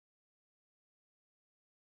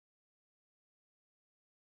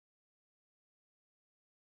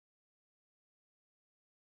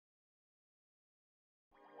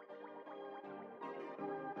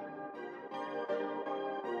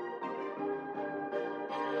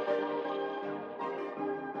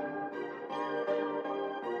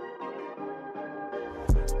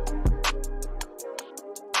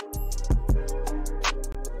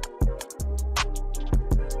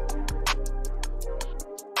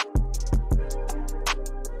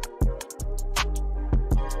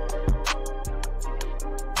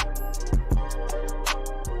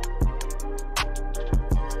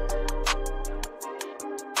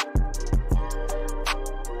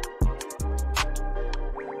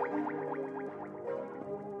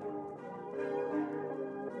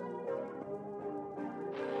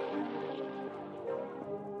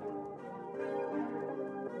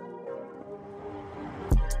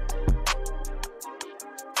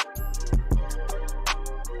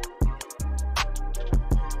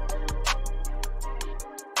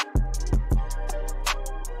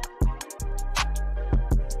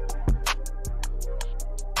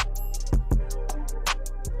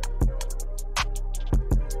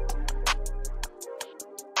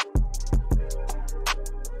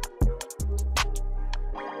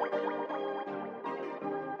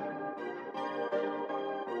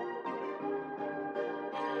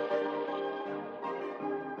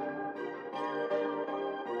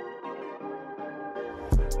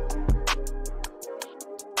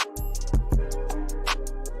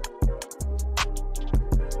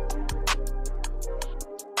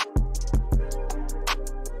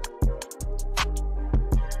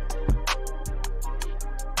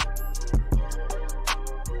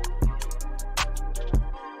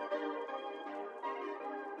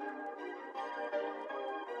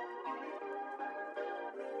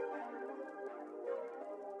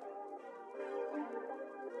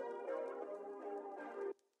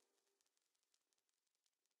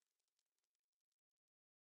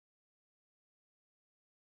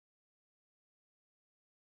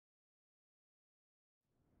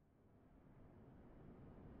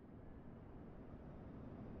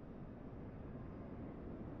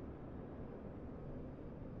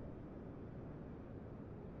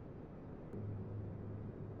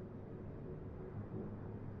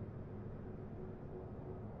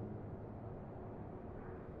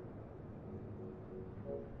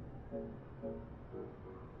Yo,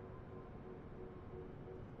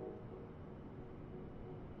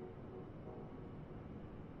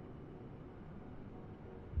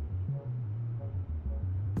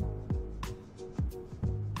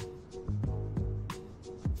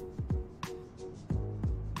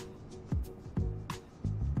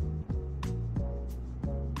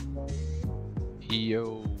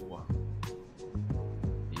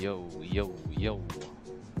 yo, yo, yo.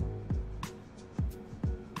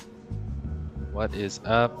 What is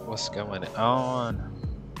up? What's going on?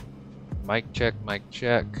 Mic check, mic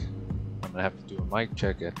check. I'm gonna have to do a mic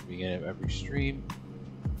check at the beginning of every stream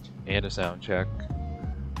and a sound check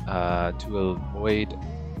to avoid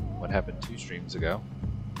what happened 2 streams ago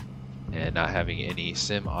and not having any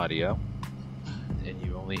sim audio and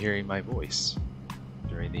you only hearing my voice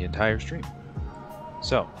during the entire stream.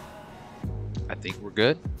 So, I think we're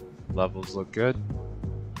good. Levels look good.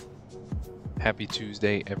 Happy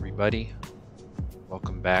Tuesday, everybody.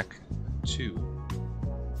 Welcome back to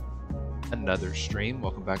another stream.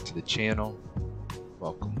 Welcome back to the channel.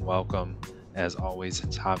 Welcome, welcome. As always,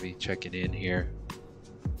 it's Javi checking in here.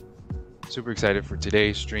 Super excited for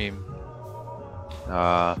today's stream.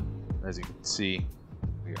 As you can see,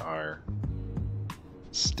 we are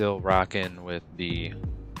still rocking with the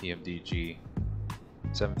PMDG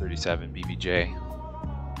 737 BBJ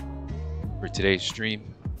for today's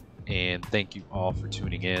stream, and thank you all for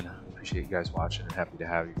tuning in. Appreciate you guys watching and happy to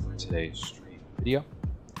have you for today's stream video.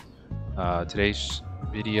 Today's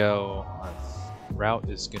video route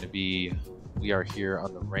is going to be, we are here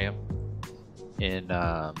on the ramp in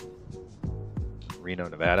Reno,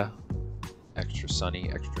 Nevada. Extra sunny,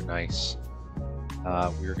 extra nice.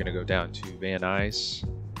 We're going to go down to Van Nuys,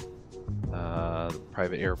 the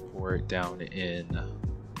private airport down in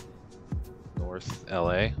North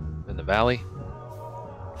LA in the Valley,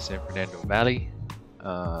 San Fernando Valley.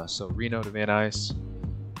 So Reno to Van Nuys.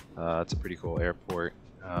 It's a pretty cool airport.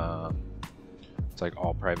 It's like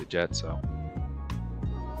all private jets. So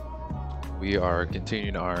we are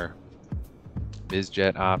continuing our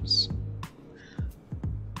BizJet ops.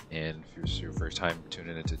 And if it's your first time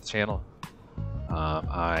tuning into the channel,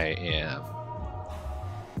 I am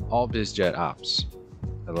all BizJet ops.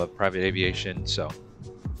 I love private aviation, so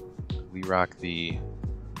we rock the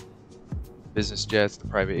business jets, the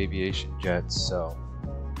private aviation jets. So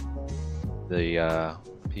the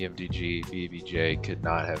PMDG BBJ could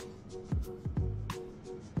not have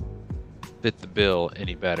fit the bill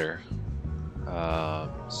any better.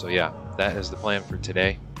 So yeah, that is the plan for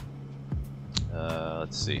today.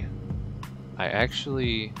 Let's see. I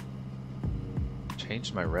actually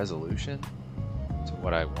changed my resolution to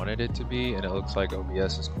what I wanted it to be, and it looks like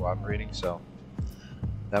OBS is cooperating, so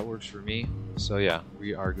that works for me. So yeah,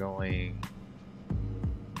 we are going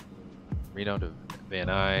Reno to Van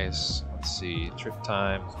Nuys. Let's see, trip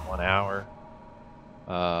time is 1 hour.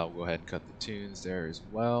 We'll go ahead and cut the tunes there as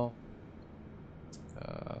well.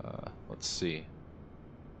 Let's see.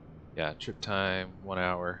 Yeah, trip time 1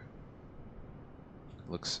 hour.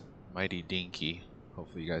 Looks mighty dinky.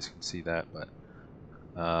 Hopefully you guys can see that, but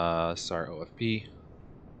SAR OFP.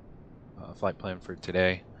 Flight plan for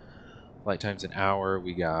today. Flight time's an hour.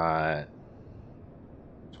 We got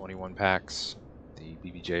 21 packs. The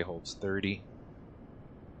BBJ holds 30.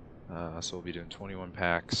 So we'll be doing 21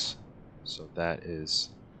 packs. So that is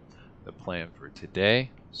the plan for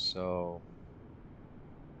today. So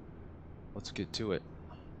let's get to it.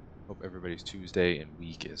 Hope everybody's Tuesday and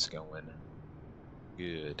week is going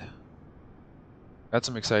good. Got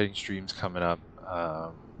some exciting streams coming up.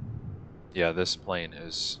 Yeah, this plane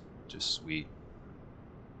is just sweet.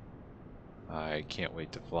 I can't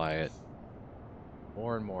wait to fly it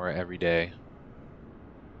more and more every day.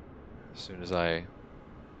 As soon as I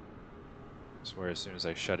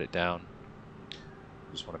shut it down,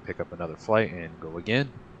 I just want to pick up another flight and go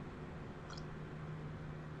again.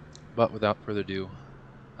 But without further ado,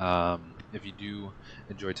 if you do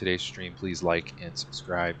enjoy today's stream, please like and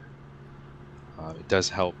subscribe. It does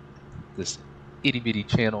help this itty bitty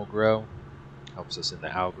channel grow, helps us in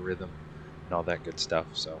the algorithm and all that good stuff.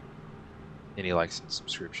 So any likes and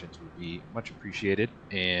subscriptions would be much appreciated.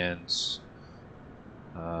 And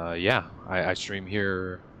yeah, I stream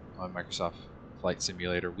here on Microsoft Flight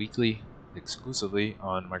Simulator weekly, exclusively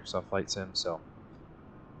on Microsoft Flight Sim. So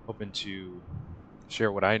hoping to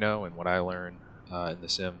share what I know and what I learn in the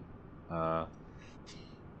sim.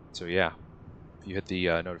 So yeah, if you hit the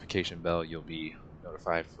notification bell, you'll be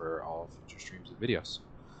notified for all future streams and videos.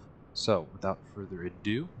 So without further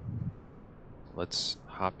ado, let's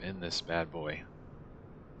hop in this bad boy.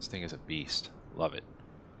 This thing is a beast. Love it.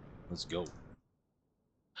 Let's go.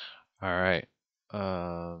 All right.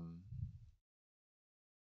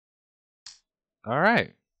 All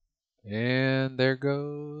right. And there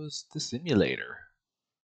goes the simulator.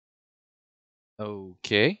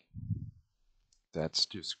 Okay. That's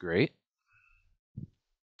just great.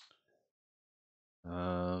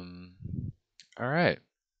 All right.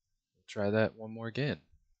 Try that one more again.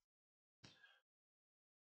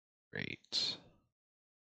 Great.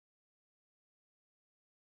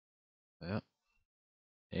 Yeah.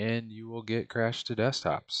 And you will get crashed to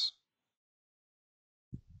desktops.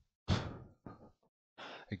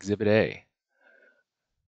 Exhibit A.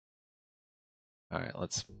 All right,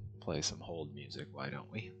 let's play some hold music, why don't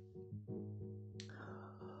we?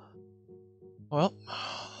 Well,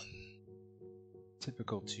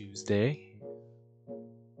 typical Tuesday.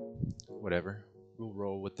 Whatever. We'll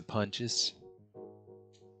roll with the punches.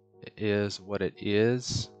 It is what it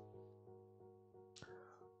is.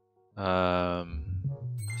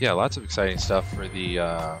 Yeah, lots of exciting stuff for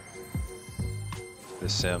the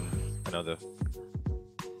sim. I know the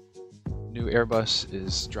new Airbus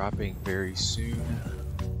is dropping very soon.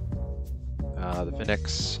 The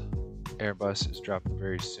Phoenix Airbus is dropping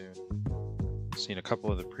very soon. Seen a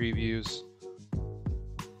couple of the previews.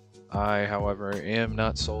 I, however, am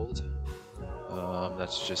not sold.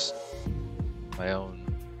 That's just my own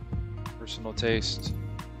personal taste.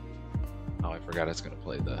 Oh, I forgot it's gonna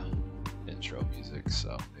play the intro music,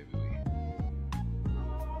 so maybe we...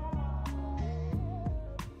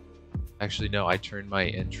 Actually, no, I turned my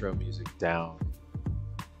intro music down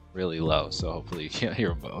really low, so hopefully you can't hear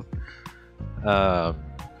them both.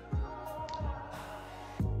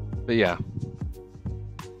 But yeah.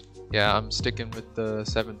 Yeah, I'm sticking with the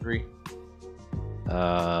 7.3.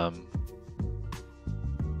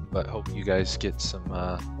 But hope you guys get some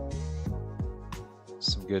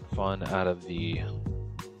good fun out of the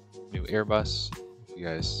new Airbus if you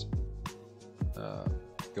guys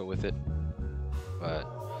go with it. But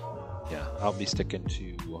yeah, I'll be sticking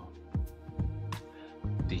to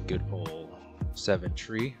the good old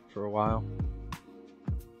 7.3 for a while.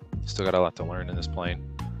 Still got a lot to learn in this plane.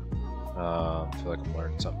 I feel like I'm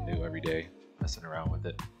learning something new every day, messing around with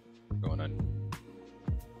it, going on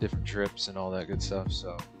different trips and all that good stuff.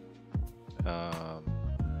 So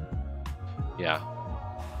yeah,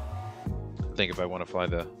 I think if I want to fly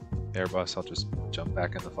the Airbus, I'll just jump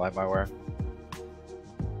back in the fly-by-wire.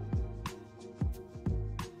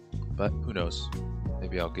 But who knows?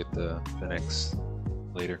 Maybe I'll get the Phoenix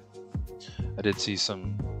later. I did see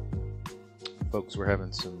some folks were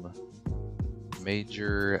having some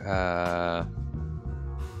major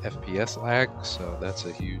FPS lag, so that's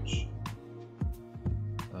a huge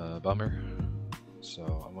bummer.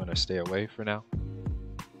 So I'm gonna stay away for now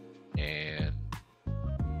and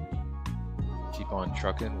keep on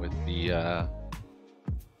trucking with the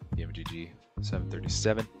PMDG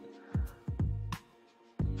 737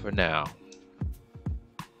 for now.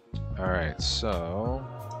 Alright, so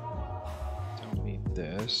don't need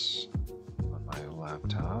this on my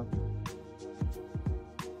laptop.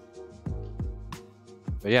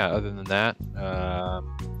 But yeah, other than that, I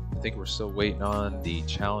think we're still waiting on the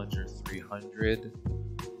Challenger 300.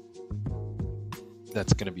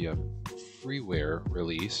 That's going to be a freeware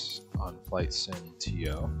release on Flight Sim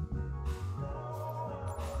TO.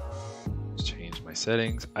 Just change my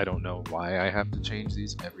settings. I don't know why I have to change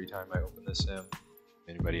these every time I open the sim. If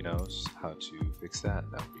anybody knows how to fix that,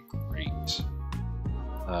 that would be great.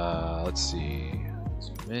 Let's see.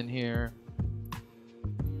 Zoom in here.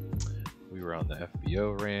 We were on the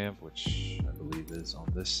FBO ramp, which I believe is on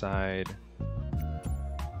this side.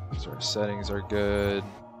 So our settings are good.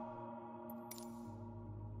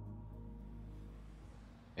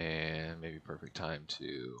 And maybe perfect time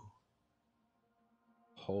to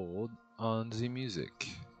hold on the music.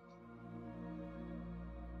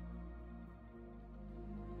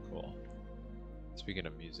 Cool. Speaking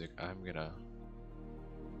of music, I'm gonna,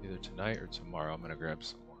 either tonight or tomorrow, I'm gonna grab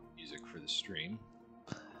some more music for the stream.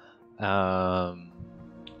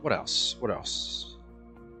 What else? What else?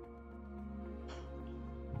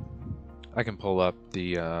 I can pull up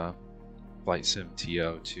the Flight Sim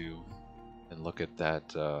TO too and look at that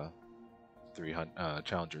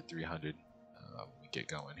Challenger 300 when we get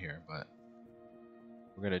going here, but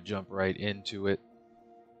we're gonna jump right into it.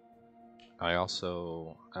 I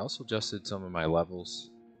also adjusted some of my levels,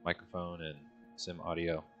 microphone and sim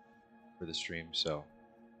audio for the stream, so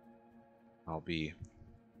I'll be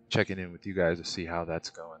checking in with you guys to see how that's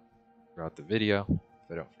going throughout the video,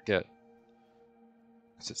 if I don't forget.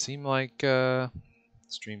 Because it seemed like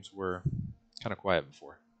streams were kind of quiet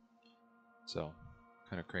before. So,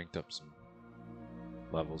 kind of cranked up some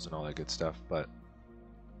levels and all that good stuff, but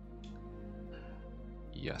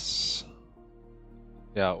yes.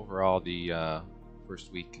 Yeah, overall the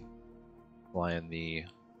first week flying the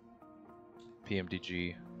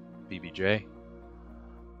PMDG BBJ.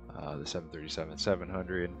 The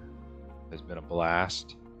 737-700 has been a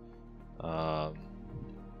blast.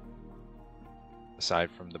 Aside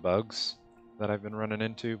from the bugs that I've been running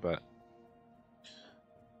into, but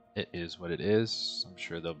it is what it is. I'm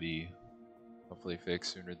sure they'll be hopefully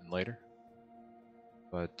fixed sooner than later.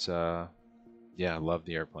 But yeah, I love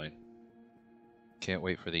the airplane. Can't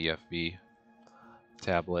wait for the FB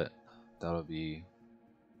tablet. That'll be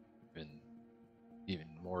even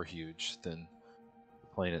more huge than the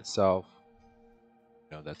plane itself.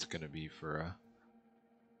 You know, that's going to be for a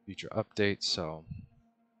future update, so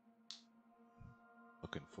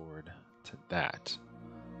looking forward to that.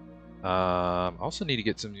 Also need to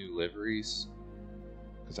get some new liveries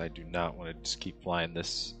because I do not want to just keep flying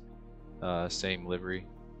this same livery.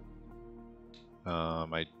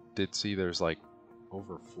 I did see there's like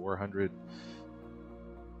over 400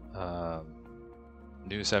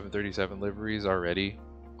 new 737 liveries already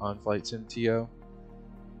on Flight Sim TO,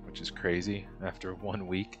 which is crazy after 1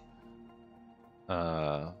 week.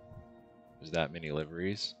 There's that many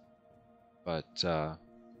liveries, but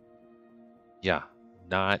yeah,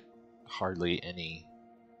 not hardly any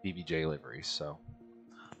BBJ liveries, so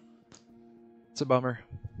it's a bummer.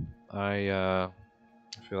 I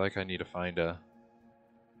feel like I need to find a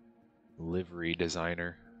livery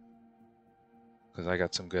designer because I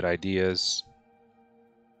got some good ideas.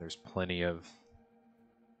 There's plenty of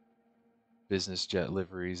business jet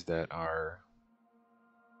liveries that are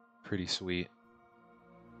pretty sweet.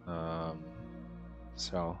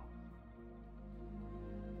 So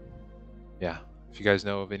yeah, if you guys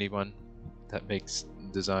know of anyone that makes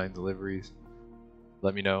design liveries,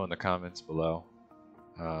 let me know in the comments below.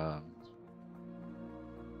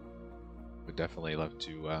 Would definitely love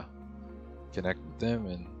to connect with them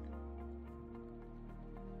and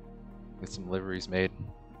get some liveries made.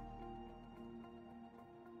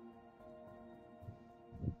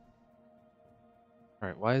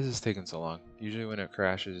 Alright, why is this taking so long? Usually when it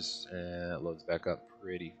crashes, it loads back up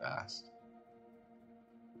pretty fast.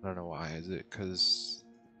 I don't know why. Is it because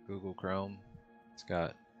Google Chrome? It's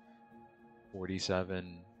got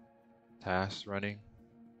 47 tasks running.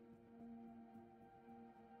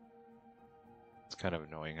 It's kind of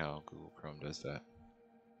annoying how Google Chrome does that.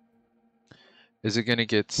 Is it going to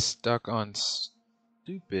get stuck on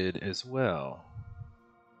stupid as well?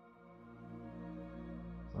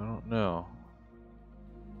 I don't know.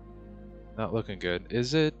 Not looking good.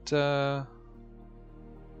 Is it, because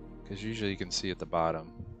usually you can see at the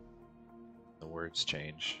bottom the words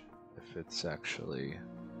change if it's actually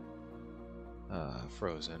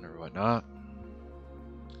frozen or whatnot.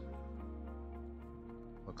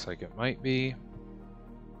 Looks like it might be.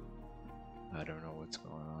 I don't know what's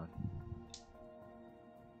going on.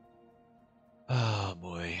 Oh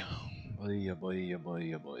boy. Boy, oh boy, oh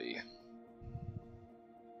boy, oh boy.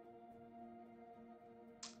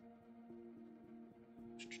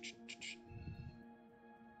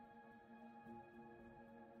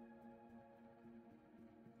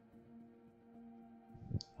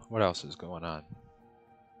 What else is going on?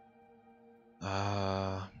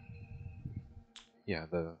 Yeah,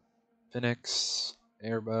 the Phoenix,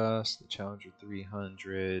 Airbus, the Challenger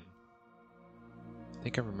 300. I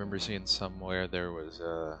think I remember seeing somewhere there was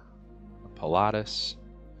a Pilatus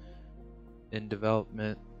in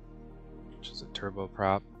development, which is a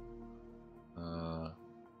turboprop.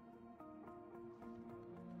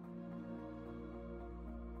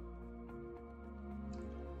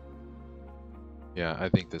 Yeah, I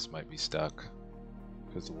think this might be stuck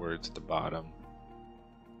because the words at the bottom,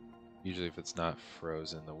 usually if it's not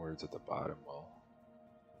frozen, the words at the bottom will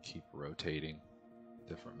keep rotating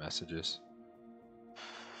different messages.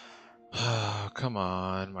 Oh, come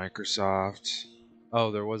on, Microsoft.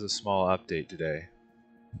 Oh, there was a small update today.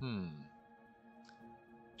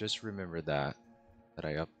 Just remembered that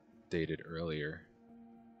I updated earlier.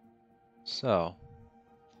 So,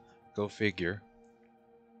 go figure.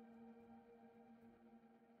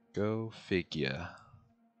 Go figure.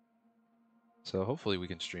 So hopefully we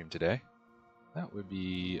can stream today. That would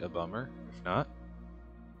be a bummer if not.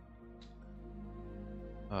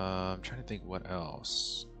 I'm trying to think what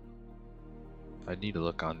else. I need to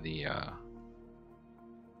look on the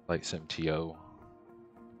Flight Sim TO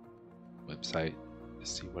website to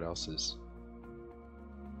see what else is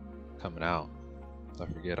coming out. I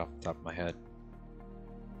forget off the top of my head.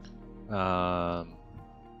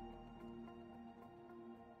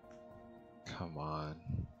 Come on,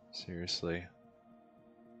 seriously.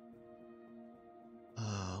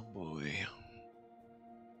 Oh boy.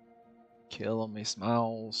 Killing me,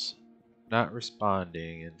 smiles. Not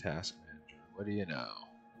responding in Task Manager. What do you know?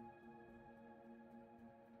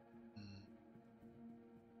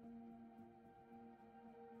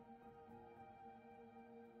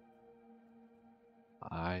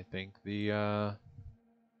 I think the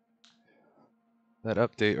that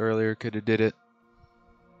update earlier could have did it.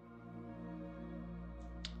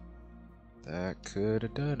 That could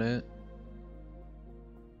have done it.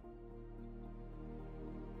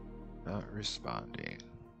 Not responding.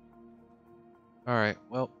 Alright,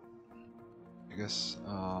 well, I guess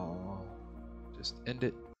I'll just end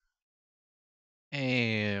it.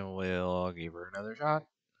 And we'll give her another shot.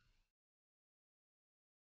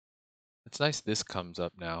 It's nice this comes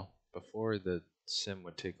up now. Before, the sim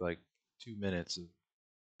would take like 2 minutes of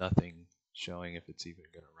nothing showing if it's even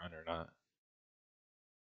going to run or not.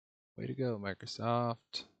 Way to go,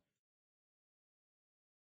 Microsoft.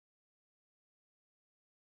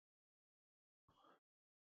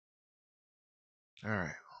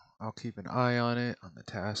 Alright, I'll keep an eye on it on the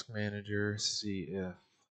task manager, see if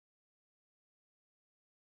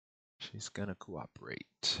she's gonna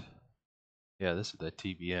cooperate. Yeah, this is the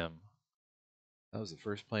TBM. That was the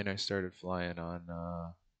first plane I started flying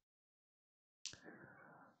on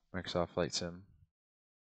Microsoft Flight Sim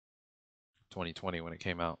 2020 when it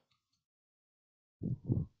came out.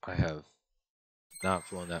 I have not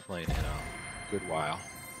flown that plane in a good while.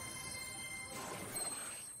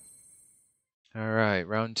 Alright,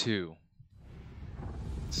 round 2.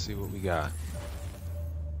 Let's see what we got.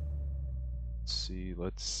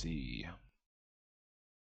 Let's see.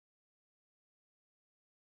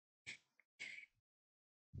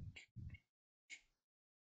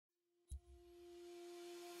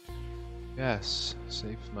 Yes,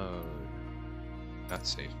 safe mode. Not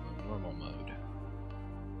safe mode, normal mode.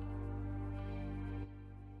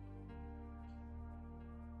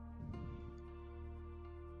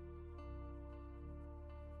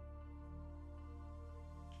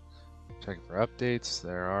 Checking for updates,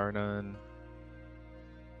 there are none.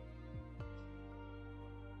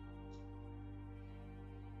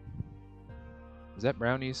 Is that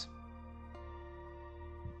Brownies?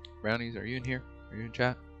 Brownies, are you in here? Are you in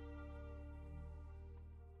chat?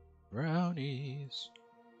 Brownies.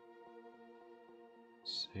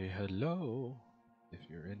 Say hello if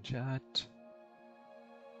you're in chat.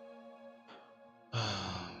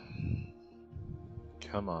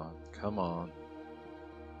 Come on, come on.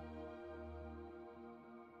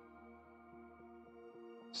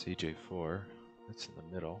 CJ4, that's in the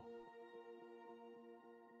middle.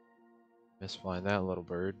 Miss flying that little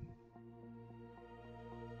bird.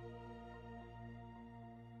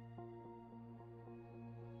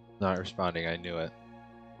 Not responding, I knew it.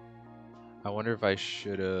 I wonder if I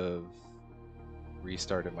should have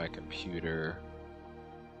restarted my computer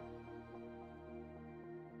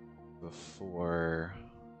before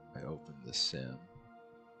I opened the sim.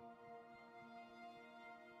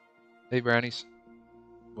 Hey Brownies,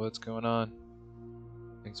 what's going on?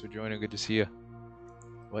 Thanks for joining, good to see you.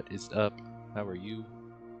 What is up? How are you?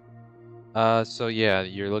 So yeah,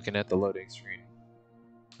 you're looking at the loading screen,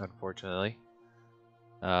 unfortunately.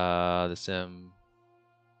 The sim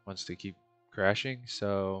wants to keep crashing,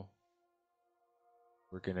 so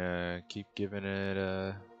we're gonna keep giving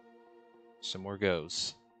it some more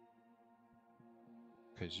goes.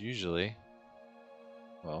 Because usually,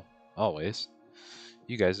 well, always,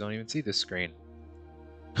 you guys don't even see this screen.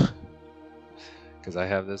 Because I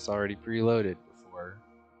have this already preloaded before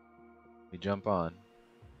we jump on.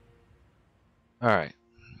 Alright,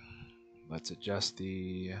 let's adjust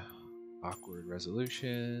the awkward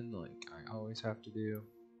resolution like I always have to do.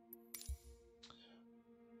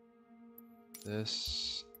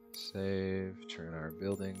 This, save, turn our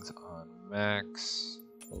buildings on max,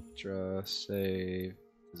 ultra, save,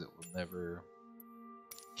 because it will never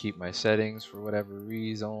keep my settings for whatever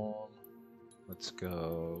reason. Let's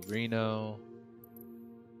go Reno.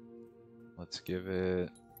 Let's give it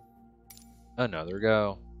another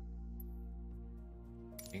go.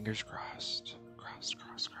 Fingers crossed. Cross,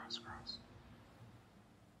 cross, cross, cross.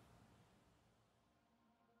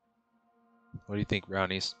 What do you think,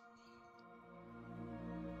 Brownies?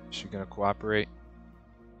 Is she gonna cooperate?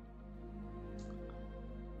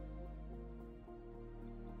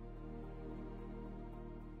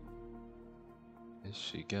 Is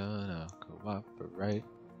she gonna cooperate?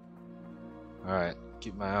 Alright,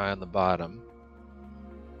 keep my eye on the bottom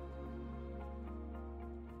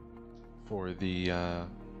for the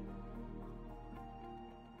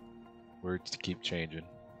words to keep changing.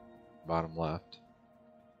 Bottom left.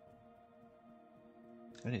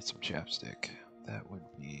 I need some chapstick. That would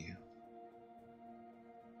be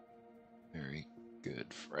very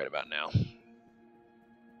Good for right about now.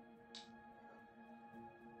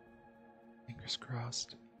 Fingers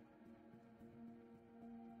crossed.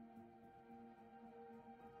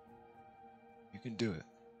 You can do it.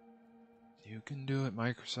 You can do it,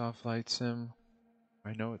 Microsoft Flight Sim.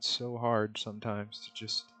 I know it's so hard sometimes to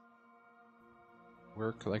just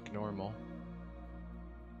work like normal.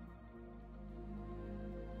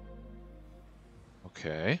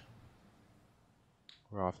 Okay.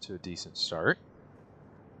 We're off to a decent start.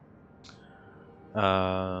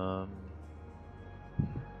 Oh,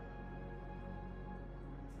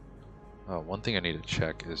 one thing I need to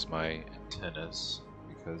check is my antennas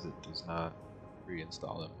because it does not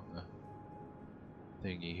reinstall them on the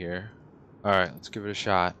thingy here. Alright, let's give it a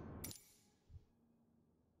shot.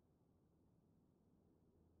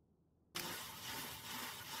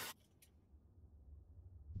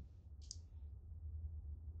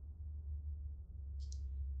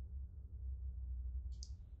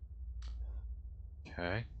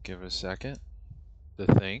 Okay, give it a second to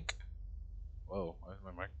think. Whoa, why is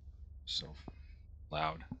my mic so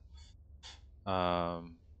loud?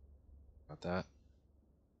 About that.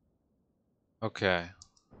 Okay.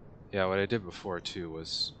 Yeah, what I did before too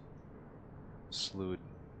was slewed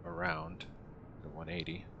around the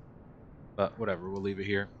 180. But whatever, we'll leave it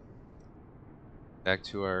here. Back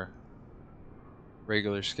to our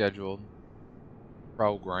regular scheduled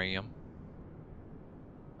program.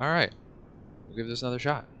 Alright, we'll give this another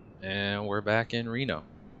shot. And we're back in Reno.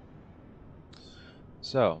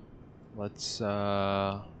 So, let's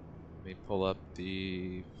let me pull up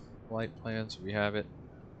the flight plan so we have it.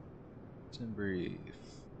 It's in brief.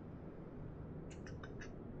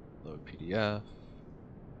 Load PDF.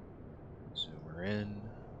 Zoomer in.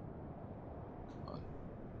 Come on.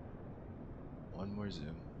 One more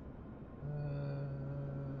zoom.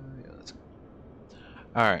 Yeah, that's good.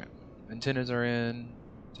 Alright. Antennas are in.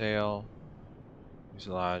 Tail.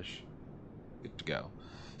 Fuselage. Good to go.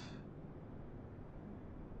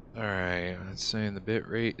 Alright, it's saying the bit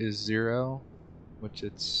rate is 0, which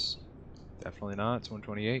it's definitely not. It's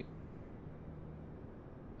 128.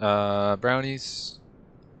 Brownies,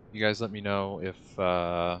 you guys let me know if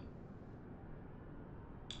you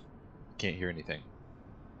can't hear anything.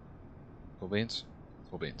 Cool beans?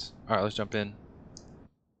 Cool beans. Alright, let's jump in.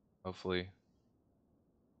 Hopefully.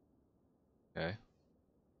 Okay.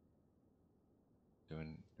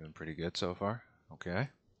 Doing pretty good so far. Okay.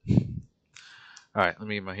 Alright, let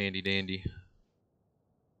me get my handy dandy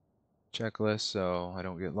checklist so I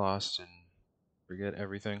don't get lost and forget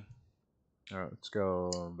everything. Alright, let's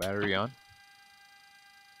go battery on.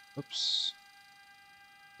 Oops.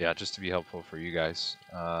 Yeah, just to be helpful for you guys.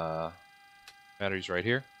 Battery's right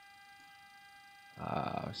here.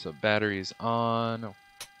 So battery's on. Oh,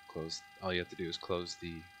 close. All you have to do is close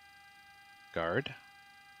the guard.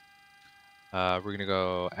 We're gonna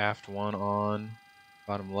go aft 1 on,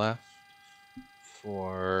 bottom left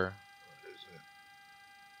for what is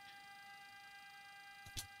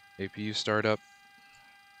it? APU startup.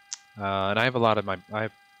 And I have a lot of my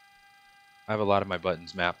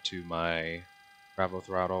buttons mapped to my Bravo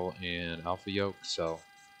throttle and Alpha Yoke, so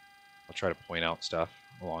I'll try to point out stuff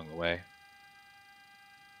along the way.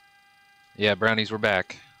 Yeah, brownies, we're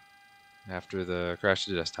back. After the crash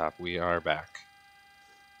to the desktop, we are back.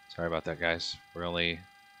 Sorry about that, guys. We're only,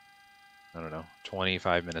 I don't know,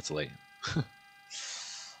 25 minutes late.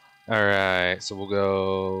 Alright, so we'll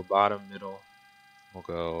go bottom, middle. We'll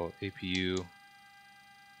go APU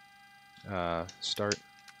start.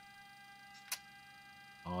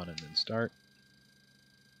 On and then start.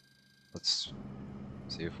 Let's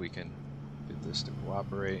see if we can get this to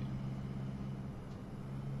cooperate.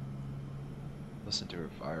 Listen to her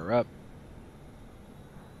fire up.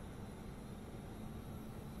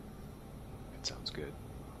 That sounds good.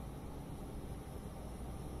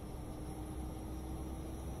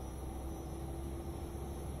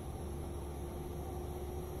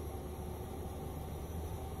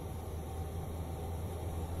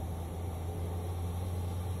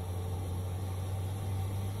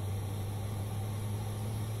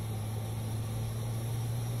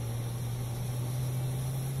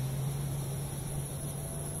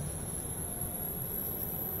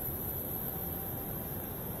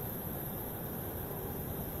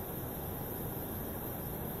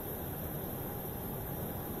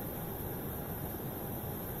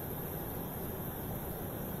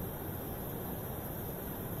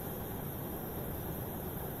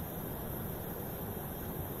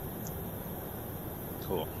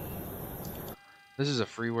 Cool. This is a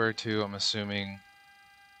freeware too, I'm assuming.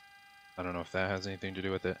 I don't know if that has anything to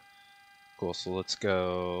do with it. Cool, so let's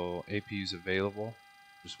go APU's available.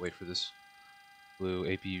 Just wait for this blue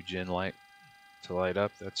APU gen light to light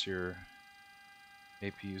up. That's your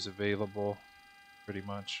APUs available, pretty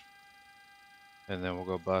much. And then we'll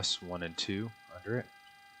go bus 1 and 2 under it.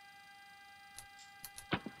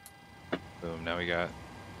 Boom, now we got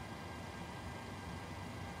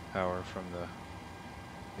power from the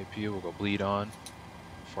APU. We'll go bleed on,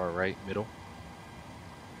 far right, middle.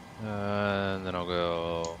 And then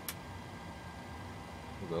we'll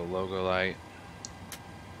go logo light.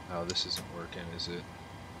 Oh, this isn't working, is it?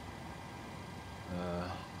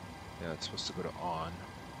 Yeah, it's supposed to go to on.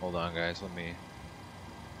 Hold on, guys, let me...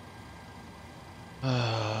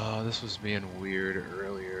 this was being weird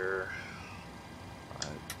earlier. I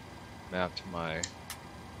mapped my...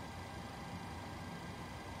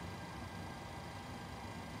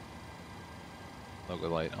 logo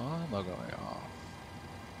light on, logo light off.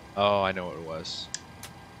 Oh, I know what it was.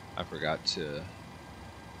 I forgot to...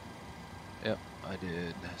 Yep, I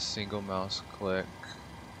did single mouse click.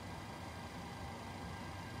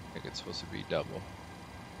 I think it's supposed to be double.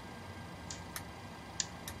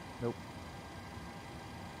 Nope.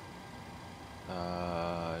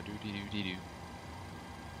 Do-dee-doo-dee-doo.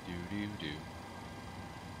 Do-do-do.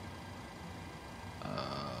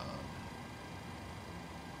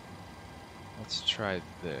 Let's try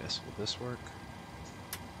this. Will this work?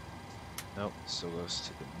 Nope, still goes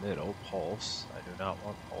to the middle. Pulse. I do not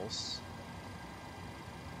want pulse.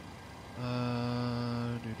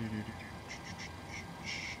 Alright,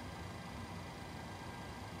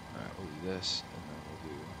 we'll do this, and then we'll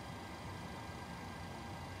do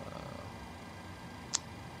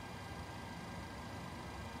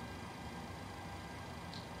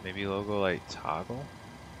maybe logo light toggle.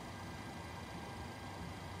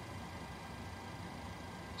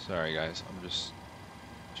 Sorry guys, I'm just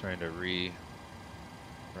trying to reroute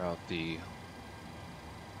the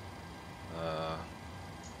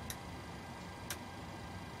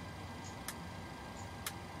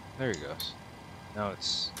there he goes. Now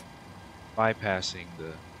it's bypassing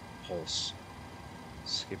the pulse,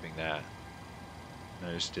 skipping that.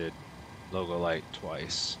 And I just did logo light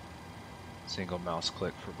twice. Single mouse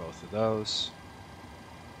click for both of those.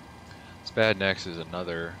 Spad.Next is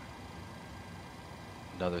another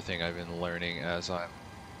thing I've been learning as I'm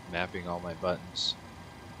mapping all my buttons.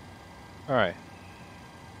 Alright,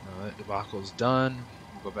 now that debacle's done,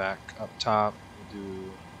 we'll go back up top. We'll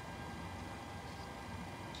do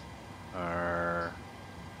our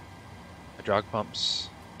hydraulic pumps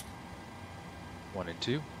 1 and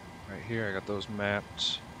 2 right here. I got those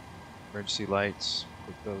mapped. Emergency lights,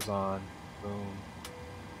 put those on. Boom.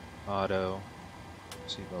 Auto.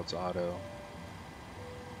 Seatbelts auto.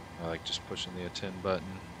 I like just pushing the attend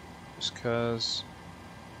button just cause.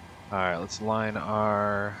 Alright, let's line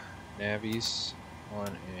our navies 1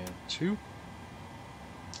 and 2.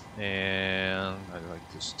 And I like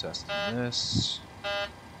just testing this.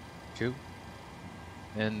 Cool.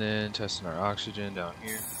 And then testing our oxygen down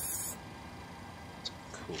here. It's a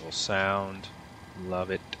cool sound. Love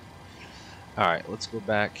it. Alright, let's go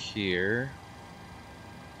back here.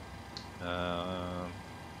 Oh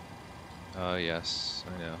yes,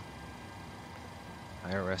 I know.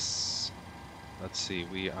 IRS. Let's see,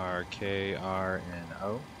 we are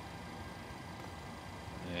KRNO.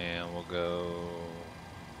 And we'll go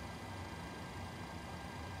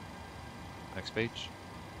next page.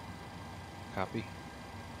 Copy.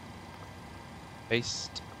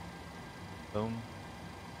 Paste. Boom.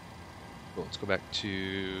 Cool, let's go back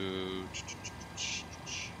to...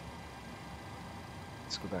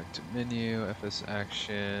 Let's go back to menu, FS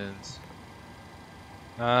actions.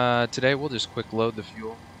 Today we'll just quick load the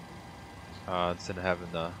fuel instead of having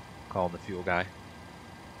to call the fuel guy.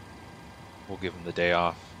 We'll give him the day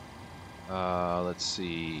off. Let's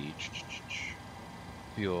see.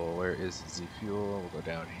 Fuel, where is the fuel? We'll go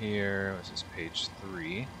down here. This is page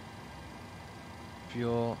 3.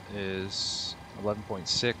 Fuel is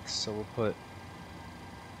 11.6, so we'll put,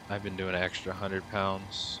 I've been doing an extra 100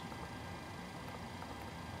 pounds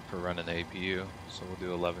for running the APU, so we'll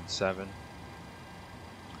do 11.7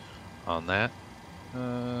 on that.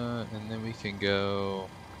 And then we can go,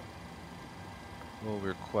 we'll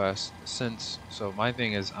request, so my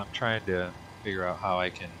thing is I'm trying to figure out how I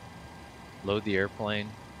can load the airplane,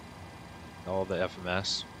 all the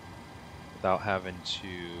FMS, without having to,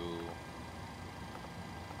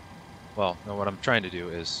 well, no, what I'm trying to do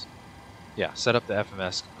is, yeah, set up the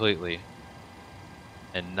FMS completely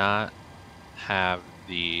and not have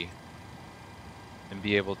the, and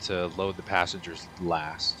be able to load the passengers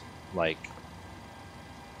last, like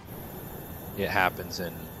it happens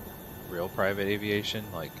in real private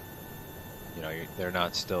aviation. Like, you know, they're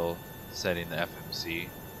not still setting the FMC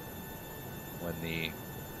when the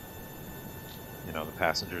the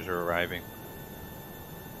passengers are arriving.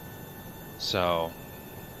 So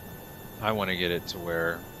I want to get it to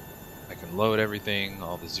where I can load everything,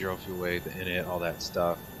 all the zero fuel weight, the init, all that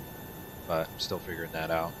stuff, but I'm still figuring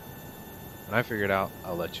that out. When I figure it out,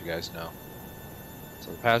 I'll let you guys know.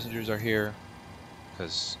 So the passengers are here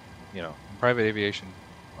because, in private aviation,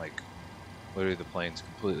 like, literally the plane's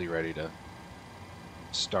completely ready to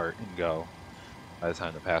start and go by the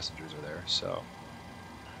time the passengers are there. So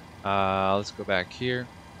let's go back here.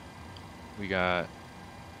 We got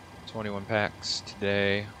 21 packs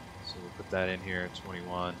today, so we'll put that in here,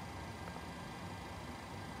 21.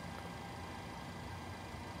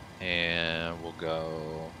 And we'll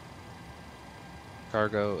go,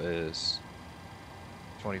 cargo is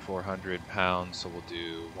 2,400 pounds, so we'll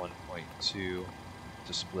do 1.2 to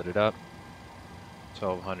split it up.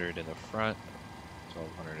 1,200 in the front,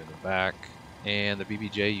 1,200 in the back. And the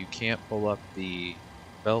BBJ, you can't pull up the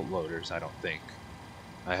belt loaders, I don't think.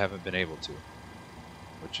 I haven't been able to,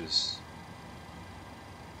 which is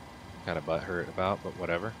kind of butthurt about, but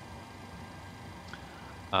whatever.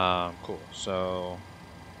 Cool. So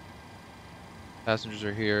passengers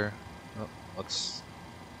are here. Oh, let's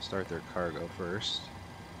start their cargo first,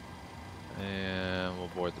 and we'll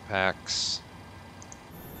board the packs.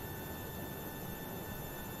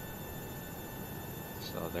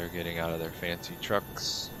 So they're getting out of their fancy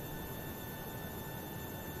trucks.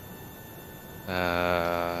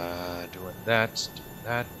 Doing that.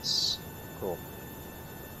 Cool.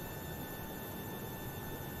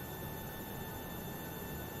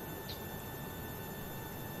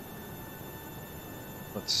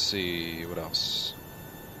 Let's see what else.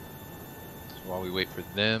 So while we wait for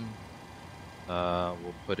them,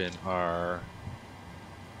 we'll put in our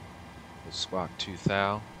Squawk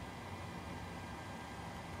 2000.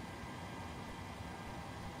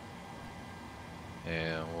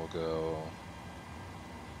 And we'll go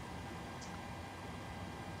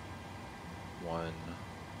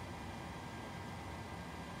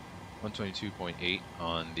 122.8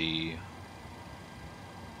 on the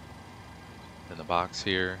in the box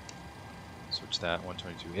here. Switch that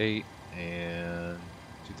 122.8 and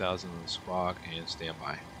 2000 on the squawk and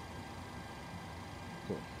standby.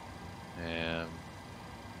 Cool. And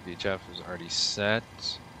VHF is already set.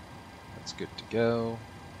 That's good to go.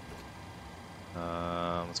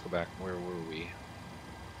 Let's go back. Where were we?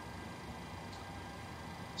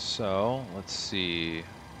 So let's see.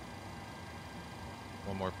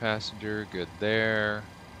 One more passenger. Good there.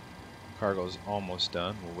 Cargo's almost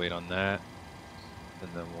done. We'll wait on that, and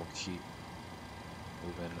then we'll keep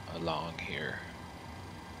moving along here.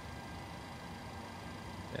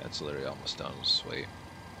 Yeah, it's literally almost done. We'll just wait.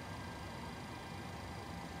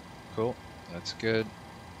 Cool. That's good.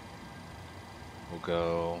 We'll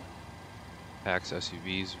go. Packs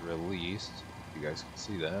SUVs released. You guys can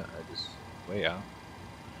see that. I just way out.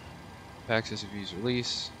 Packs SUVs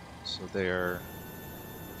release. So they are.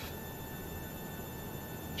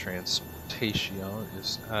 Transportation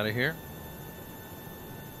is out of here.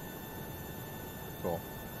 Cool.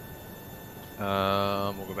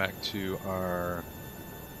 We'll go back to our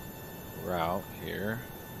route here.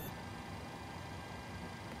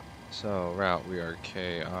 So route, we are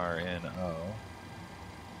KRNO.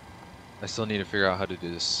 I still need to figure out how to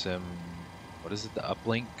do the sim. What is it? The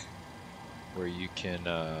uplink, where you can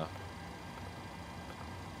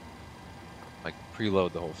like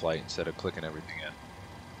preload the whole flight instead of clicking everything in.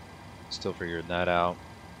 Still figuring that out.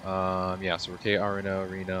 Yeah, so we're KRNO,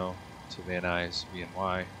 Reno to Van Nuys,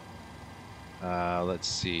 VNY. Let's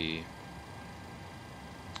see.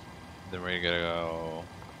 Then we're gonna go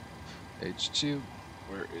H2.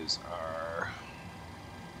 Where is our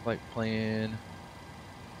flight plan?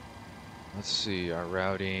 Let's see, our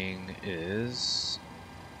routing is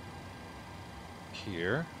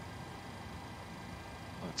here.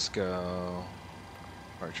 Let's go.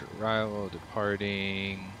 Departure arrival,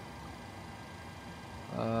 departing.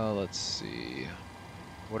 Let's see.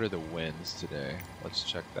 What are the winds today? Let's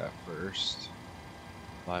check that first.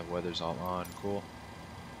 Live weather's all on, cool.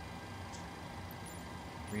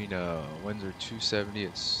 Reno, winds are 270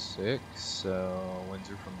 at 6, so winds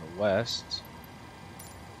are from the west.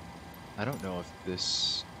 I don't know if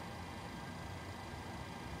this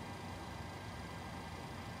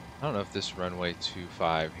runway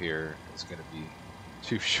 25 here is going to be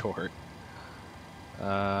too short.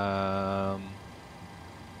 Yeah,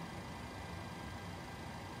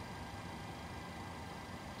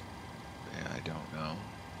 I don't know.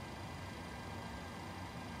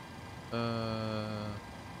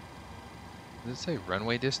 Does it say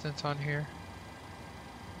runway distance on here?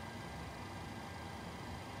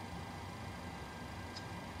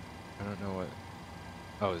 I don't know what.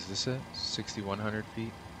 Oh, is this it? 6,100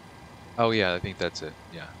 feet? Oh yeah, I think that's it.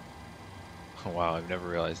 Yeah. Oh, wow, I've never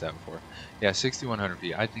realized that before. Yeah, 6,100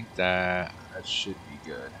 feet. I think that should be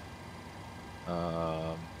good.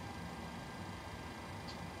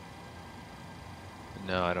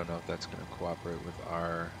 No, I don't know if that's going to cooperate with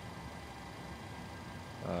our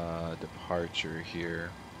departure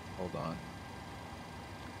here. Hold on.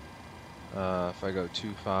 If I go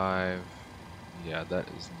 2.5, yeah, that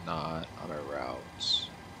is not on our route.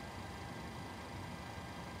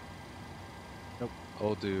 Nope.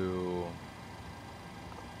 I'll do.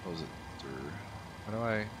 What was it? How do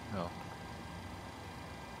I? No.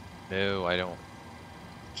 No, I don't.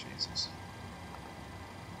 Jesus.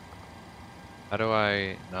 How do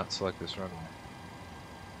I not select this runway?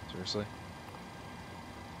 Seriously?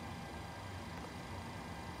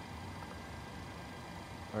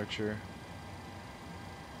 Archer.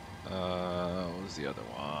 What was the other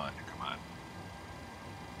one? Come on.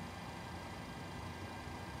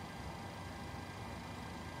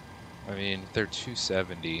 I mean, they're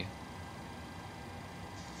 270.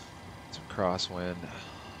 It's a crosswind.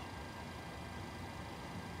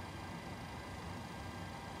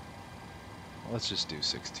 Let's just do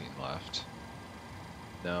 16 left.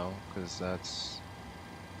 No, because that's...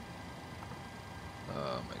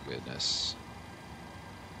 Oh my goodness.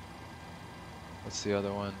 What's the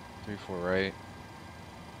other one? 3-4 right.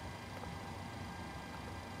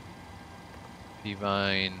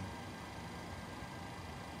 P-Vine.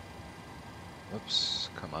 Oops,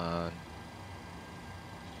 come on.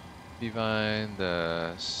 P-Vine,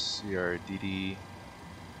 the CRDD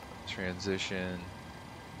transition.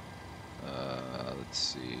 Let's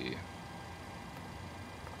see.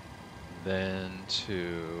 Then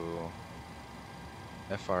to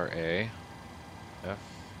FRA.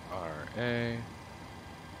 FRA.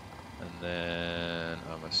 And then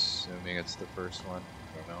I'm assuming it's the first one.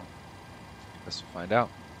 I don't know. Guess we'll find out.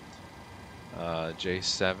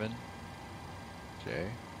 J7.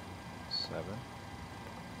 J7.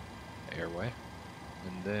 Airway.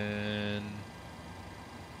 And then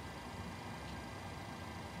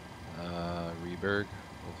REBRG.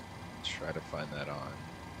 We'll try to find that on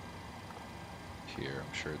here.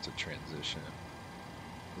 I'm sure it's a transition.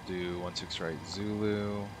 We'll do 16 right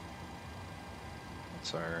Zulu.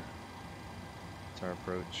 That's our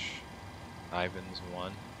approach. Ivan's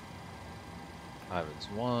 1. Ivan's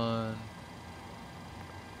 1.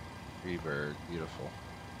 REBRG, beautiful.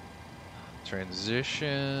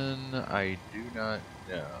 Transition, I do not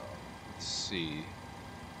know. Let's see.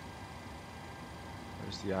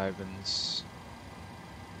 Where's the Ivans?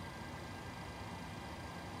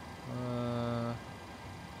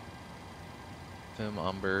 Fim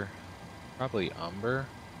Umber. Probably Umber,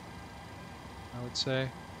 I would say.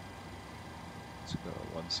 Let's go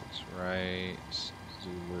 16 right,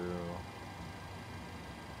 Zulu.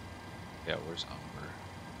 Yeah, where's Umber?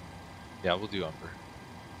 Yeah, we'll do Umber.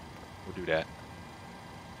 We'll do that.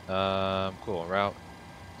 Cool. Route.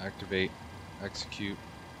 Activate. Execute.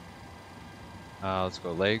 Let's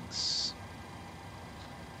go legs.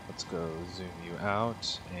 Let's go zoom you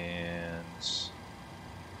out and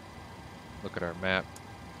look at our map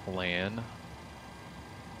plan.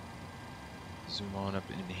 Zoom on up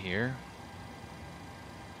in here.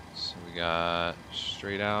 So we got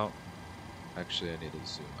straight out. Actually, I need to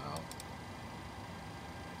zoom out.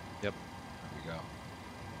 Yep, there we go.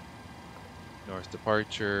 North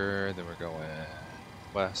departure, then we're going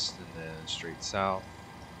west and then straight south.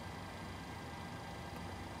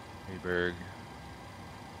 REBRG.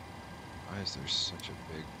 Why is there such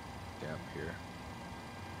a big gap here?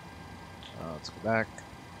 Let's go back.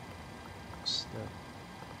 Step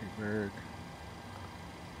REBRG.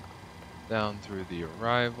 Down through the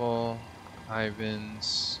arrival.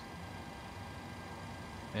 Ivans.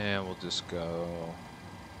 And we'll just go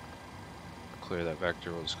clear that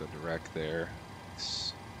vector. We'll just go direct there.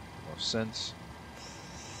 Makes the most sense.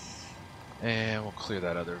 And we'll clear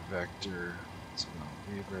that other vector. Let's go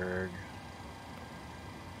REBRG.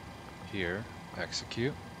 Here,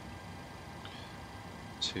 execute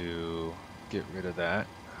to get rid of that.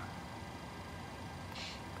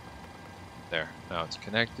 There, now it's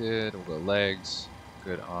connected. We'll go legs,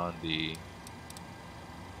 good on the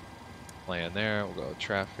plan there. We'll go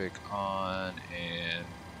traffic on and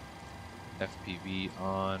FPV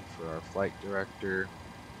on for our flight director.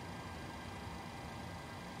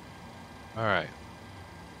 Alright.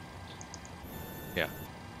 Yeah.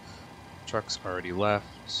 Truck's already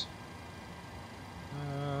left.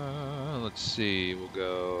 Let's see, we'll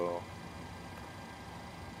go.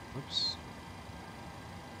 Oops.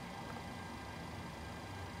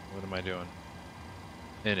 What am I doing?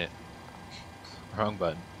 In it. Wrong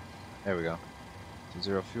button. There we go. So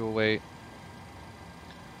 0 fuel weight.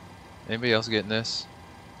 Anybody else getting this?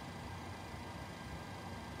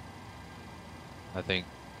 I think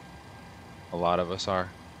a lot of us are.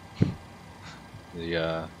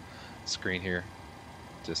 The screen here,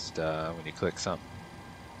 just when you click something,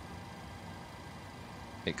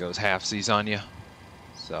 it goes halfsies on you.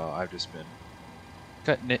 So I've just been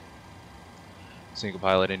cutting it. Single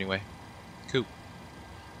pilot anyway. Cool.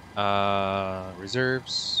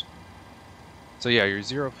 Reserves. So yeah, your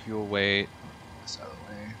 0 fuel weight. This out of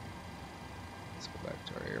the way. Let's go back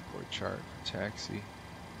to our airport chart for taxi.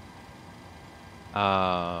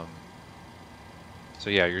 So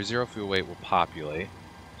yeah, your 0 fuel weight will populate.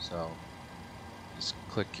 So just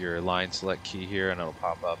click your line select key here and it'll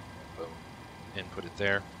pop up. Boom. Input it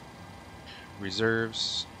there.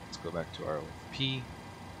 Reserves. Let's go back to our OFP.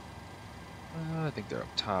 I think they're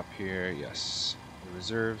up top here. Yes. The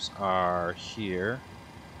reserves are here.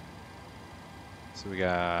 So we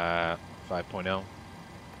got 5.0.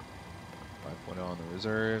 5.0 on the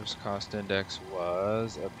reserves. Cost index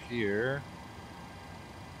was up here.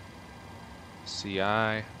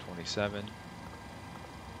 CI 27.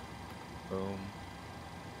 Boom.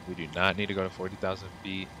 We do not need to go to 40,000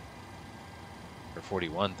 feet or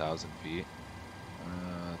 41,000 feet.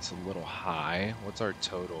 It's a little high. What's our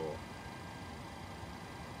total?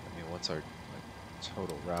 I mean, what's our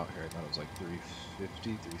total route here? I thought it was like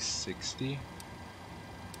 350, 360,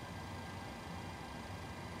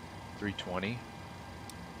 320.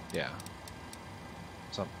 Yeah,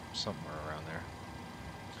 somewhere around there.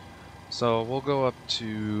 So we'll go up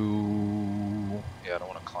to, yeah, I don't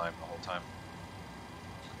want to climb the whole time.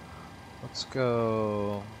 Let's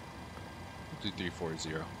go, we'll do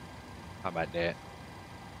 340. How about that?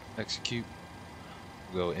 Execute.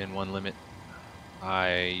 We'll go N1 limit.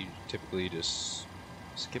 I typically just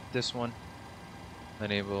skip this one.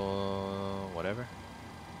 Enable whatever.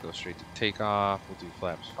 Go straight to takeoff. We'll do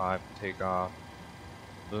flaps 5 to takeoff.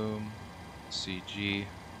 Boom. CG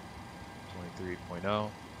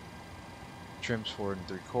 23.0. Trims 4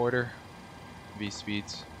 3/4. V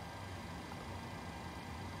speeds.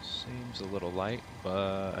 Seems a little light,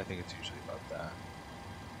 but I think it's usually about that.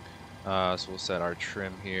 So we'll set our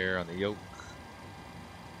trim here on the yoke.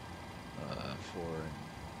 4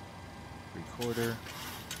 3/4.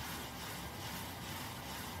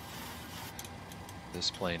 This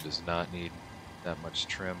plane does not need that much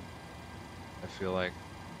trim. I feel like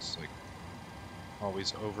it's like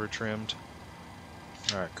always over trimmed.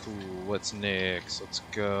 Alright, cool. What's next? Let's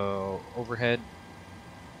go overhead.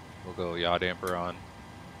 We'll go yaw damper on.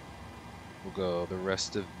 We'll go the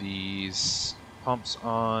rest of these pumps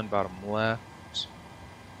on, bottom left.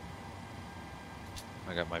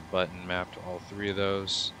 I got my button mapped to all 3 of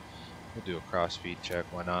those. We'll do a crossfeed check,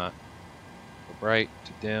 why not? Go bright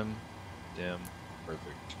to dim, dim,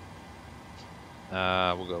 perfect.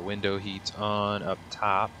 We'll go window heats on up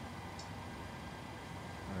top.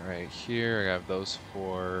 Alright, here I have those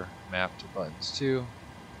 4 mapped to buttons too.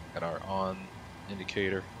 Got our on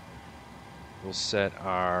indicator. We'll set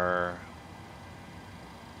our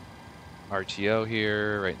RTO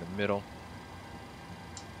here, right in the middle.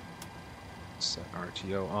 Set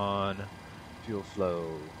RTO on. Fuel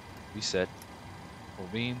flow reset. Full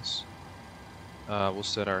beans. We'll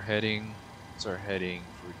set our heading. What's our heading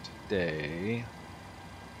for today?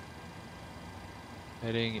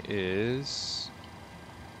 Heading is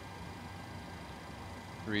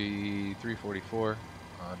 344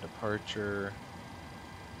 on departure.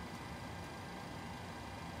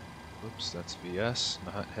 Oops, that's VS,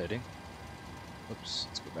 not heading. Oops,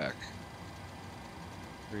 let's go back.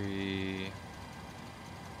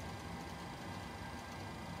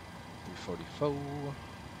 344.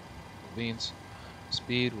 Beans.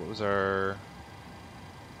 Speed, what was our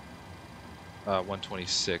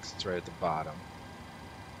 126, it's right at the bottom.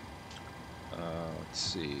 Let's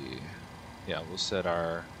see. Yeah, we'll set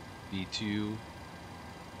our B2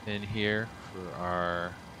 in here for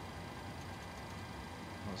our,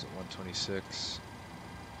 what was it, 126.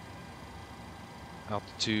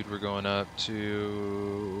 Altitude we're going up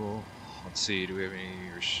to, let's see, do we have any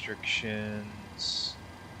restrictions?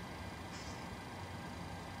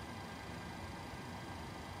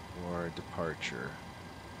 Or departure?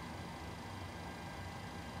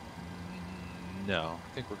 No, I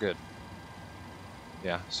think we're good.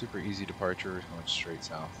 Yeah, super easy departure, going straight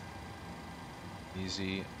south.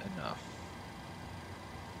 Easy enough.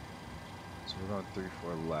 So we're going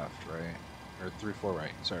 34 left, right? Or 34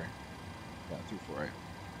 right, sorry. Yeah, 34 right.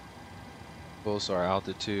 Close our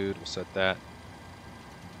altitude, we'll set that.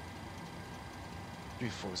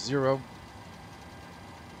 340.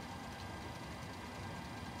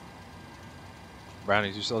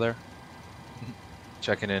 Brownies, you still there?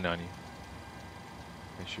 Checking in on you.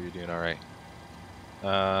 Make sure you're doing all right.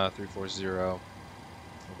 340. We'll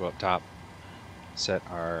go up top. Set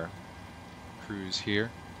our cruise here.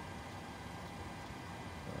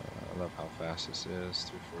 I love how fast this is.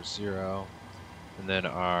 340. And then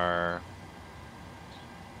our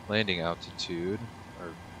landing altitude,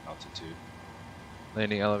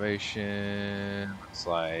 landing elevation looks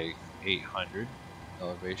like 800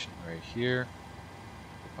 elevation right here.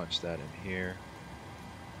 We'll punch that in here.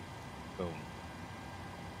 Boom.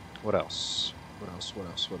 What else? What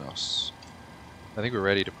else? I think we're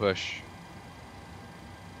ready to push.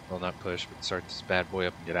 Well, not push, but start this bad boy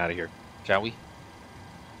up and get out of here. Shall we?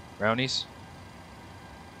 Brownies?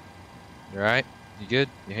 You alright? You good?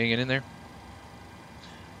 You hanging in there?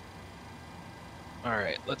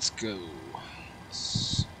 Alright, let's go.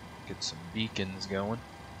 Let's get some beacons going.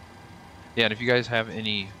 Yeah, and if you guys have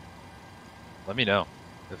any, let me know.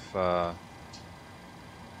 If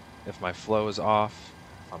my flow is off,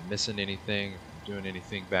 if I'm missing anything, if I'm doing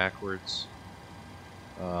anything backwards.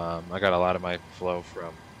 I got a lot of my flow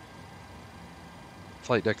from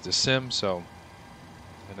Flight Deck to Sim, so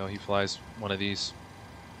I know he flies one of these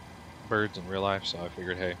birds in real life, so I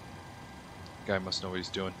figured, hey, the guy must know what he's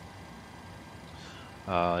doing.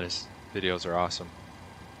 His videos are awesome.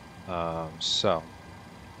 So,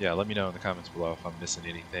 yeah, let me know in the comments below if I'm missing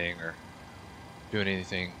anything or doing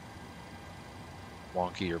anything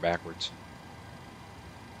wonky or backwards.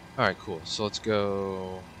 Alright, cool. So let's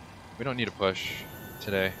go. We don't need a push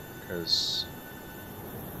today because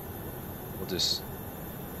we'll just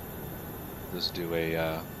do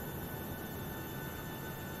a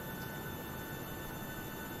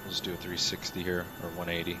we'll just do a 360 here, or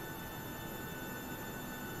 180.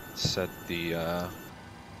 Set the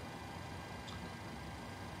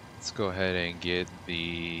let's go ahead and get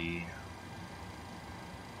the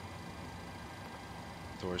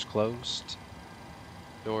doors closed.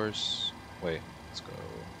 Doors. Wait, let's go.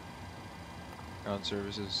 Ground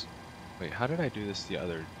services. Wait, how did I do this the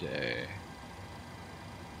other day?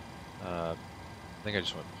 I think I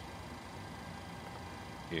just went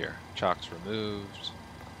here. Chocks removed.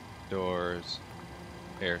 Doors.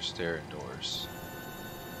 Air stair and doors.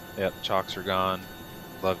 Yep, chocks are gone.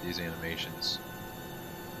 Love these animations.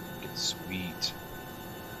 Get sweet.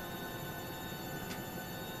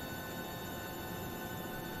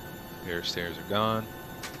 Air stairs are gone.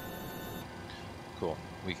 Cool.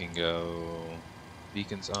 We can go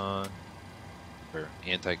beacons on, or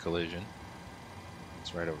anti-collision.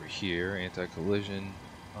 It's right over here. Anti-collision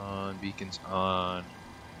on, beacons on.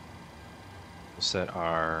 We'll set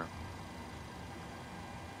our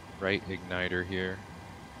right igniter here,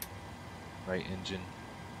 right engine,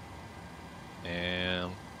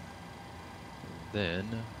 and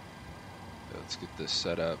then let's get this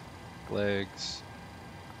set up. Legs,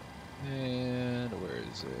 and where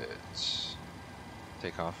is it?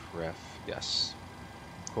 Takeoff ref, yes.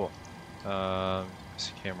 Cool.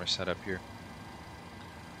 Camera set up here.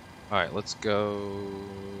 Alright, let's go.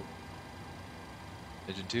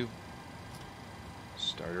 Engine 2.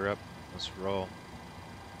 Start her up. Let's roll.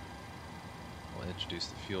 We'll introduce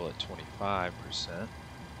the fuel at 25%.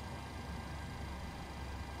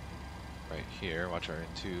 Right here. Watch our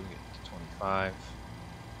N2 get to 25.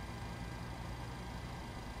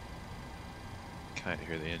 Kind of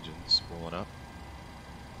hear the engine spooling up.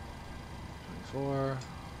 24.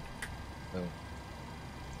 Boom.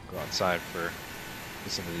 Go outside for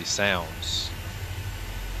listen to these sounds.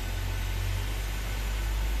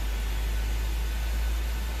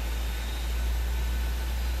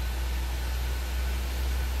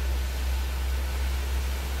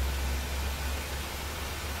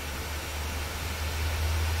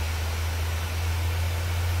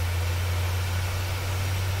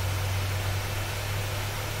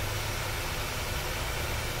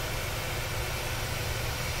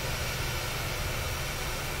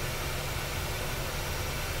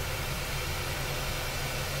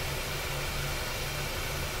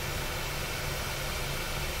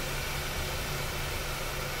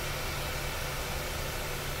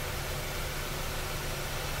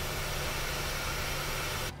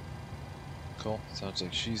 Cool. Sounds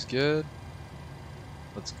like she's good.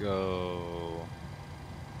 Let's go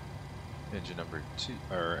engine number 2,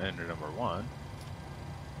 or engine number 1.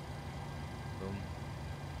 Boom.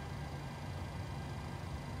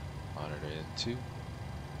 Monitor in 2.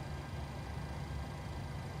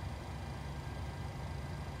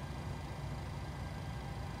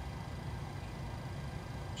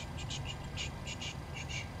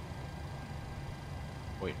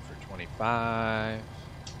 Waiting for 25.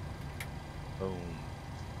 Boom.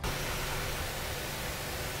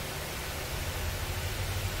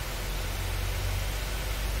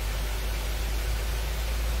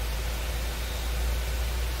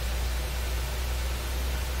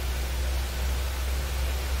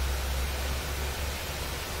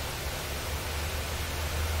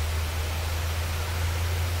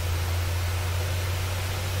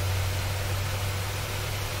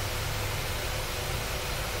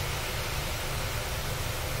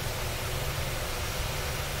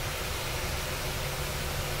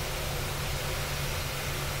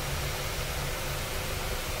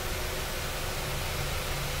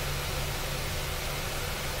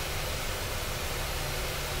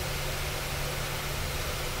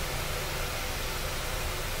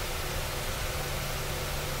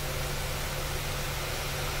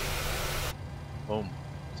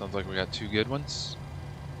 Sounds like we got two good ones.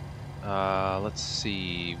 Let's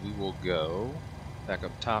see. We will go back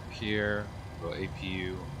up top here. Go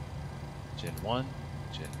APU Gen 1,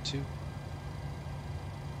 Gen 2.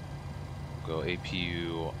 Go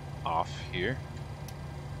APU off here.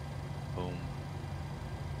 Boom.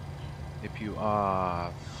 APU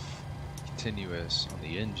off. Continuous on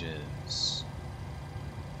the engines.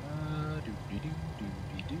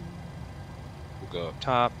 We'll go up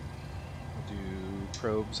top. We'll do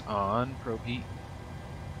probes on. Probe heat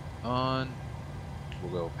on.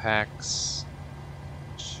 We'll go packs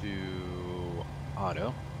to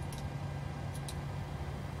auto.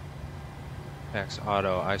 Packs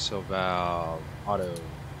auto. ISO valve auto.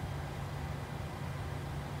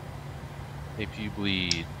 APU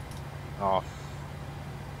bleed off.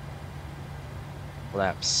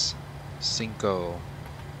 Flaps Cinco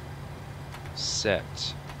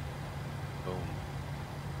set. Boom.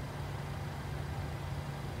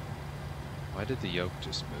 Why did the yoke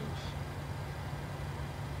just move?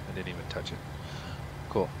 I didn't even touch it.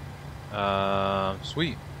 Cool.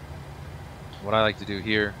 Sweet. What I like to do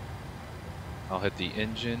here, I'll hit the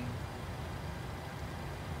engine.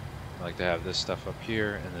 I like to have this stuff up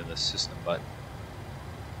here and then the system button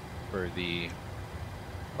for the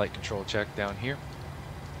flight control check down here.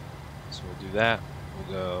 So we'll do that.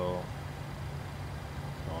 We'll go.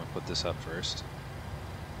 I'll put this up first.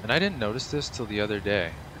 And I didn't notice this till the other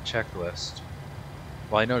day. The checklist.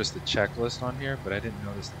 Well, I noticed the checklist on here, but I didn't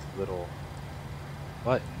notice the little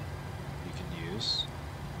button you can use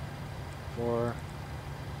for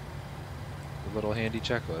the little handy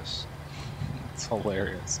checklist. It's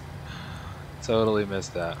hilarious. Totally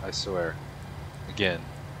missed that, I swear. Again,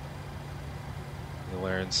 you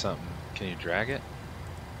learn something. Can you drag it?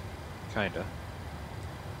 Kinda.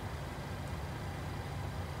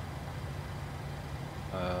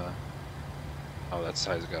 Oh, that's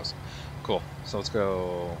the size it goes. Cool. So let's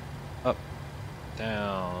go up,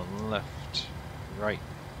 down, left, right.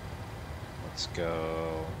 Let's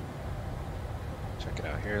go. Check it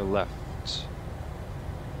out here. Left,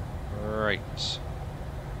 right.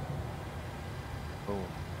 Boom.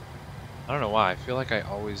 I don't know why. I feel like I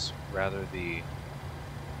always rather the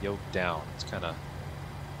yoke down. It's kind of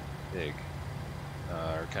big,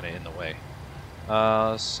 or kind of in the way.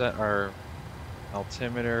 Set our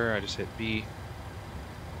altimeter. I just hit B.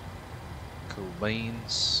 Cool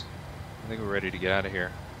lanes. I think we're ready to get out of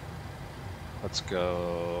here. Let's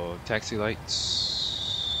go. Taxi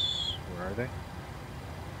lights. Where are they?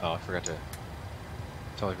 Oh, I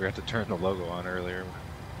totally forgot to turn the logo on earlier.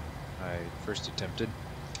 I first attempted.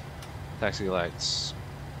 Taxi lights.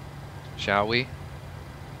 Shall we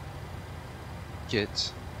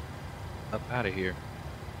get up out of here?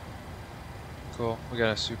 Cool. We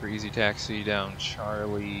got a super easy taxi down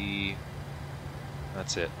Charlie.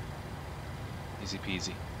 That's it. Easy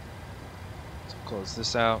peasy. So close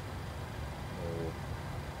this out. We'll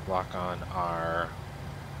lock on our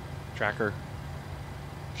tracker.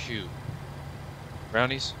 Q.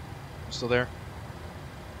 Brownies, you still there?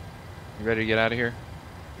 You ready to get out of here?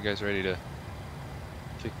 You guys ready to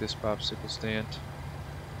kick this popsicle stand?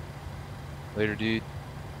 Later, dude.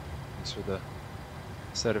 Thanks for the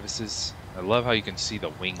services. I love how you can see the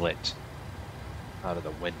winglet out of the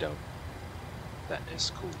window. That is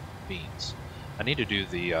cool beans. I need to do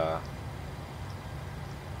the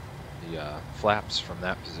flaps from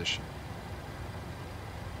that position.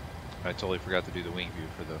 I totally forgot to do the wing view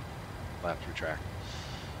for the flaps retract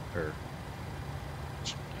or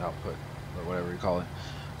output or whatever you call it.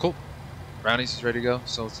 Cool. Brownies is ready to go,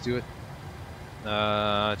 so let's do it.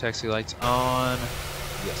 Taxi lights on.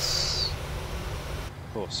 Yes.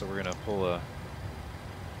 Cool. So we're gonna pull a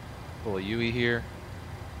UE here.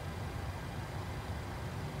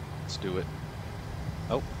 Let's do it.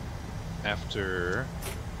 Oh, after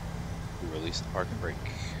we release the park and brake.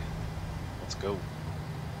 Let's go.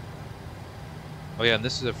 Oh yeah, and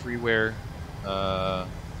this is a freeware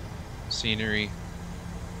scenery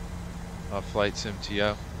of Flight Sim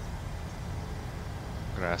TO.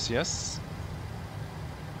 Gracias.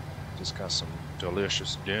 Just got some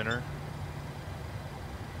delicious dinner.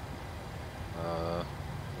 Let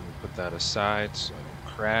me put that aside so I don't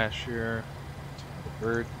crash here. The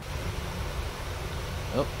bird.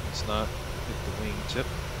 Oh, let's not hit the wingtip.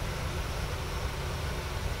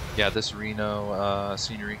 Yeah, this Reno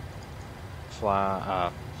scenery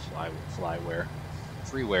freeware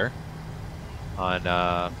on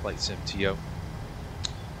Flight Sim TO.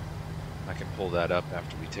 I can pull that up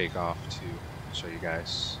after we take off to show you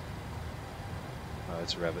guys.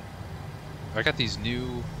 It's Revit. I got these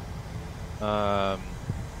new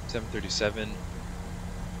 737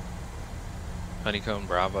 Honeycomb,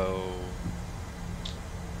 Bravo.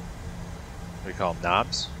 What do you call them?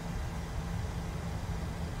 Knobs?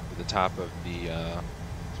 At the top of the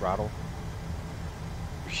throttle.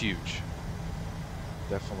 They're huge.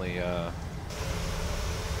 Definitely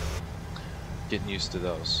getting used to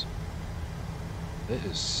those. It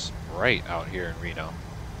is bright out here in Reno.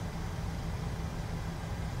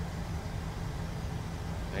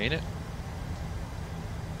 Ain't it?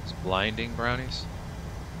 It's blinding, brownies.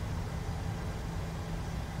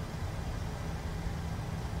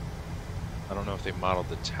 I don't know if they modeled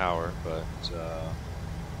the tower, but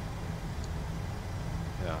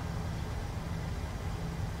yeah.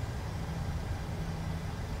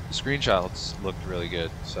 The screenshots looked really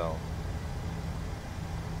good, so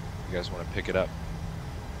if you guys want to pick it up.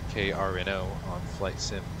 KRNO on Flight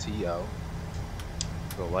Sim TO.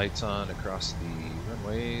 The lights on across the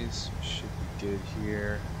runways. Should be good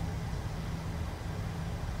here.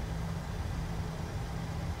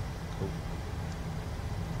 Cool.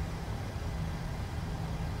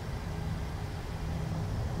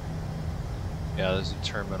 Yeah, there's a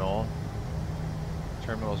terminal.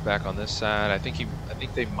 Terminal's back on this side. I think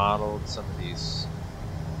they modeled some of these.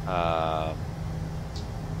 What are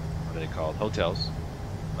they called? Hotels.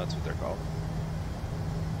 That's what they're called.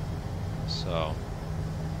 So.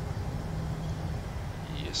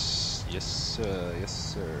 Yes,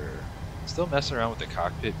 sir. Still messing around with the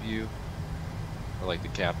cockpit view, or like the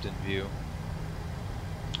captain view.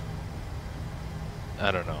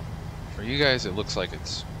 I don't know. For you guys, it looks like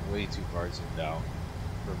it's way too far zoomed out.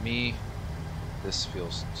 For me, this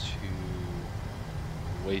feels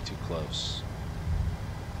way too close.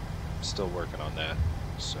 I'm still working on that,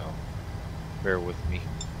 so bear with me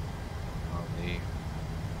on the.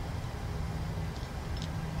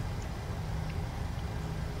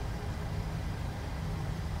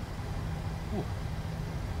 Ooh.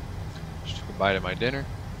 Just took a bite of my dinner.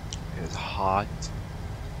 It is hot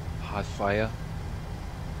fire.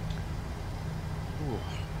 Ooh,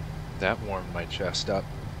 that warmed my chest up.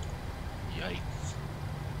 Yikes.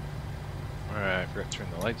 Alright, forgot to turn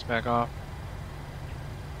the lights back off.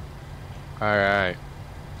 Alright.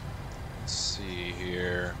 Let's see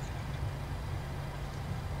here.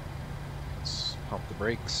 Let's pump the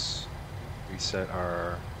brakes. Reset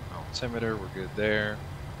our altimeter. We're good there.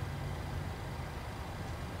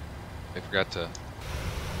 I forgot to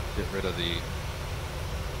get rid of the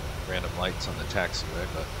random lights on the taxiway,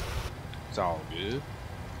 but it's all good.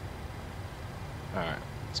 Alright,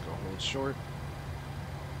 let's go hold short.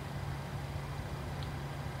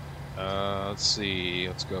 Let's see,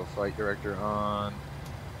 let's go flight director on.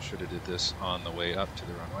 Should have did this on the way up to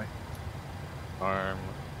the runway. Arm,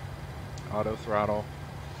 auto throttle.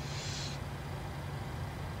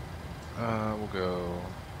 We'll go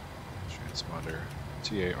transponder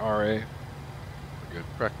TARA. We're good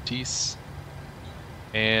practice.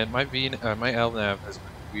 And my LNAV has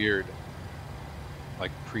been weird,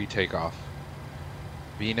 like pre-takeoff.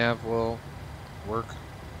 VNAV will work,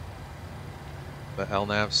 but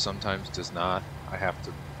LNAV sometimes does not. I have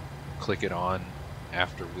to click it on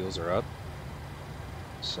after wheels are up.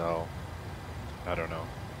 So, I don't know.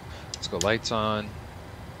 Let's go lights on.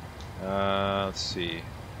 Let's see.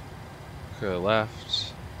 Go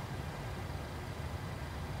left.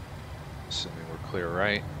 Assuming we're clear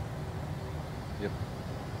right. Yep.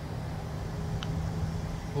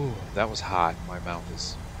 Ooh, that was hot. My mouth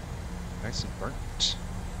is nice and burnt.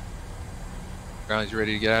 Guys, you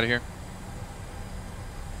ready to get out of here?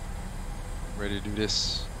 Ready to do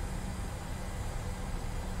this?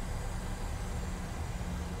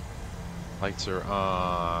 Lights are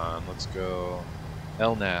on. Let's go.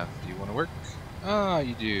 LNAV, do you want to work? Ah,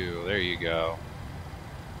 you do. There you go.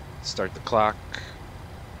 Start the clock.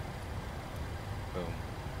 Boom.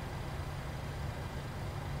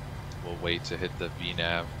 We'll wait to hit the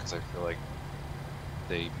VNAV because I feel like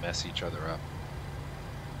they mess each other up.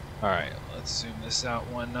 Alright, let's zoom this out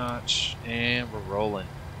one notch and we're rolling.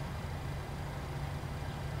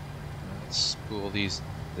 Let's spool this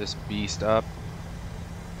beast up.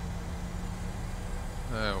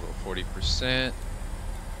 We'll go 40%.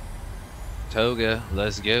 Toga,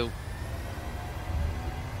 let's go.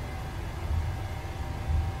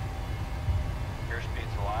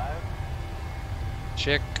 Airspeed's alive.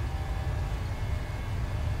 Check.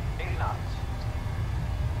 80 knots.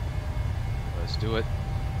 Let's do it.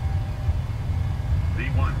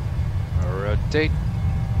 V1. Rotate.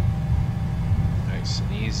 Nice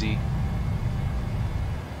and easy.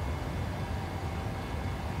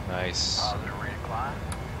 Nice. Positive rate of climb.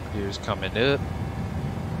 Gears coming up.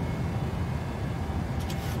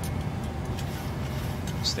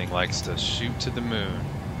 This thing likes to shoot to the moon.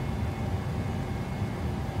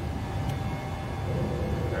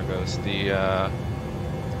 goes the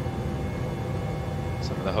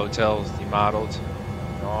some of the hotels demodeled.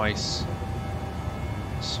 Nice.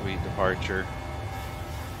 Sweet departure.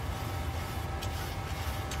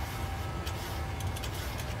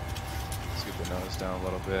 Scoop the nose down a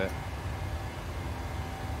little bit.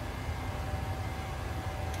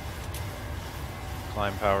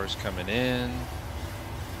 Climb power's coming in.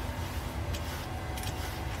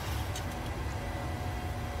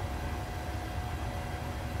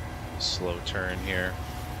 Slow turn here.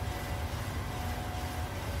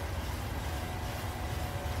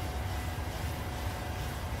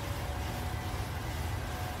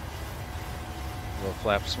 Low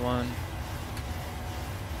flaps 1.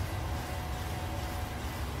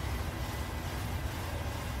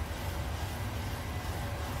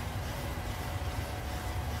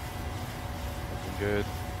 Looking good.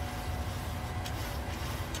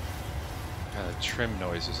 The trim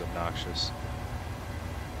noise is obnoxious.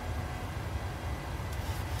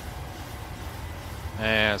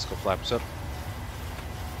 And let's go flaps up.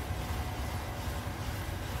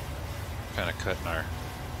 Kind of cutting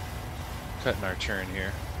our turn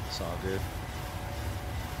here. It's all good.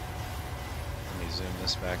 Let me zoom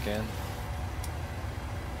this back in. I'm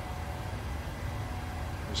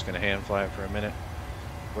just gonna hand fly it for a minute.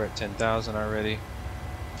 We're at 10,000 already.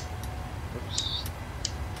 Oops.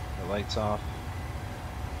 The lights off.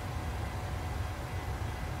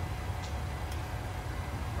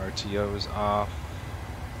 RTO is off.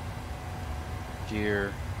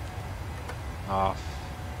 Gear off.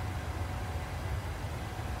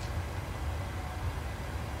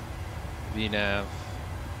 VNAV.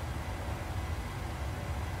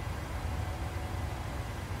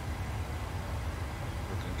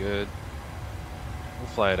 Looking good. We'll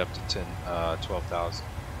fly it up to 12,000.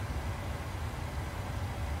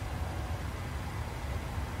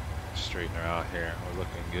 Straighten her out here. We're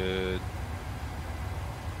looking good.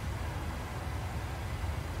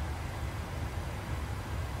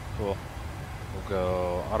 Cool. We'll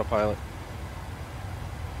go autopilot.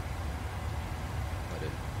 Let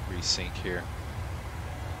it resync here.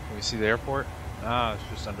 Can we see the airport? Ah, it's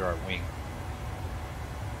just under our wing.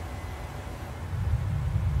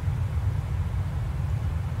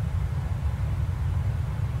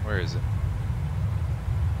 Where is it?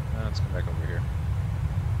 Let's come back over here.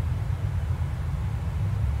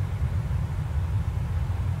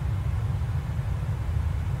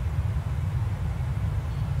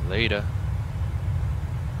 Later.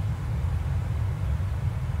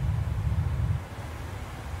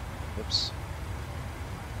 Oops.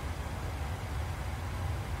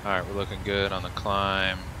 Alright, we're looking good on the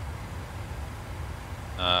climb.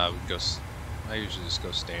 We can go. I usually just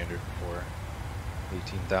go standard for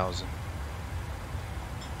 18,000.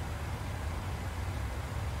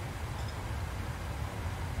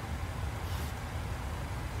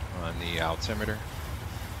 On the altimeter.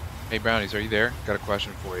 Hey Brownies, are you there? Got a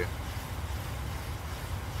question for you.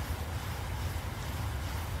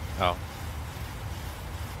 Oh.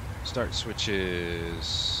 Start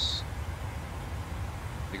switches.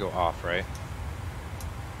 They go off, right?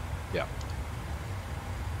 Yeah.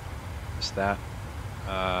 Just that.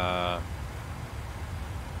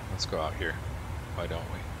 Let's go out here. Why don't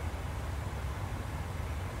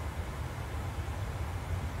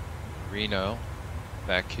we? Reno,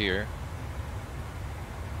 back here.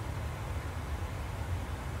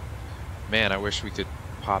 Man, I wish we could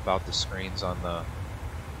pop out the screens on the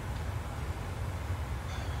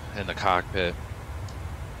in the cockpit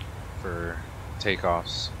for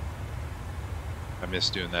takeoffs. I miss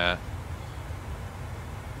doing that,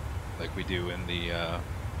 like we do in the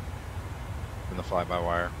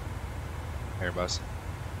fly-by-wire Airbus.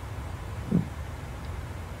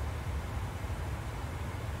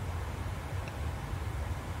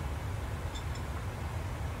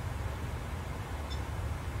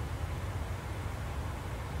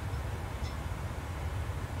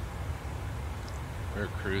 We're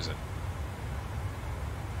cruising.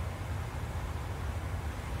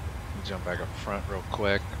 Jump back up front real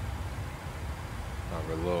quick. Oh,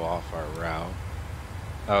 we're a little off our route.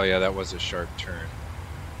 Oh yeah, that was a sharp turn.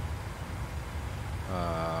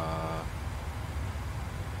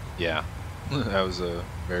 Yeah, that was a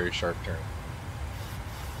very sharp turn.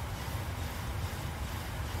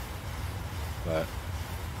 But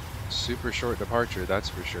super short departure, that's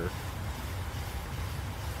for sure.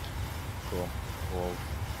 Cool. We'll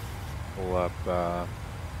pull up the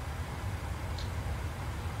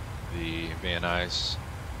Van Nuys.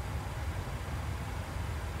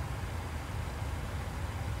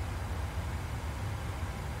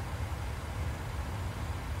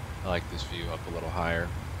 I like this view up a little higher.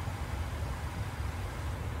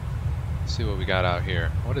 Let's see what we got out here.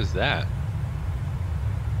 What is that?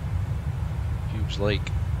 Huge lake.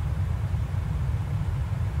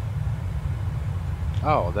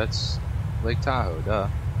 Oh, that's Lake Tahoe, duh.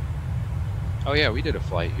 Oh yeah, we did a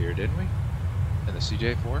flight here, didn't we? In the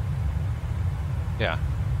CJ4? Yeah.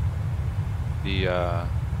 Yeah,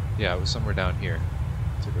 it was somewhere down here.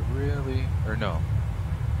 Is it really, or no?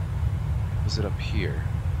 Is it up here?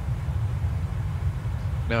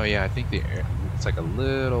 No, yeah, I think it's like a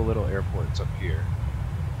little airport. It's up here.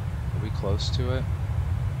 Are we close to it?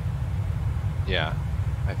 Yeah,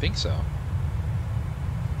 I think so.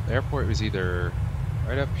 The airport was either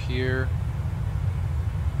right up here.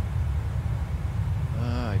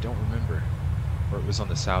 I don't remember. Or it was on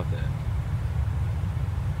the south end.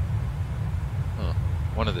 Huh.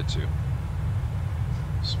 One of the two.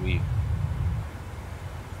 Sweet.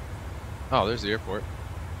 Oh, there's the airport.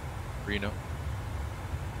 Reno.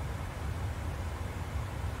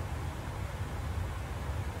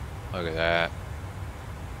 Look at that.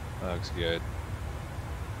 That looks good.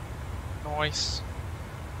 Nice.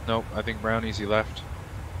 Nope, I think Brownie's he left.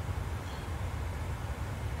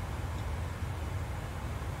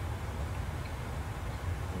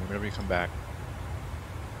 Whenever you come back,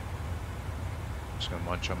 I'm just gonna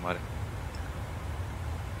munch on my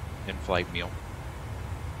in-flight meal.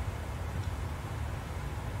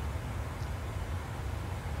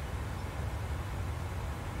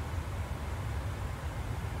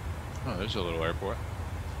 Oh, there's a little airport.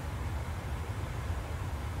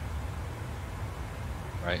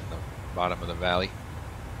 Right in the bottom of the valley.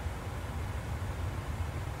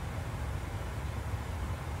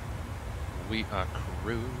 We are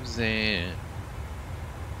cruising.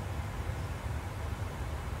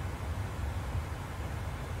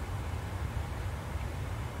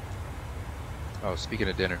 Oh, speaking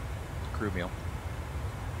of dinner, crew meal.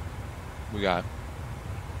 We got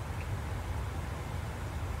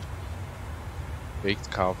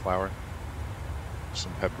baked cauliflower,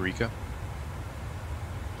 some paprika.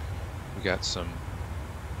 We got some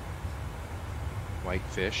white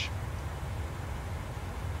fish.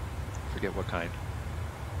 Forget what kind.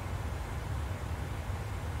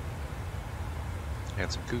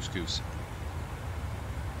 And some couscous.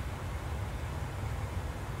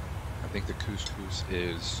 I think the couscous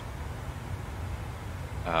is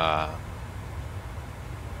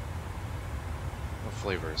what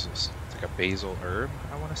flavor is this? It's like a basil herb,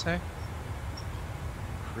 I want to say.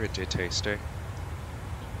 Pretty tasty.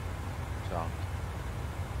 So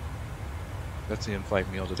that's the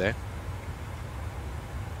in-flight meal today.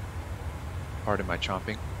 Pardon my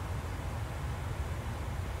chomping.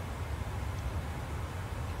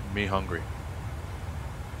 Me hungry.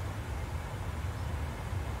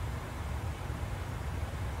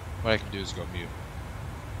 What I can do is go mute.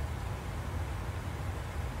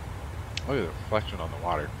 Look at the reflection on the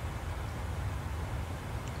water.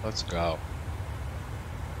 Let's go.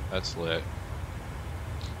 That's lit.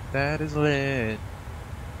 That is lit.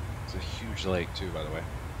 It's a huge lake too, by the way.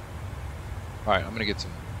 Alright, I'm gonna get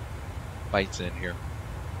some bites in here.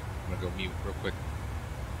 I'm gonna go mute real quick.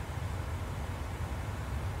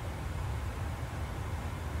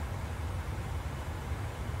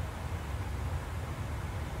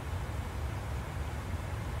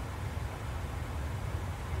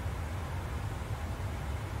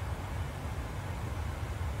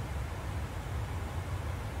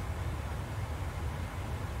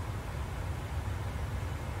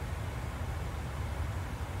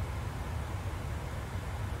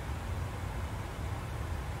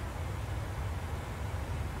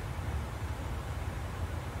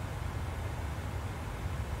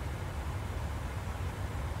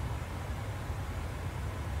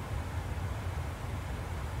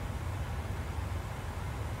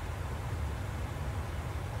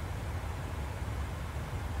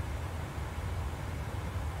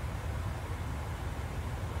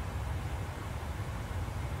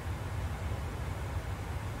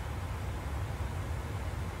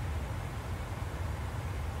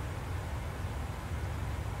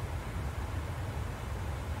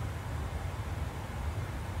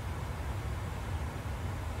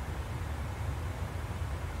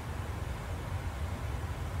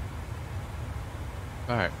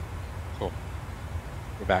 Alright, cool.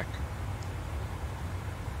 We're back.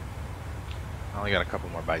 I only got a couple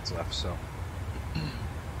more bites left, so.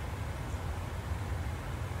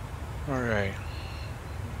 Alright,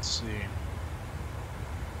 let's see.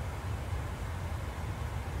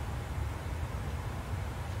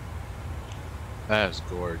 That is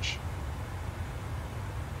gorge.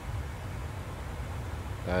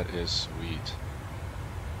 That is sweet.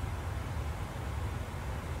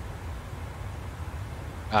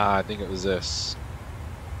 I think it was this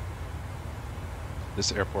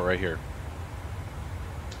airport right here.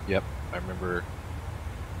 Yep, I remember.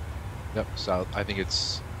 Yep, so I think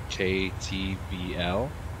it's KTVL.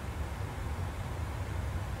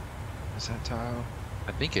 Is that tile?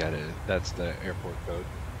 I think it is. That's the airport code.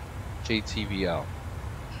 KTVL.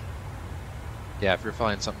 Yeah, if you're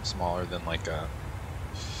flying something smaller than like a...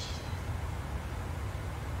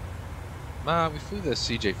 we flew the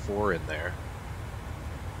CJ4 in there.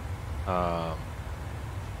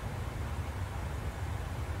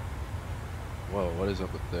 Whoa, what is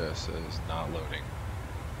up with this? It is not loading.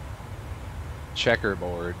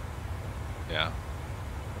 Checkerboard. Yeah.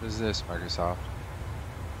 What is this, Microsoft?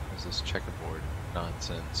 What is this checkerboard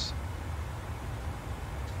nonsense?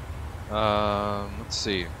 Let's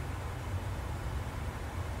see.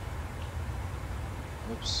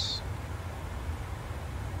 Oops.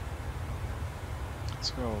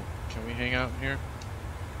 Let's go. Can we hang out in here?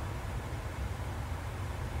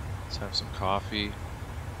 Let's have some coffee.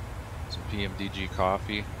 Some PMDG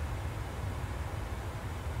coffee.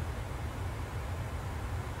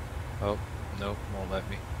 Oh, nope, won't let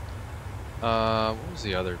me. What was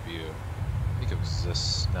the other view? I think it was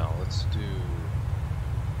this. No, let's do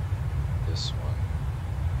this one.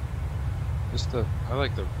 I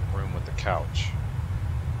like the room with the couch.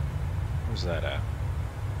 Where's that at?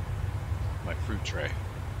 My fruit tray.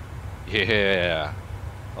 Yeah,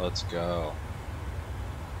 let's go.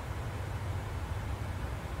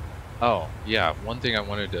 Oh, yeah, one thing I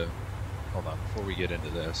wanted to... Hold on, before we get into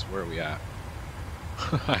this, where are we at?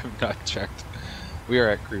 I've not checked. We are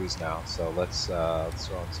at cruise now, so let's throw on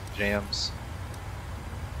some jams.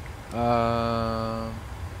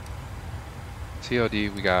 TOD,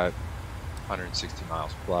 we got 160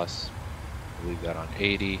 miles plus. We'll leave that on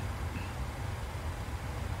 80.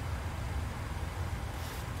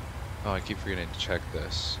 Oh, I keep forgetting to check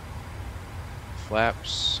this.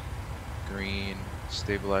 Flaps, green,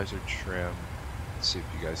 stabilizer trim. Let's see if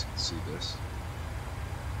you guys can see this.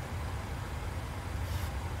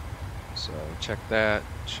 So check that,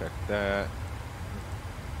 check that.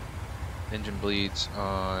 Engine bleeds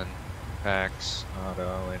on, packs,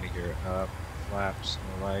 auto, landing gear up, flaps,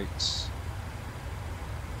 no lights.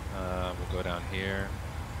 We'll go down here.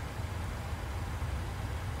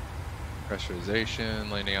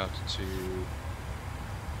 Pressurization, landing altitude.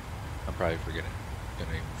 I'm probably gonna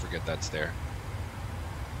even forget that's there.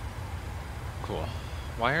 Cool.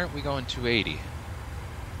 Why aren't we going 280?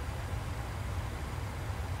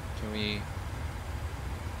 Can we?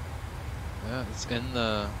 Yeah, it's in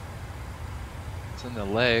the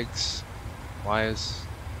legs. Why is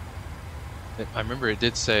it? I remember it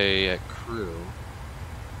did say at crew.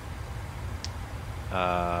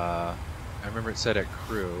 I remember it said at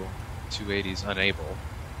crew 280's unable.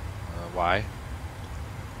 Why?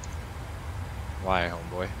 Why,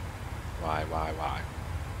 homeboy? Why?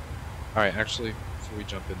 Alright, actually, before we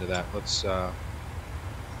jump into that, let's, I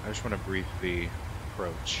just want to briefly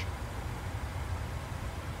approach.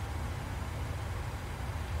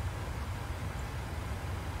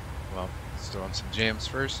 Well, let's throw on some jams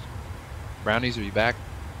first. Brownies, are you back?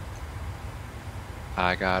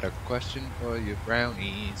 I got a question for you,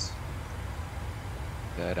 brownies,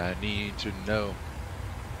 that I need to know.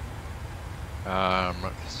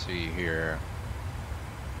 Let's see here.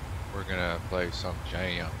 We're gonna play some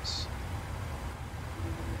jams.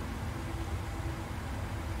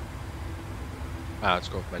 Let's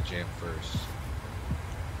go with my jam first.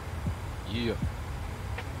 Yeah.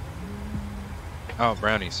 Oh,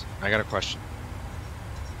 brownies. I got a question.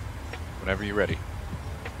 Whenever you're ready.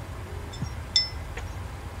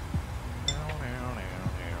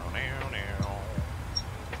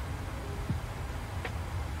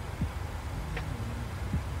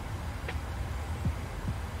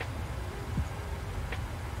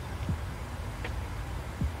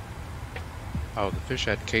 Oh, the fish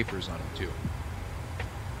had capers on them too.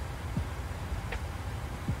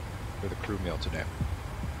 For the crew meal today.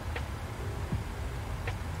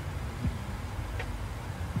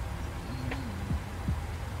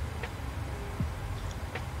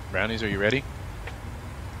 Brownies, are you ready?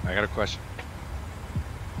 I got a question.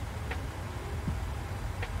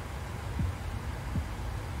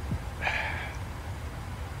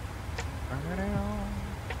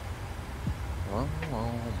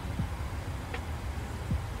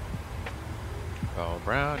 Oh,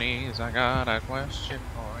 brownies, I got a question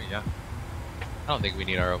for ya. I don't think we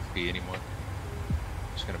need our OP anymore.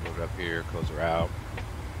 Just gonna move it up here, close her out.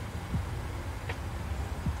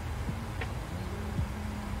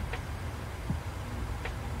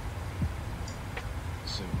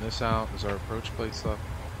 Zoom this out. Is our approach plate stuff?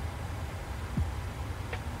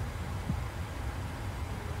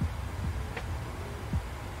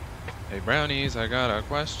 Hey brownies, I got a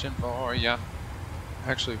question for ya.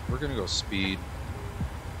 Actually, we're gonna go speed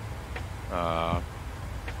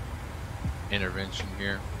intervention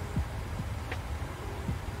here.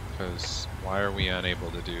 Because why are we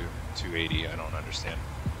unable to do 280? I don't understand.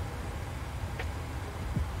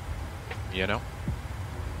 You know?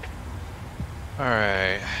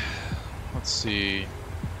 Alright. Let's see.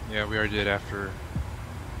 Yeah, we already did after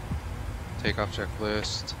takeoff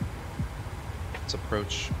checklist. Let's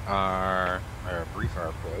approach or brief our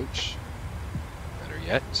approach. Better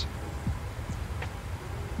yet.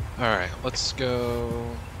 Alright, let's go.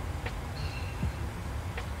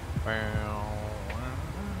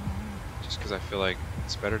 Just because I feel like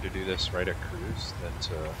it's better to do this right at cruise than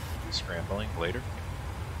to be scrambling later.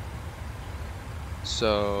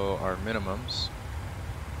 So our minimums.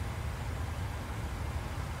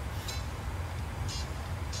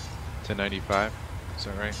 To 95. Is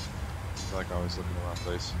that right? I feel like I always look in the wrong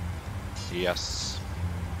place. Yes.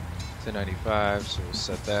 To 95, so we'll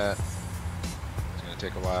set that. It's gonna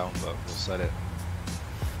take a while, but we'll set it.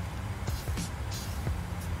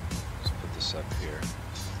 Let's put this up here.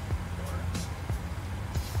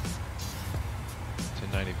 To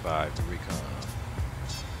 95, here we come.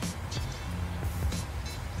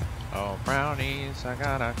 Oh, brownies, I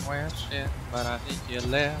got a question, but I think you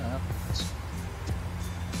left.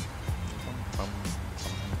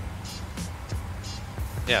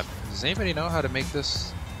 Yeah, does anybody know how to make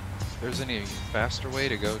this? If there's any faster way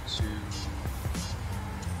to go to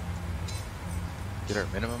get our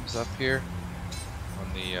minimums up here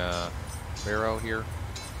on the barrel here?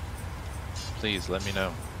 Please let me know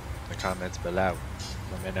in the comments below.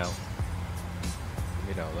 Let me know. Let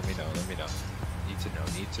me know. Let me know. Let me know. Need to know.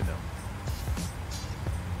 Need to know.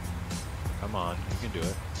 Come on, you can do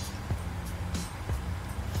it.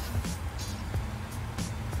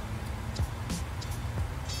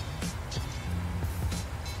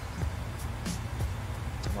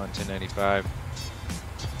 Come on, 1095.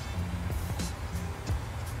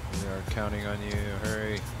 We are counting on you.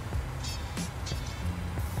 Hurry.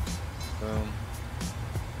 Boom.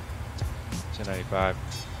 1095.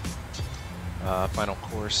 Final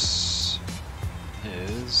course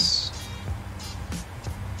is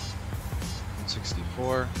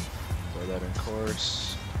 164. Throw that in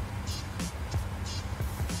course.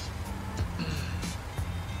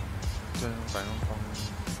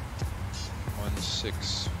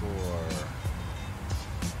 164.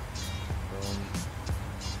 Boom.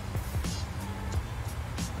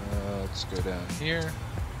 Let's go down here.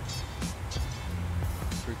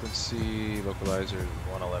 Frequency localizer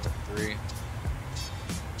 111.3.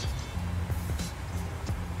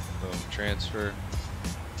 Boom, transfer.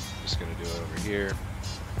 Just gonna do it over here.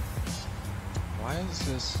 Why is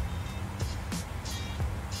this?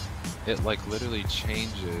 It like literally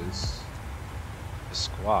changes the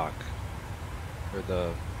squawk or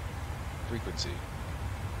the frequency.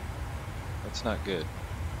 That's not good,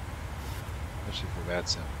 especially for bad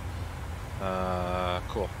sound.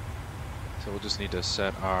 Cool. So we'll just need to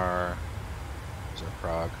set our, where's our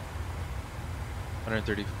prog?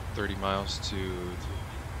 130 miles to,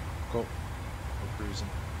 cool, we're cruising.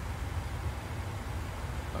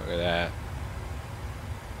 Look at that.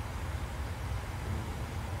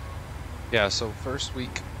 Yeah, so first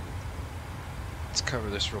week, let's cover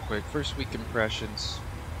this real quick. First week impressions,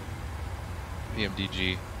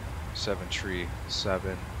 PMDG, 7 tree,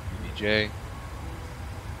 7 BBJ.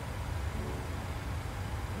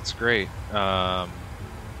 It's great. I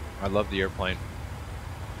love the airplane.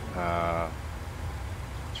 Trying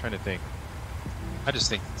to think. I just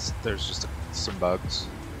think there's just some bugs,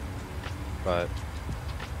 but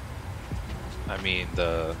I mean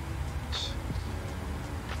the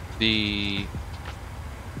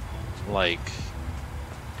like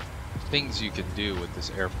things you can do with this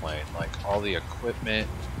airplane, like all the equipment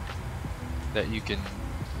that you can,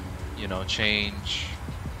 you know, change,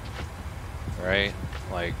 right?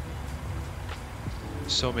 Like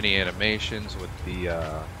so many animations with the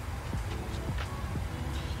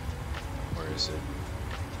where is it?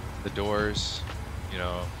 The doors. You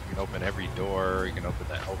know, you can open every door. You can open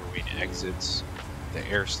the overwing exits. The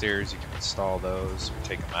air stairs, you can install those or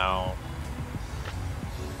take them out.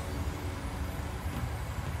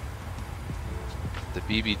 The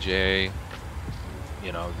BBJ,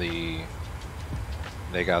 you know, they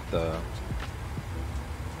got the,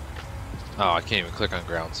 oh, I can't even click on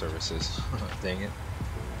ground services. Dang it.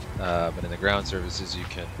 But in the ground services, you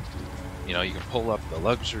can, you know, you can pull up the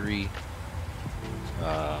luxury,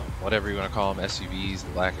 whatever you want to call them, SUVs,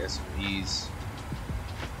 the black SUVs,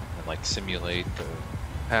 and like simulate the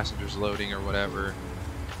passengers loading or whatever.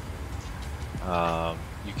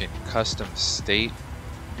 you can custom state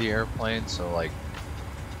the airplane. So like,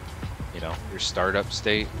 you know, your startup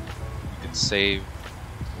state, you can save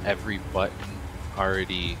every button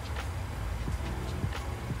already,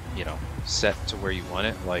 you know, set to where you want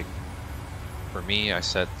it. Like for me, I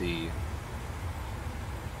set the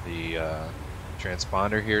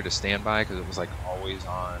transponder here to standby because it was like always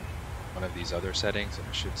on one of these other settings, and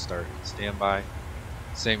it should start standby.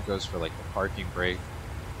 Same goes for like the parking brake,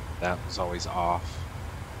 that was always off.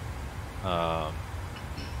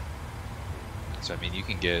 So I mean, you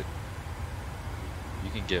can get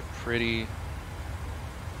pretty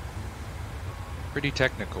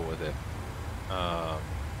technical with it. And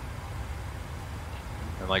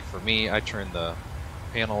like for me, I turned the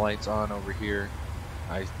panel lights on over here.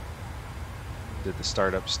 I did the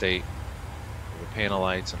startup state for the panel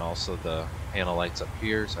lights and also the panel lights up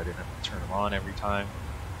here, so I didn't have to turn them on every time,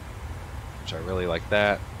 which I really like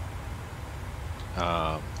that.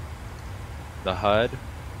 The HUD,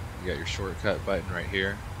 you got your shortcut button right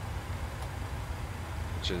here,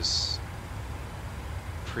 which is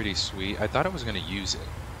pretty sweet. I thought I was going to use it,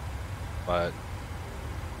 but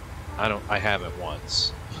I haven't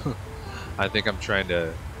once. I think I'm trying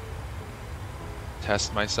to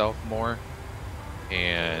test myself more,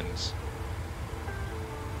 and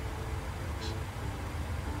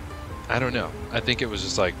I don't know. I think it was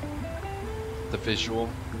just like the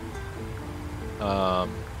visual.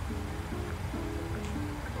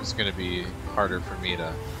 It's going to be harder for me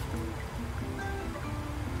to.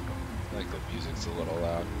 Like the music's a little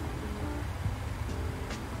loud.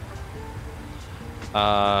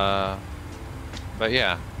 But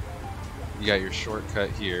yeah, you got your shortcut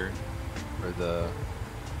here for the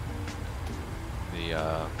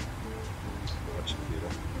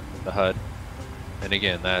HUD, and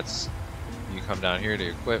again, that's you come down here to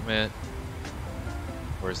equipment.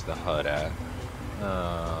 Where's the HUD at?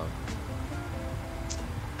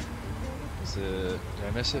 Is it? Did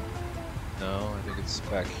I miss it? No, I think it's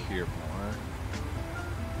back here more.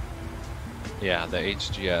 Yeah, the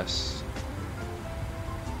HGS.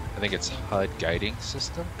 I think it's HUD guiding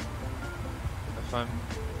system, if I'm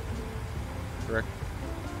correct.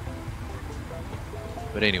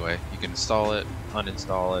 But anyway, you can install it,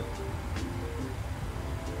 uninstall it.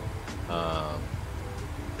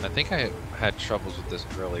 I think I had troubles with this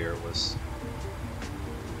earlier, was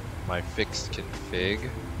my fixed config.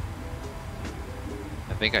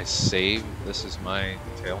 I think I saved, this is my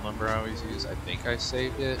tail number I always use, I think I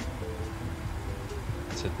saved it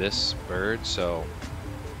to this bird, so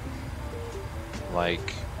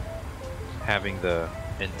like having the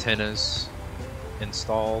antennas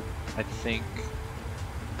installed, I think.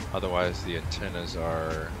 Otherwise the antennas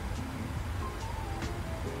are,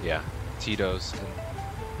 yeah, Tito's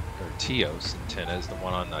antennas, the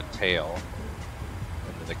one on the tail,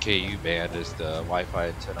 and then the KU band is the Wi-Fi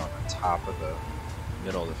antenna on the top of the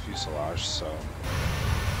middle of the fuselage. So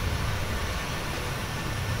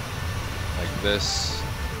like this,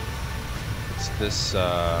 it's this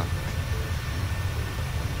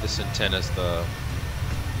this antenna's the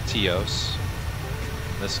TIOS,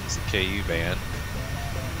 and this one's the KU band.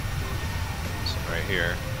 This one right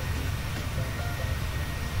here.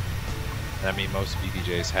 I mean, most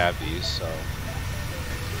BBJs have these, so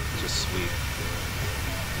it's just sweet.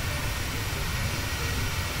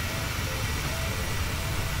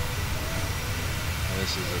 And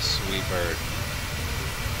this is a sweet bird.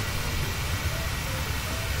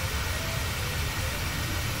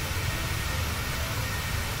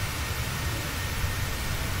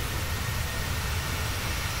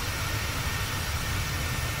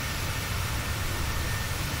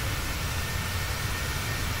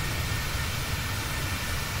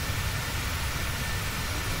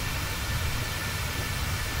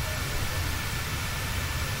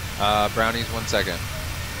 Brownies, 1 second.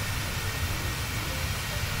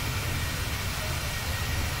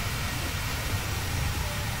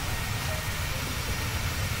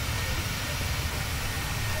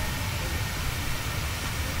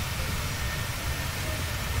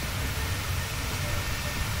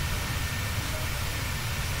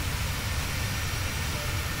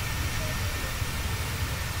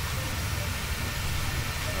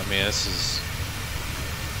 I mean, this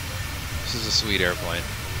is a sweet airplane.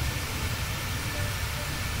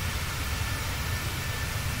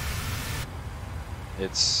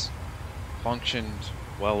 It's functioned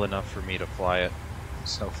well enough for me to fly it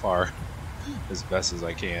so far as best as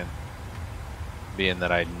I can, being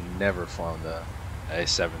that I'd never flown the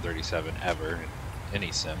A737 ever in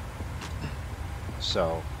any sim.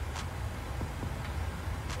 So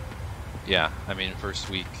yeah, I mean, first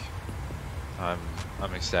week I'm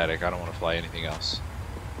ecstatic. I don't want to fly anything else.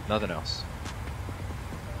 Nothing else.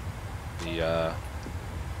 The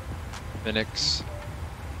Phoenix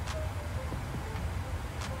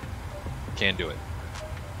can do it.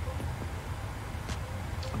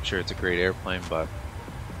 I'm sure it's a great airplane, but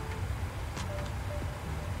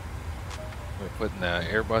we're putting the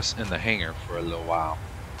Airbus in the hangar for a little while.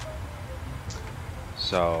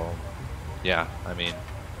 So, yeah, I mean,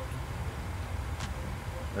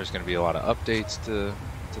 there's going to be a lot of updates to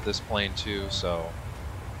this plane too, so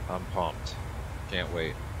I'm pumped. Can't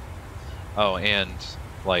wait. Oh, and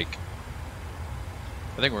like,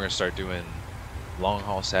 I think we're going to start doing long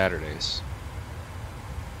haul Saturdays.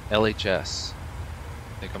 LHS.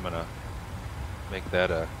 I think I'm going to make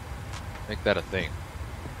that a thing.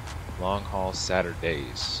 Long haul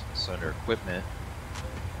Saturdays. So under equipment,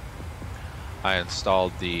 I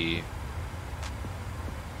installed the,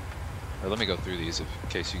 or let me go through these in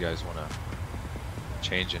case you guys want to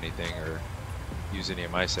change anything or use any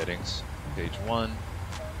of my settings. Page 1,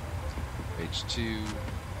 page 2,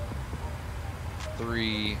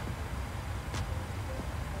 3,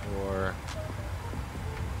 4,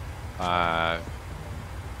 5,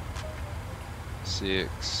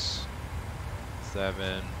 6,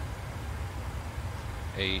 7,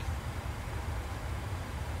 8,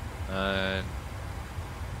 9,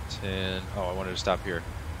 10. Oh, I wanted to stop here.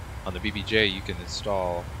 On the BBJ, you can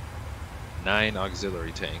install 9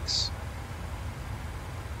 auxiliary tanks.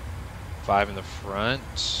 5 in the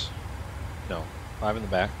front. No, 5 in the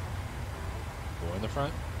back. 4 in the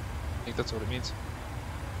front. I think that's what it means.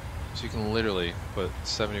 So you can literally put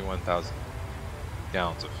 71,000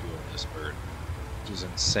 gallons of fuel in this bird, which is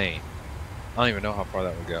insane. I don't even know how far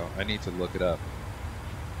that would go. I need to look it up.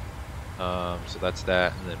 So that's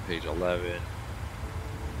that, and then page 11.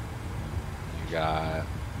 You got,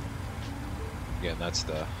 again, that's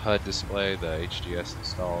the HUD display, the HGS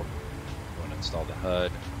installed. You want to install the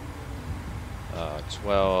HUD.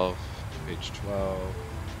 12, page 12,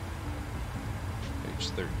 page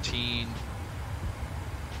 13,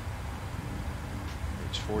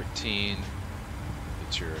 page 14.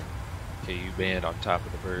 It's your KU band on top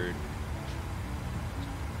of the bird,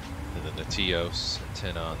 and then the TIOS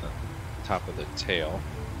antenna on the top of the tail.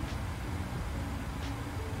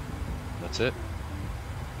 That's it.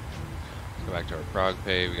 Let's go back to our prog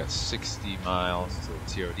pay. We got 60 miles to the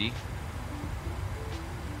TOD.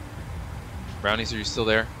 Brownies, are you still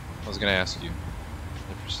there? I was going to ask you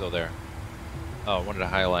if you're still there. Oh, I wanted to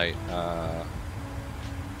highlight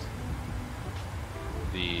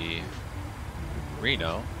the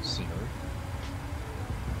Reno scenery.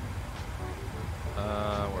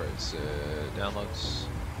 Where is it? Downloads.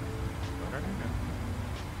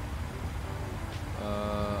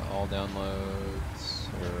 All downloads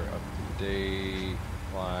are up to date.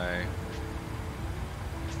 Fly.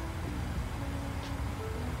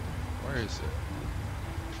 Where is it?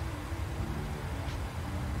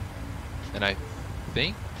 And I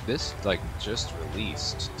think this like just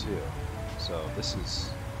released too. So this is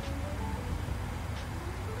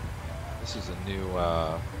a new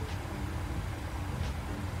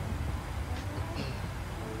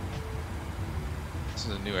this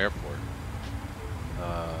is a new airport.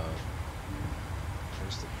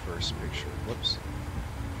 Here's the first picture. Whoops.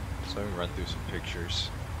 So let me run through some pictures.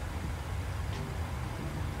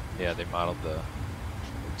 Yeah, they modeled the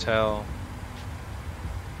hotel.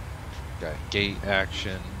 Got gate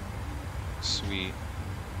action. Sweet.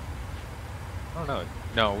 I don't know.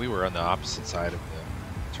 No, we were on the opposite side of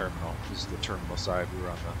the terminal. This is the terminal side. We were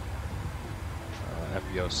on the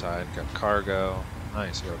FBO side. Got cargo.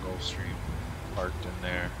 Nice. Got a Gulfstream parked in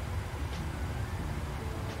there.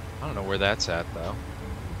 I don't know where that's at though.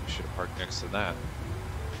 We should have parked next to that.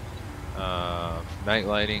 Night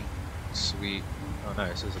lighting. Sweet. Oh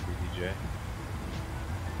nice, there's a BBJ.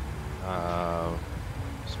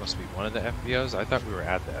 This must be one of the FBOs. I thought we were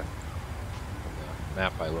at the FBO from the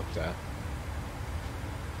map I looked at.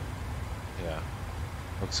 Yeah,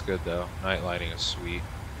 looks good though. Night lighting is sweet.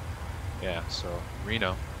 Yeah, so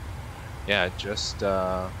Reno. Yeah, it just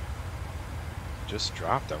dropped,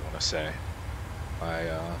 I want to say, by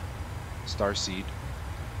Starseed.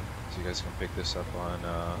 So you guys can pick this up on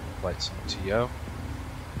Flight Sim TO.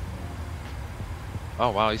 Oh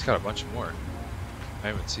wow, he's got a bunch more. I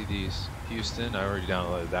haven't seen these. Houston, I already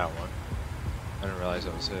downloaded that one. I didn't realize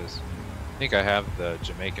that was his. I think I have the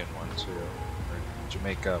Jamaican one too, or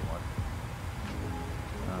Jamaica one.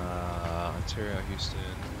 Ontario,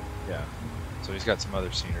 Houston, yeah. So he's got some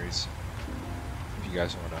other sceneries. If you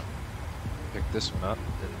guys want to pick this one up,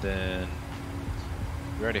 and then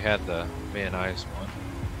we already had the Van Nuys one.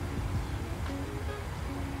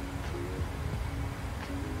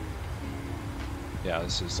 yeah,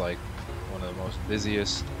 this is like one of the most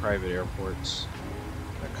busiest private airports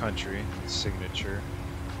in the country. Signature.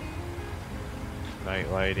 Night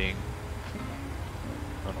lighting.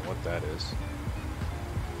 I don't know what that is.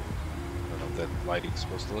 I don't know if that lighting's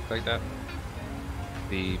supposed to look like that.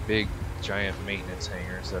 The big giant maintenance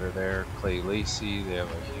hangars that are there. Clay Lacy, they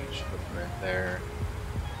have a huge footprint there.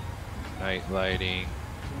 Night lighting.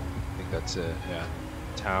 I think that's it, yeah.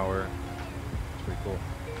 Tower. It's pretty cool.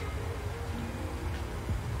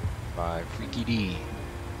 By Freaky D.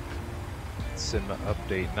 Cinema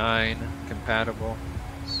Update 9 compatible.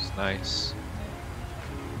 This is nice.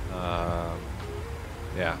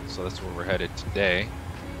 Yeah, so that's where we're headed today.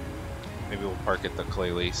 Maybe we'll park at the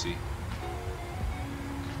Clay Lacy.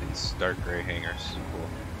 These dark gray hangars. Cool.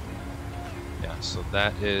 Yeah, so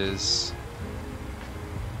that is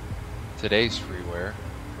today's freeware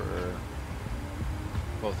for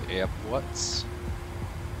both AF-What's.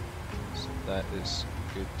 So that is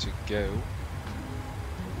good to go.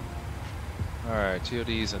 Alright,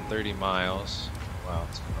 TOD's in 30 miles. Wow,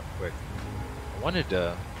 it's coming up quick. I wanted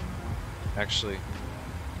to actually,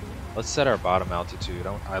 let's set our bottom altitude.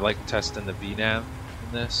 I like testing the VNAV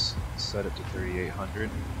in this. Set it to 3,800.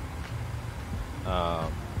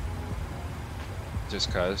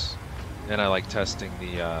 Just cause. And I like testing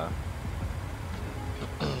the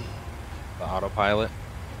the autopilot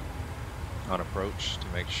on approach to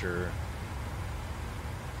make sure,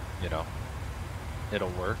 you know, it'll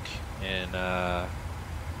work and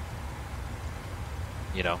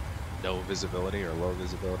you know, no visibility or low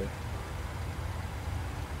visibility.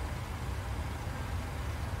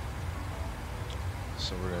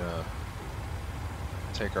 So we're gonna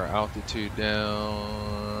take our altitude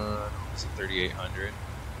down. It's at 3,800.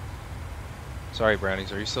 Sorry,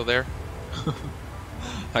 Brownies, are you still there?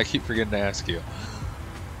 I keep forgetting to ask you.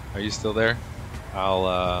 Are you still there?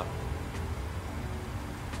 I'll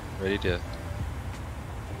ready to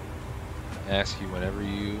ask you whenever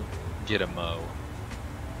you get a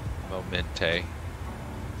momente.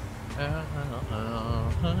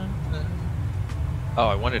 Oh,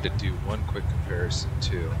 I wanted to do one quick comparison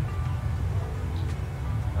too.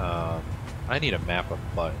 I need a map of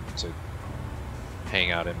button to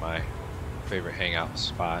hang out in my favorite hangout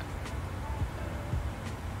spot.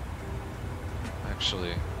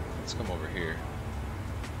 Actually, let's come over here.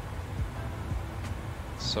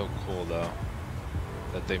 It's so cool though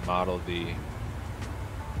that they modeled the,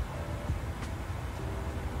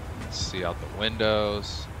 see out the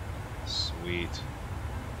windows. Sweet.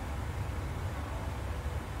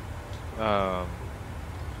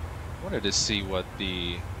 Wanted to see what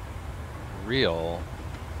the real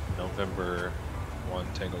November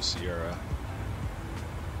 1 Tango Sierra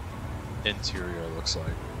interior looks like.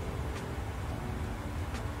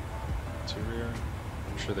 Interior?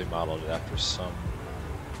 I'm sure they modeled it after some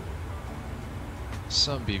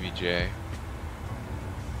BBJ.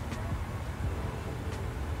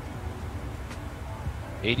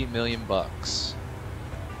 $80 million bucks.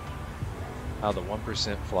 How the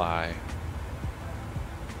 1% fly.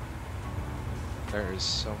 There is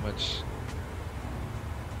so much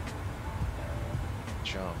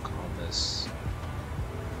junk on this.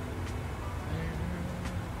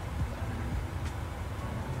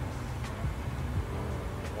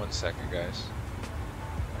 1 second, guys.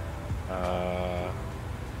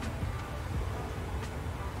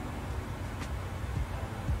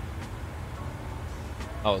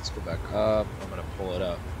 Oh, let's go back up. I'm gonna pull it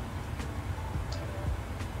up.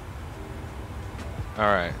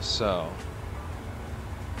 Alright, so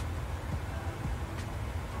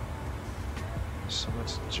there's so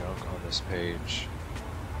much junk on this page.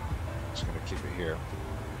 I'm just gonna keep it here.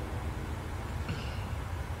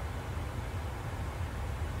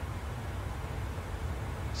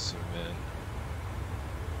 Zoom in.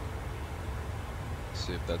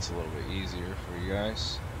 See if that's a little bit easier for you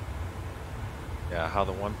guys. Yeah, how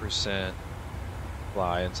the 1%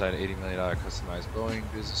 fly inside an $80 million customized Boeing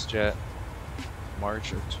business jet.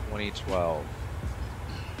 March of 2012.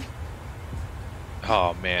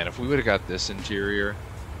 Oh man, if we would have got this interior,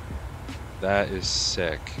 that is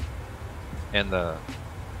sick. And the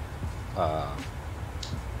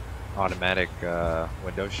automatic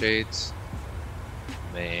window shades,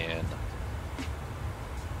 man.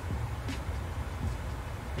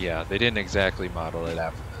 Yeah, they didn't exactly model it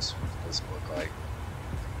after this one. It doesn't look like.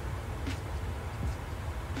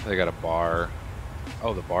 They got a bar.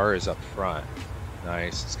 Oh, the bar is up front.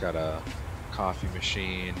 Nice. It's got a coffee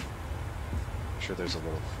machine. I'm sure there's a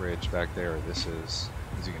little fridge back there. This is,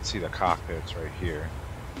 as you can see, the cockpit's right here.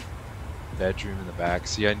 Bedroom in the back.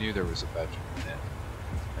 See, I knew there was a bedroom in it.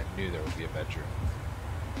 I knew there would be a bedroom.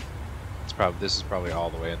 It's this is probably all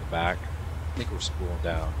the way in the back. I think we're spooling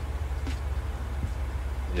down.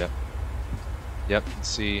 Yep. Yep, and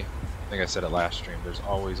see, I think I said it last stream, there's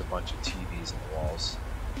always a bunch of TVs in the walls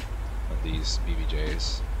of these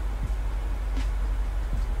BBJs.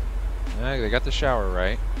 Yeah, they got the shower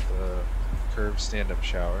right, the curved stand-up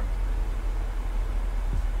shower.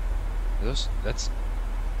 Is that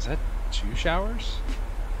 2 showers?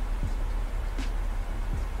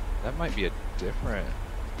 That might be a different.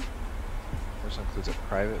 First one includes a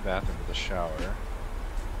private bathroom with a shower.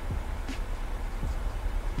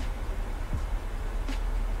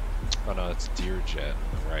 Oh no, that's Deerjet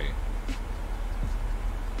on the right.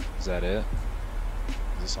 Is that it?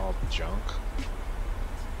 Is this all junk?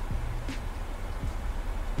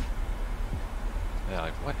 Yeah,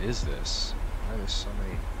 like what is this? Why are there so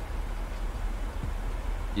many?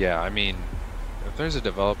 Yeah, I mean, if there's a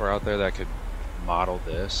developer out there that could model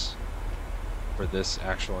this for this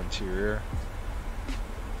actual interior,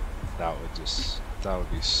 that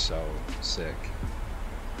would be so sick.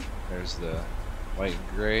 There's the white and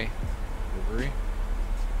gray livery.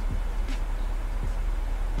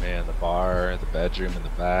 Man, the bar, the bedroom in the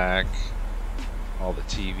back, all the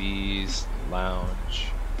TVs, the lounge,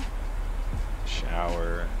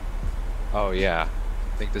 shower. Oh yeah,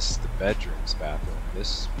 I think this is the bedroom's bathroom.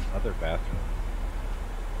 This other bathroom,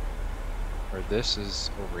 or this is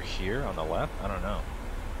over here on the left? I don't know.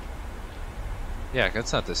 Yeah,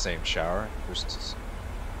 that's not the same shower.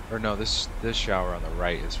 Or no, this shower on the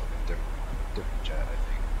right is from a different jet, I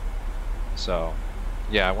think. So,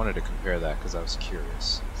 yeah, I wanted to compare that because I was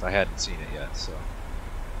curious. I hadn't seen it yet, so.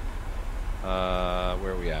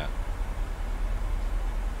 Where are we at?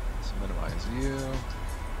 Let's minimize view.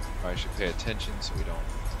 Probably should pay attention so we don't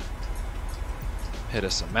hit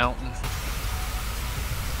us a mountain.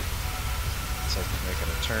 Looks like we're making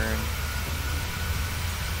a turn.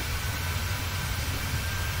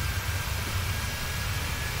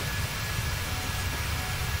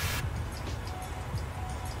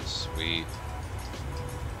 Sweet.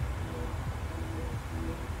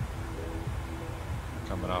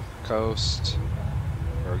 Coming off the coast.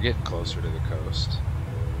 Or getting closer to the coast.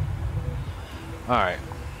 Alright.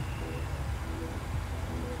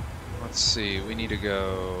 Let's see, we need to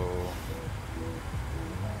go...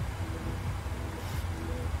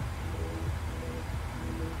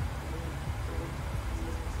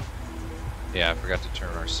 Yeah, I forgot to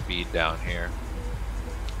turn our speed down here.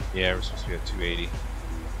 Yeah, we're supposed to be at 280.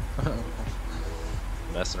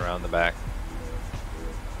 Messing around in the back.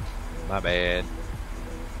 My bad.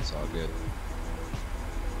 It's all good.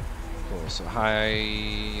 Cool, so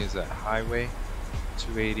is that highway?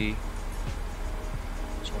 280,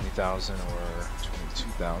 20,000 or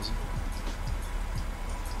 22,000.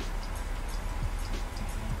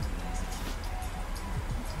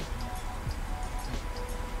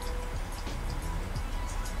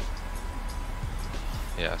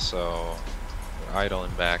 Yeah, so we're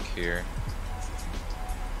idling back here.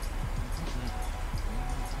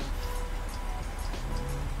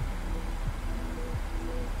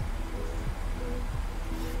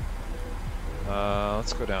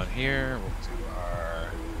 Let's go down here. We'll do our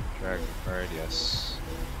drag required. Yes.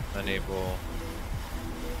 Enable.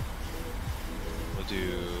 We'll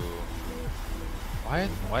do.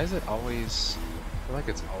 Why is it always? I feel like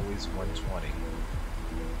it's always 120.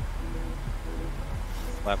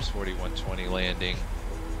 Flaps 40, 120 landing.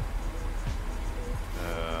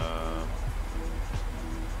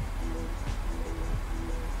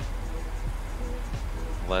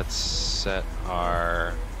 Let's set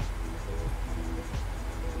our.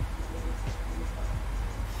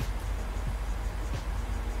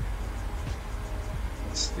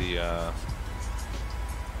 It's the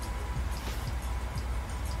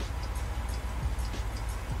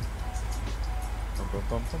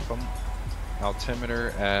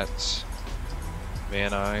altimeter at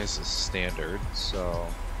Van Nuys is standard, so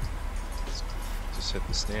let's just hit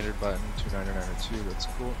the standard button, 29902, that's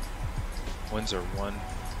cool. Winds are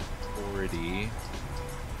 140,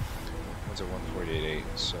 winds are 148.8,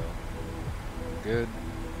 so good.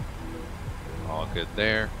 All good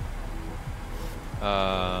there.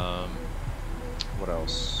 What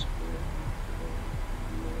else?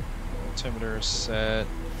 Altimeter set.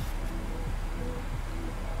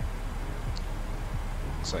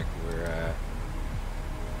 Looks like we're at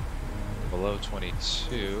below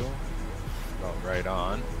 22, about right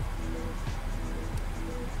on.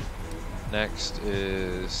 Next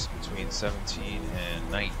is between 17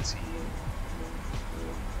 and 19.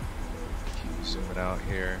 Keep zooming out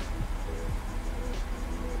here.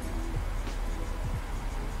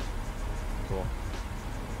 Cool.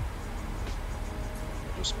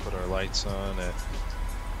 just put our lights on at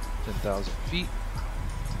 10,000 feet.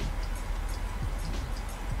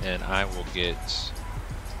 And I will get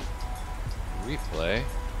replay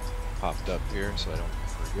popped up here so I don't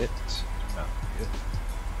forget. Do not forget.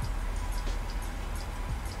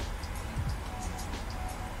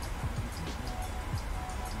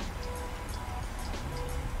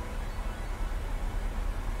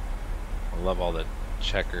 I love all the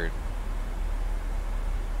checkered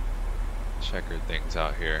things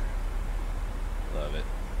out here. Love it.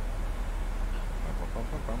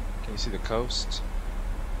 Can you see the coast?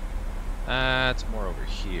 It's more over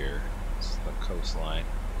here. It's the coastline.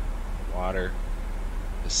 Water.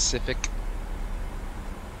 Pacific. Do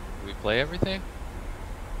we play everything?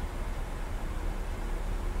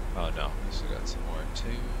 Oh no, we still got some more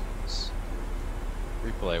tunes.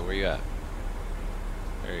 Replay, where you at?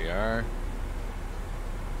 There you are.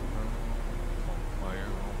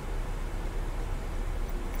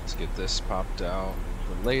 Let's get this popped out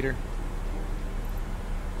for later.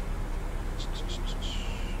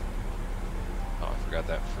 Oh, I forgot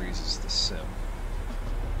that freezes the sim.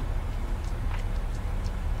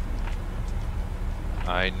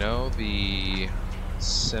 I know the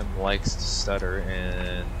sim likes to stutter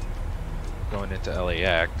and going into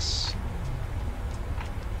LAX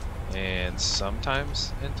and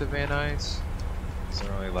sometimes into Van Nuys. It's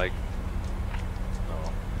only like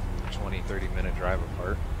 20-30 minute drive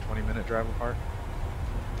apart, 20-minute drive apart.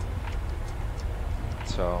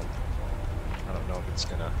 So I don't know if it's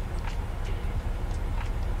gonna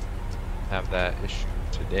have that issue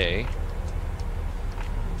today.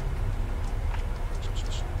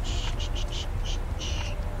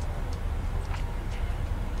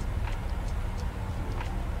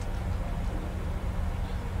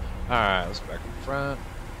 Alright, let's go back in front.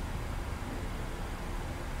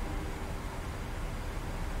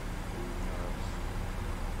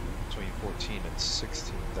 Between 14 and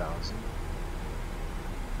 16,000.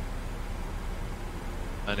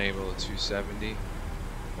 Unable at 270.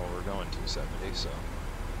 Well, we're going 270, so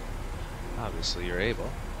obviously you're able.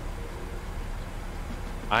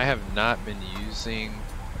 I have not been using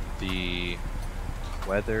the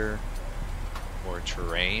weather or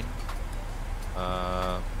terrain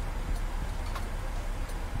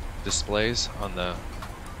displays on the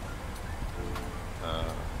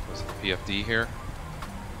was it the PFD here.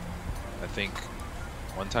 I think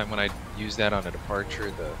one time when I used that on a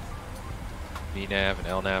departure, the VNav and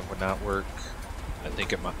LNav would not work. I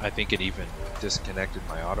think it even disconnected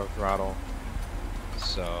my auto throttle.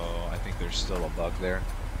 So I think there's still a bug there.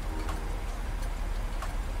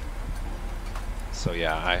 So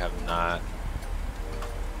yeah, I have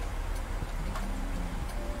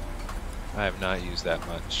not used that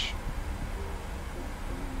much.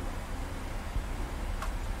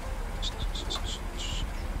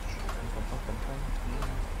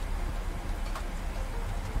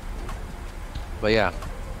 But yeah,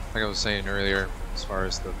 like I was saying earlier, as far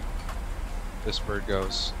as this bird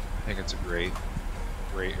goes, I think it's a great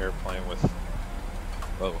airplane with,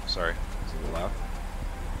 oh sorry, it's a little loud,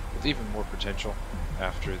 with even more potential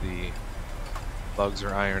after the bugs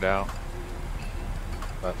are ironed out.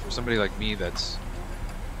 But for somebody like me that's,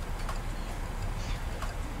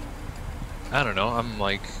 I don't know, I'm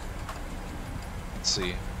like, let's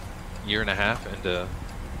see, year and a half into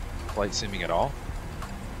flight simming at all.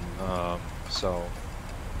 So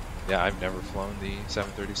yeah, I've never flown the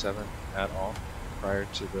 737 at all prior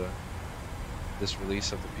to this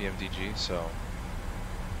release of the PMDG, so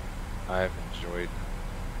I've enjoyed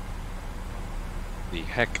the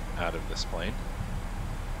heck out of this plane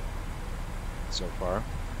so far.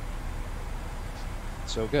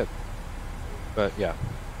 So good. But yeah,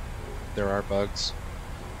 there are bugs,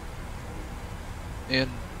 and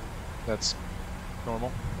that's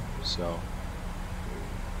normal. So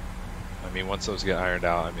I mean, once those get ironed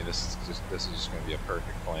out, I mean, this is just going to be a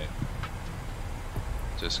perfect plane.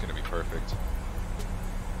 Just going to be perfect.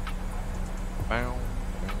 Bow,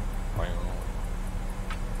 bow, bow.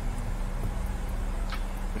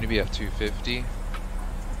 I'm going to be at 250.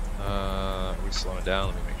 Are we slowing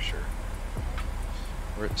down? Let me make sure.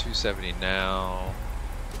 We're at 270 now.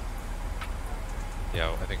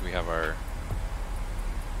 Yeah, I think we have our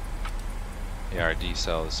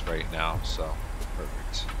decels right now, so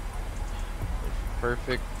perfect.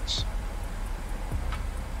 Perfect.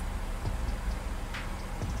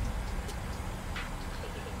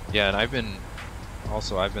 Yeah, and I've been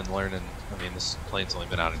learning. I mean, this plane's only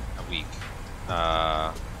been out a week.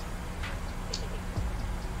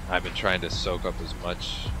 I've been trying to soak up as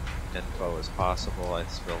much info as possible. I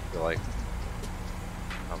still feel like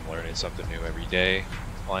I'm learning something new every day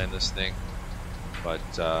flying this thing. But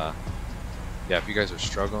yeah, if you guys are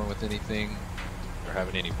struggling with anything or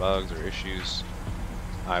having any bugs or issues,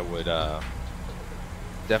 I would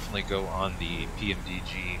definitely go on the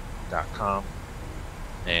PMDG.com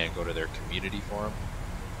and go to their community forum,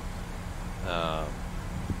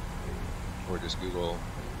 or just Google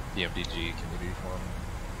PMDG community forum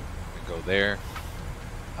and go there.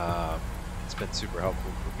 It's been super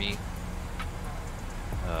helpful for me,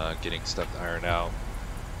 getting stuff ironed out,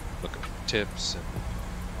 looking for tips and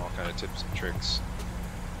all kind of tips and tricks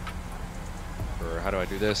for how do I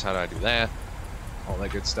do this, how do I do that, all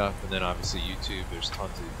that good stuff. And then obviously YouTube, there's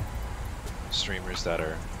tons of streamers that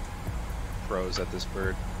are pros at this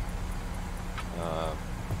bird,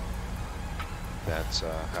 that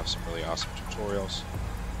have some really awesome tutorials.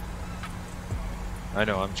 I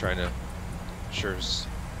know I'm trying to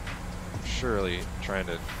surely trying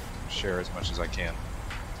to share as much as I can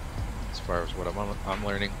as far as what I'm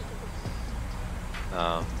learning.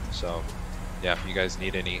 So yeah, if you guys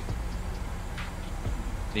need any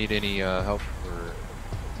help or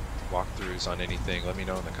walkthroughs on anything, let me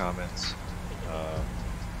know in the comments.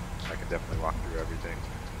 I can definitely walk through everything.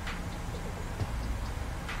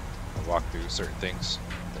 I'll walk through certain things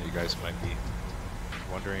that you guys might be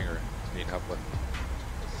wondering or need help with.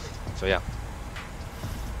 So yeah,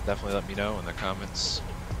 definitely let me know in the comments.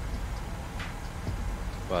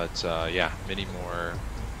 But yeah, many more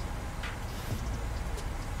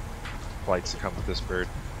flights to come with this bird.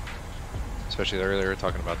 Especially earlier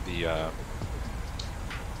talking about the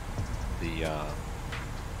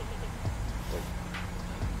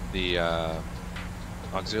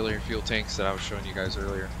auxiliary fuel tanks that I was showing you guys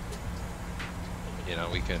earlier. You know,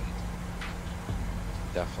 we can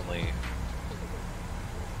definitely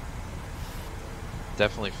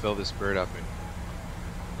fill this bird up and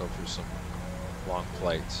go through some long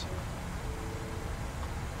flights.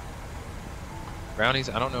 Brownies,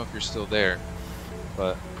 I don't know if you're still there,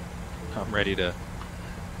 but I'm ready to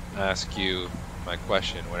ask you my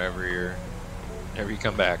question whenever you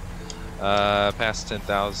come back. Past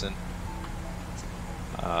 10,000.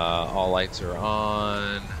 All lights are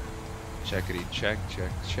on. Checkity check,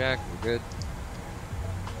 check, check. We're good.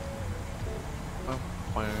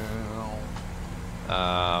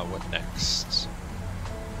 What next?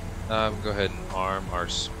 We'll go ahead and arm our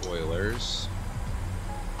spoilers.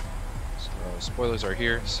 So spoilers are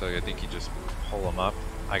here, so I think you just pull them up.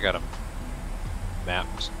 I got them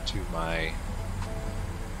mapped to my,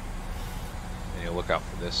 and you'll look out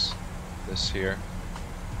for this here.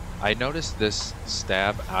 I noticed this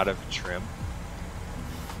stab out of trim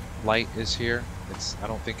light is here. I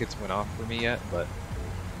don't think it's went off for me yet, but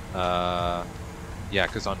yeah,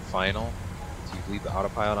 because on final, if you leave the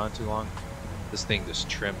autopilot on too long, this thing just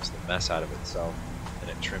trims the mess out of itself, and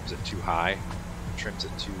it trims it too high, it trims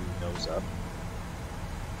it too nose up.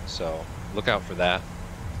 So look out for that.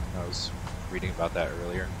 I was reading about that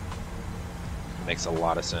earlier. It makes a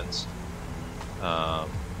lot of sense. Oh,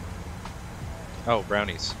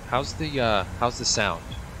 brownies. How's the sound?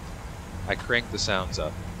 I cranked the sounds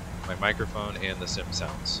up. My microphone and the sim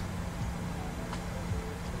sounds.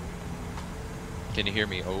 Can you hear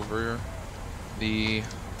me over the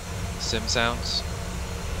sim sounds?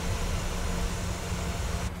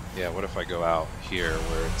 Yeah, what if I go out here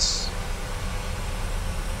where it's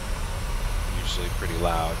usually pretty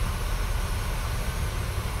loud?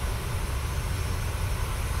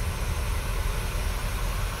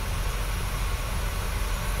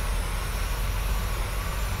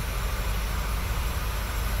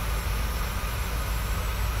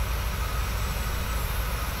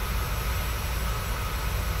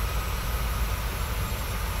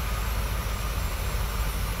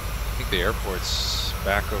 The airport's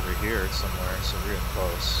back over here somewhere, so we're getting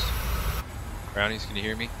close. Brownies, can you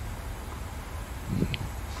hear me?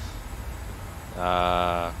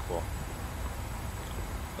 Cool.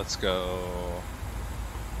 Let's go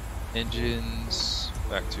engines,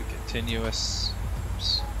 back to continuous.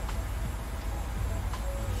 Oops.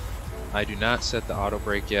 I do not set the auto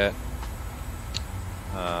brake yet,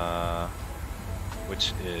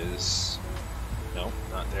 which is, no,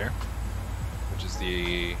 not there, which is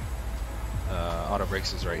the auto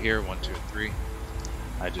brakes is right here, 1, 2, and 3.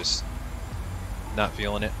 I just not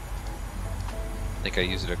feeling it. I think I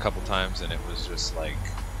used it a couple times and it was just like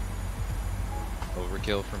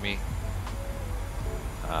overkill for me.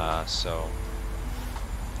 So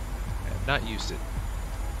I have not used it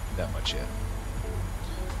that much yet.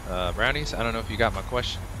 Brownies, I don't know if you got my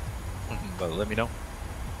question, but let me know.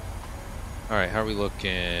 Alright, how are we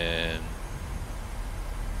looking?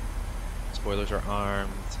 Spoilers are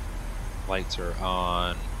armed. Lights are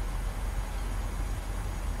on.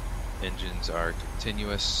 Engines are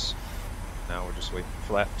continuous. Now we're just waiting for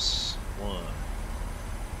flaps 1.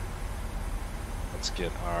 Let's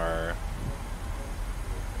get our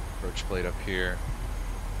approach plate up here.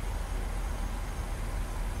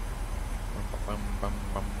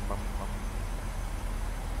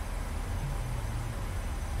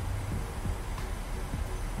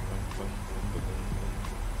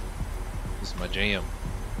 This is my jam,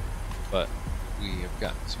 but we have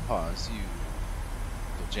got to pause you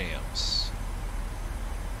the jams.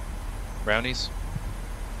 Brownies,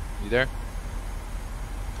 you there?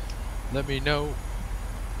 Let me know.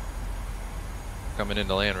 Coming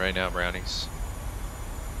into land right now, brownies.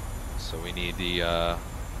 So we need the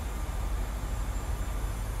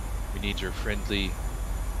we need your friendly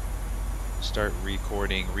start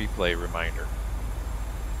recording replay reminder.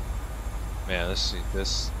 Man,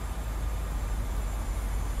 this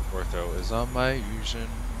ortho is amazing.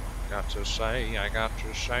 I got to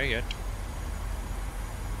say it.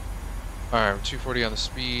 Alright, we're 240 on the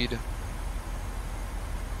speed.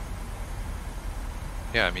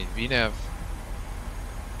 Yeah, I mean VNAV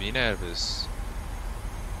is,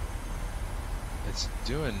 it's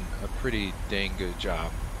doing a pretty dang good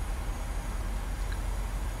job.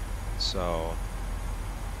 So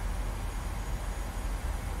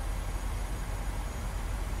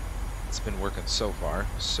it's been working so far,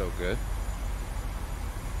 so good.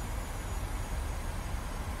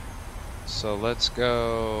 So let's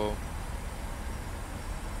go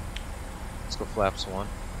flaps 1.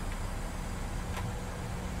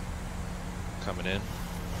 Coming in.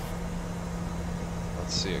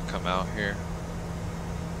 Let's see it come out here.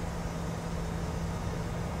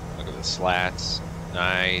 Look at the slats.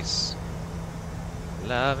 Nice.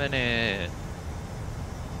 Loving it.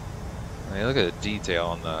 I mean, look at the detail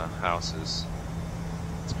on the houses.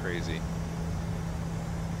 It's crazy.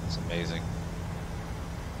 It's amazing.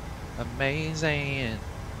 Amazing.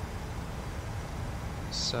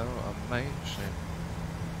 So amazing.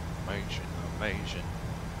 Amazing.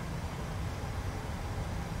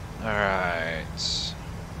 Alright.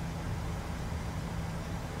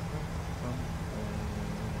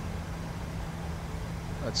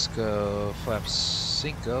 Let's go flaps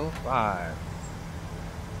 5.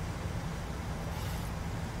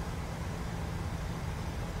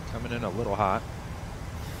 Coming in a little hot.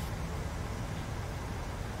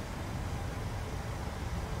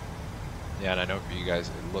 Yeah, and I know for you guys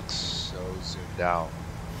it looks so zoomed out,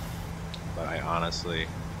 but I honestly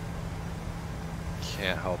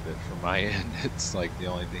can't help it from my end. It's like the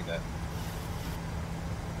only thing that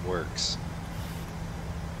works.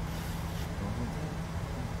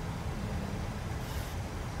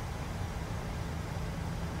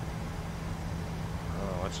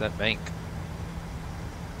 Oh, what's that bank?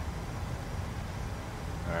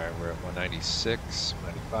 Alright, we're at 196,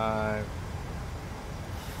 195.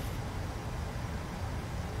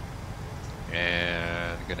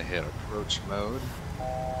 And gonna hit approach mode.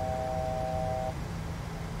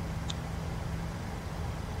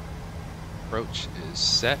 Approach is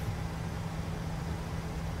set.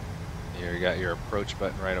 Here you got your approach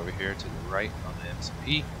button right over here to the right on the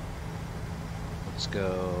MCP. Let's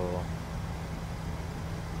go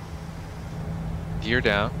gear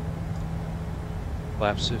down.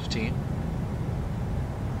 Flaps 15.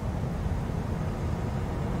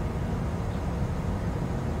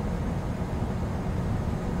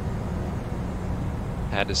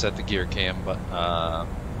 Had to set the gear cam, but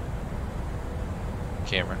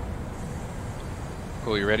camera.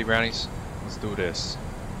 Cool, you ready, brownies? Let's do this.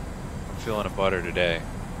 I'm feeling a butter today.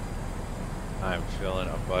 I'm feeling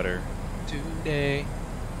a butter today.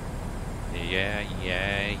 Yeah,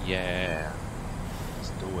 yeah, yeah. Let's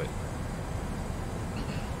do it.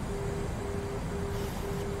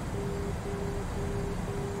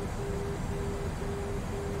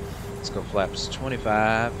 Let's go flaps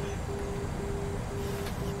 25.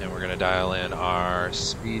 And we're going to dial in our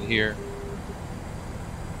speed here.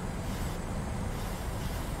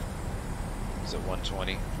 It's at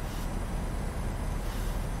 120.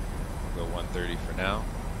 We'll go 130 for now.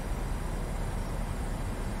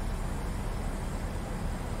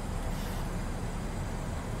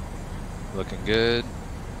 Looking good.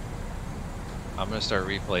 I'm going to start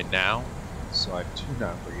replay now, so I do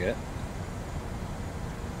not forget.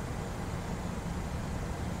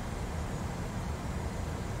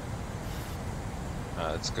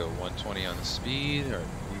 Let's go 120 on the speed, or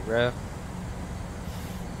ref,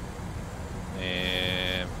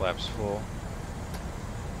 and flaps full.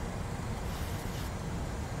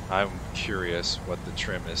 I'm curious what the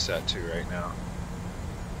trim is set to right now.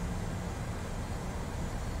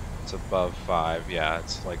 It's above 5, yeah,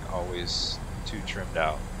 it's like always too trimmed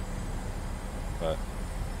out. but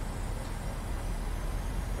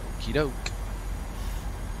okie doke.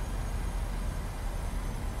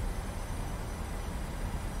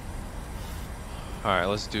 Alright,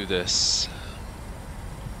 let's do this.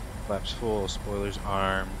 Flaps full, spoilers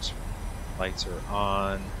armed, lights are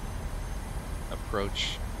on,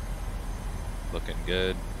 approach looking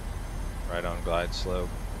good, right on glide slope,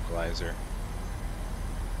 glider.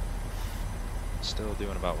 Still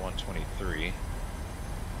doing about 123.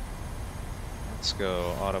 Let's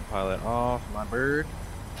go autopilot off, my bird.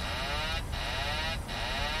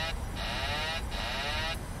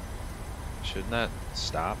 Shouldn't that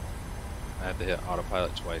stop? I had to hit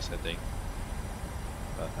autopilot twice, I think.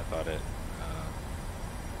 But I thought it.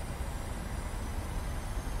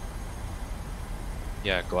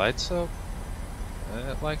 Yeah, glide slope.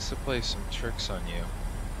 It likes to play some tricks on you.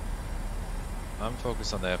 I'm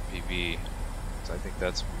focused on the FPV, because I think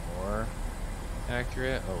that's more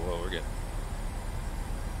accurate. Oh, whoa, we're getting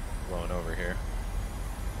blown over here.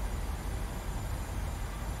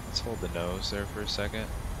 Let's hold the nose there for a second.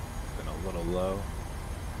 Been a little low.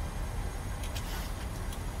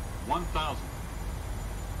 1,000.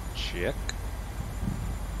 Check.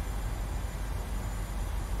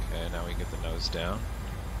 Okay, now we get the nose down.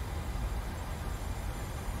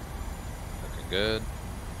 Looking good.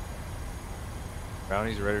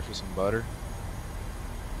 Brownie's ready for some butter.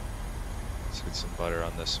 Let's get some butter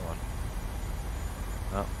on this one.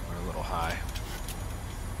 Oh, we're a little high.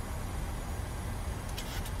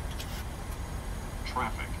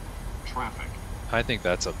 Traffic. Traffic. I think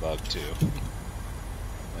that's a bug too.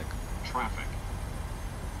 Like, Traffic.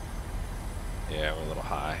 yeah, we're a little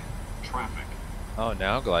high. Traffic. Oh,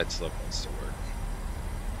 now glide slope wants to work.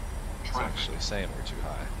 It's Traffic. actually saying we're too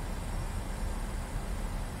high.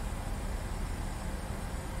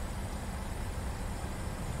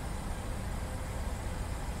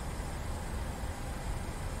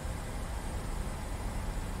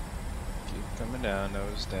 Keep coming down,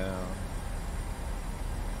 nose down.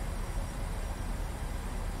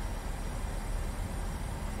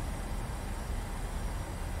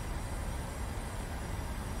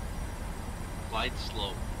 Glide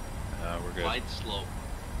slope. We're good. Glide slope.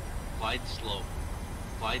 Glide slope.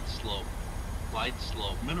 Glide slope. Glide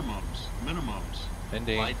slope. Minimums. Minimums.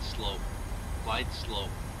 Ending. Glide slope. Glide slope.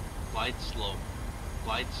 Glide slope.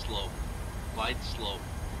 Glide slope. Glide slope.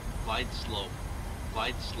 Glide slope.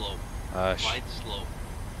 Glide slope. Glide slope.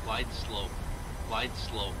 Glide slope. Glide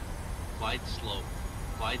slope. Glide slope.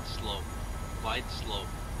 Glide slope. Glide slope.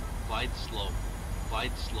 Glide slope.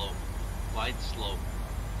 Glide slope. Glide slope.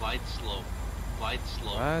 Glide slope. Glide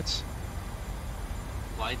slope. What?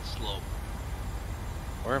 Glide slope.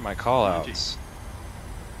 Where are my callouts?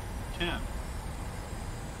 10.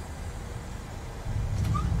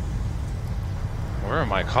 Where are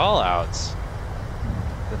my callouts?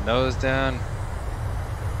 The nose down.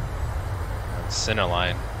 That's center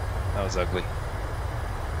line. That was ugly.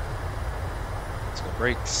 Let's go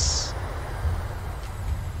brakes.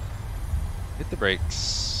 Hit the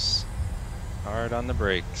brakes. Hard on the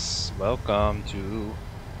brakes. Welcome to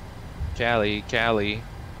Cali, Cali.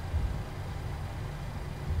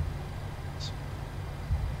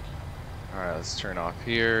 Alright, let's turn off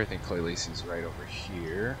here. I think Clay Lacey's right over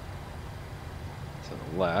here. To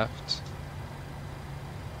the left.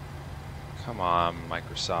 Come on,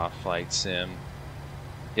 Microsoft Flight Sim.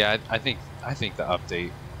 Yeah, I think the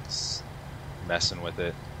update's messing with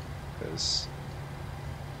it, because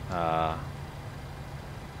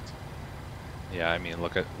yeah, I mean,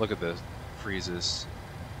 look at the freezes.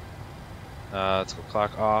 Let's go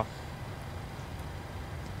clock off.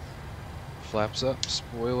 Flaps up,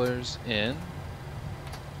 spoilers in.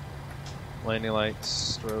 Landing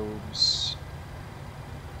lights, strobes.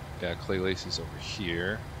 Got Clay Laces over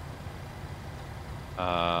here.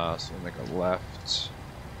 So we'll make a left.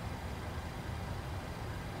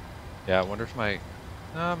 Yeah, I wonder if my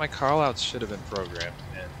callouts should have been programmed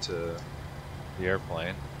into the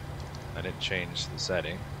airplane. I didn't change the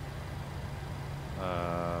setting.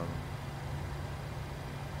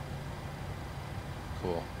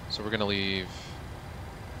 Cool. So we're gonna leave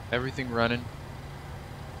everything running.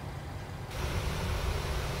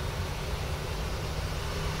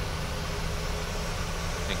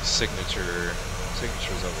 I think signature's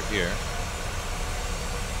over here.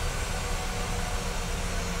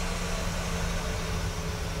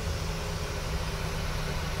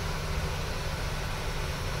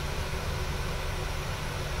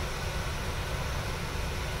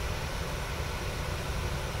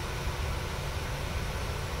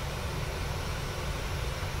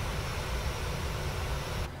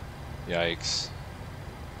 Yikes.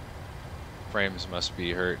 Frames must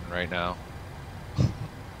be hurting right now.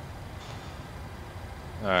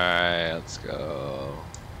 Alright, let's go.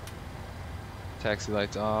 Taxi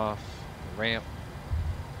lights off. Ramp.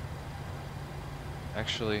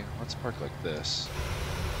 Actually, let's park like this.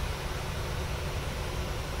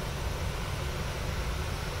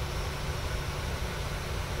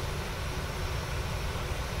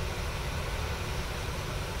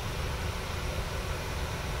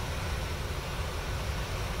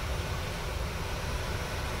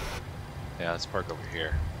 Yeah, let's park over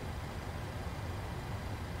here.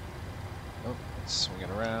 Oh, let's swing it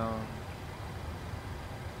around.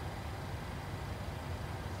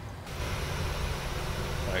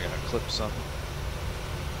 I gotta clip something.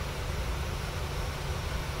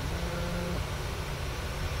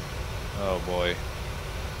 Oh boy. I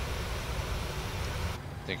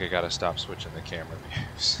think I gotta stop switching the camera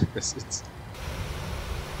views.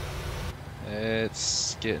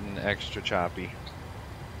 It's getting extra choppy.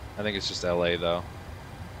 I think it's just LA though.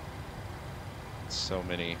 So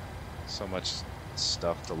much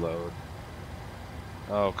stuff to load.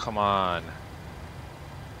 Oh, come on.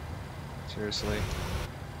 Seriously?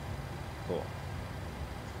 Cool.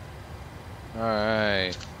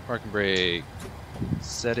 Alright, parking brake.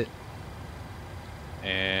 Set it.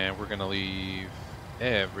 And we're gonna leave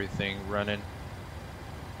everything running.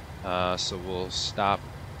 So we'll stop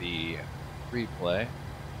the replay,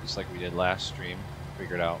 just like we did last stream.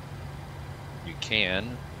 Figured out you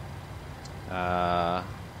can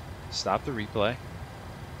stop the replay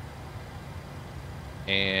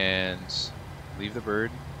and leave the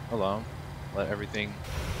bird alone. Let everything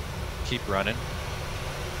keep running,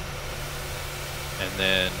 and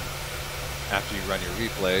then after you run your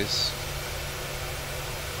replays,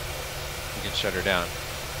 you can shut her down.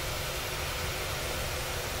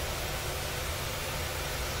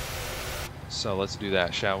 So let's do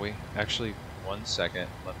that, shall we? Actually, 1 second,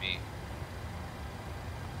 let me...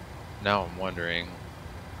 Now I'm wondering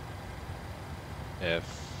if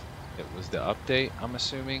it was the update, I'm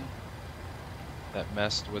assuming, that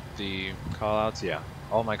messed with the callouts. Yeah,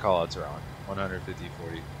 all my callouts are on. 150,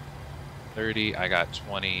 40, 30. I got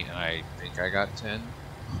 20, and I think I got 10.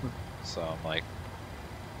 So I'm like,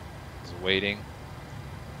 just waiting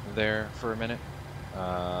there for a minute.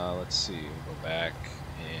 Let's see, we'll go back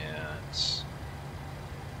and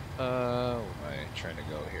where am I trying to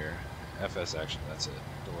go here? FS action, that's it.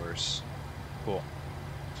 Doors. Cool.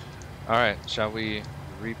 Alright, shall we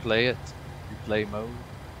replay it? Replay mode.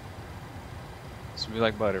 So we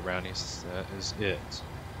like butter brownies, that is it.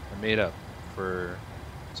 I made up for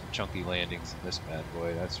some chunky landings in this bad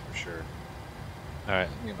boy, that's for sure. Alright,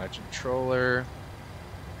 let me get my controller.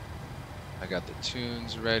 I got the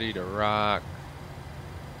tunes ready to rock.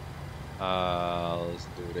 Let's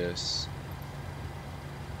do this.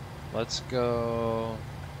 Let's go.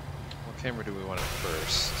 What camera do we want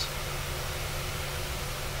first?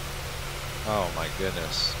 Oh my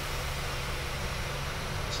goodness.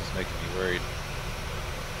 This is making me worried.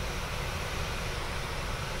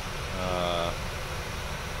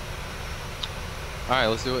 Alright,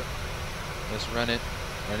 let's do it. Let's run it.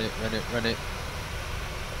 Run it, run it, run it.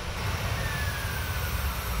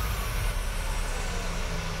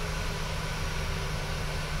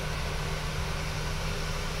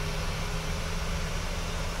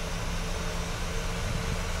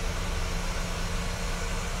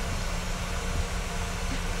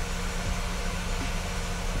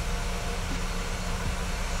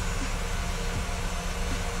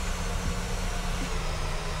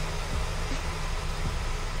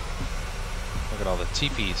 Look at all the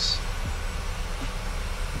teepees.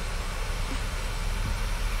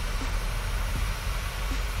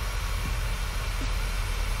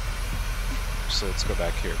 So let's go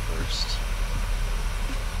back here first.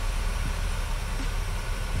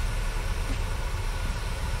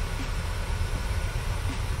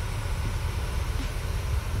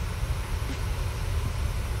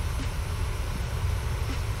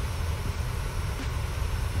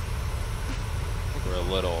 I think we're a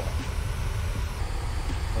little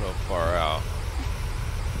far out.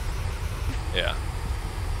 Yeah.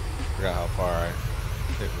 Forgot how far I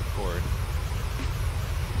hit record.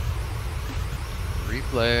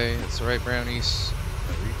 Replay. That's right, brownies.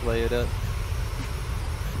 Replay it up.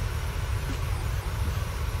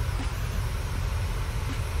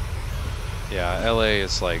 Yeah, LA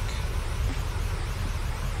is like...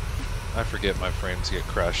 I forget my frames get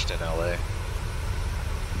crushed in LA.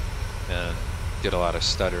 And get a lot of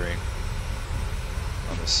stuttering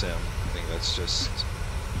on the sim. I think that's just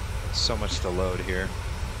so much to load here.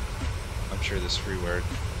 I'm sure this freeware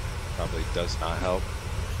probably does not help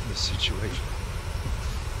the situation.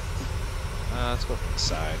 Let's go from the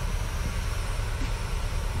side.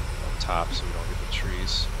 top so we don't get the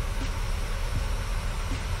trees.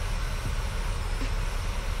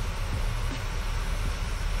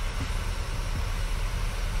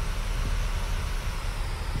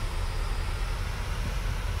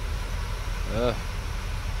 Ugh.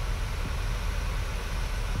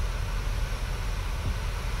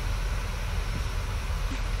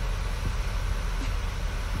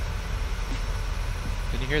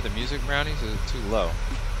 Can you hear the music, Brownies? Is it too low? I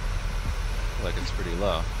feel like it's pretty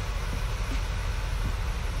low.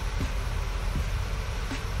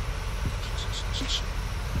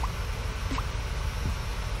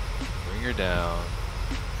 Bring her down.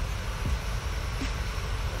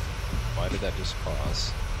 Why did that just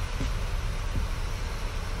pause?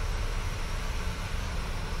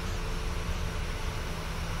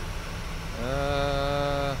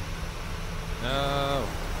 No.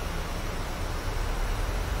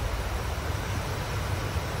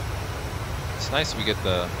 It's nice we get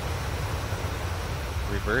the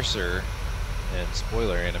reverser and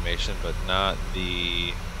spoiler animation, but not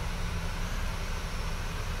the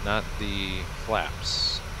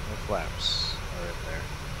flaps. No flaps are in there.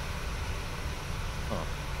 Huh.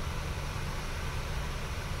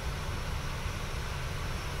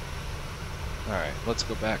 Alright, let's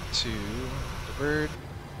go back to the bird.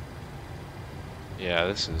 Yeah,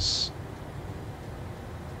 this is...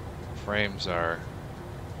 frames are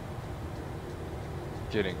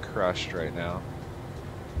getting crushed right now.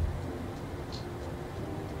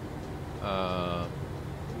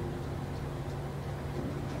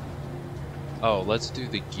 Oh, let's do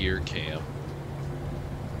the gear cam.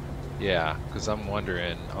 Yeah, because I'm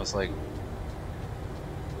wondering, I was like,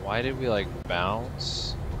 why did we like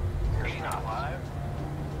bounce? Not live.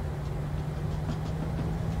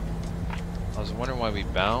 I was wondering why we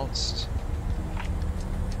bounced.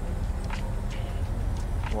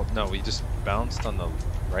 Well, no, we just bounced on the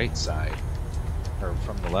right side, or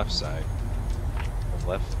from the left side. The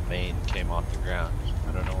left main came off the ground.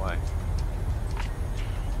 I don't know why.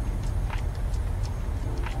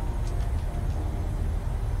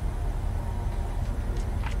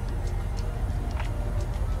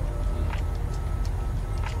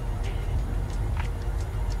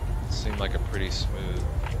 Seemed like a pretty smooth.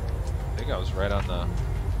 I think I was right on the...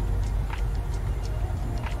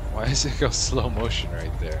 Why does it go slow motion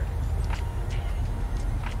right there?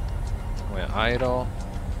 Went idle.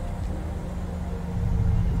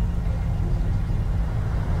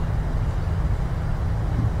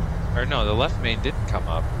 Or no, the left main didn't come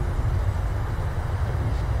up.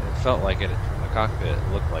 It felt like it from the cockpit.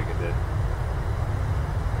 It looked like it did.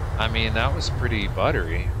 I mean, that was pretty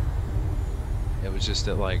buttery. It was just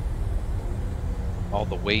that like all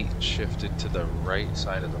the weight shifted to the right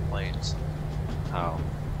side of the planes. How?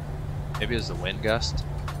 Maybe it was the wind gust,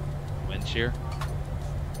 wind shear.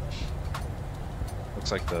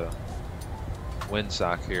 Looks like the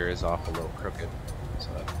windsock here is off a little crooked, so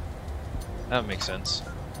that makes sense.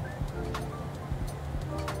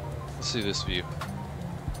 Let's see this view,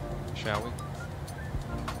 shall we?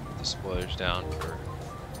 Put the spoilers down for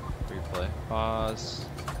replay. Pause.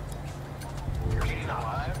 Not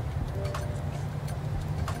live.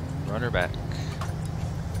 Run her back.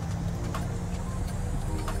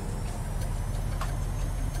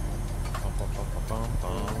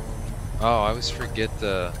 Oh, I always forget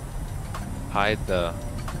to hide the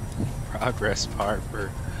progress bar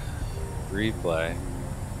for replay.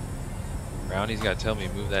 Brownie's gotta tell me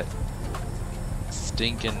move that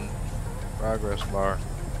stinking progress bar.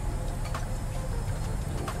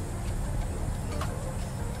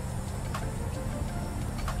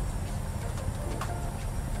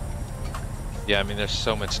 Yeah, I mean, there's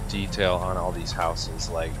so much detail on all these houses,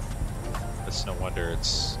 like, it's no wonder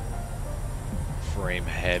it's frame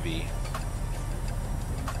heavy.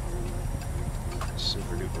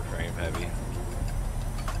 Super duper frame heavy.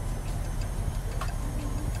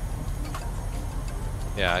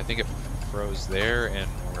 Yeah, I think it froze there, and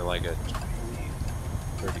we're like at 20 feet,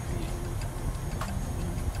 30 feet.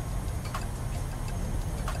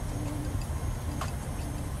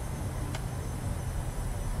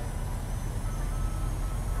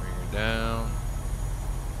 Bring her down.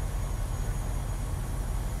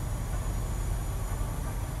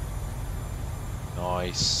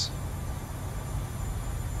 Nice.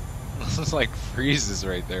 This like freezes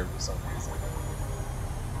right there for some reason.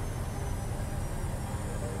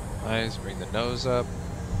 Nice, bring the nose up.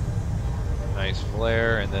 Nice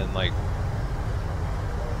flare, and then like,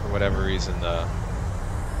 for whatever reason, the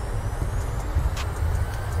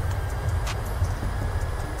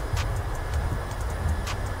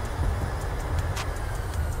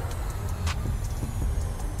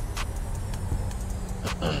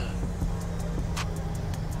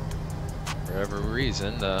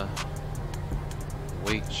reason, the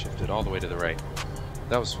weight shifted all the way to the right.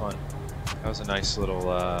 That was fun. That was a nice little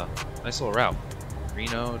route.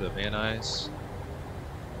 Reno to Van Nuys,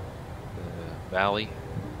 the Valley,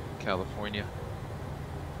 California,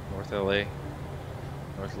 North LA,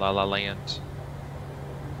 North La La Land.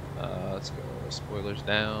 Let's go. Spoilers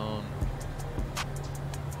down.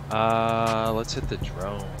 Let's hit the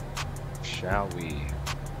drone, shall we?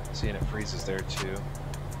 Seeing it freezes there too.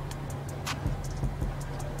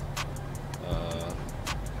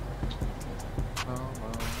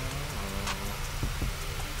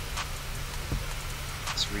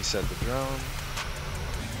 Let's reset the drone.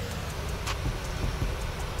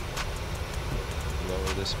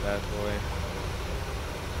 Lower this bad boy.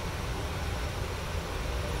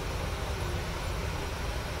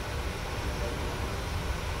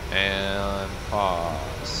 And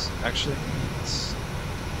pause. Actually, let's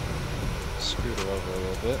scoot her over a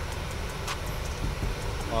little bit.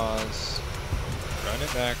 Pause. Run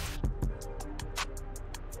it back.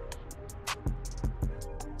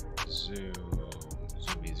 Zoom.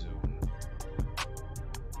 Zoomy zoom.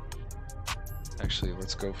 Actually,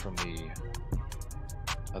 let's go from the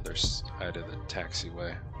other side of the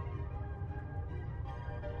taxiway.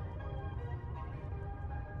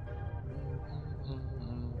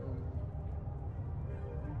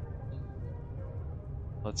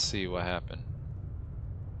 Let's see what happened.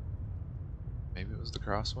 Maybe it was the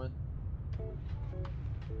crosswind?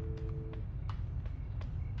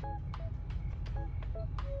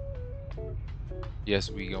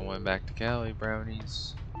 Yes, we going back to Cali,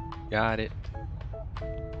 Brownies. Got it.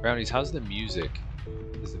 Brownies, how's the music?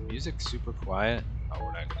 Is the music super quiet? Oh,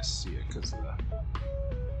 we're not gonna see it because of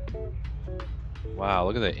the... Wow,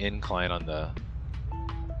 look at the incline on the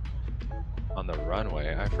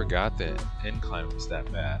runway. I forgot the incline was that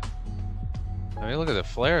bad. I mean, look at the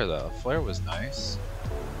flare though. Flare was nice.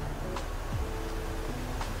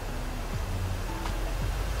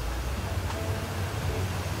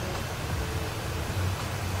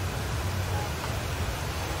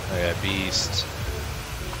 Oh yeah, beast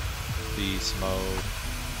mode.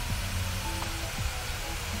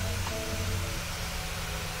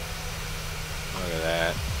 Look at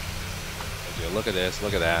that. Look at this,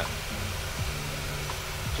 look at that.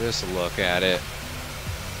 Just look at it.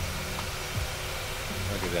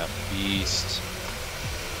 Look at that beast.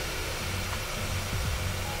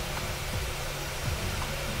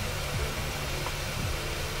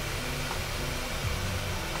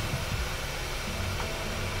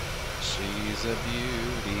 She's a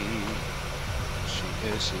beauty. She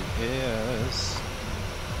is, she is.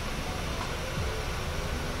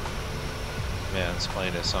 Man, this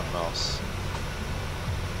plane is something else.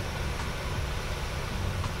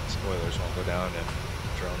 Spoilers won't go down in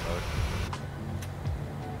drone mode.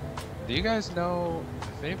 Do you guys know,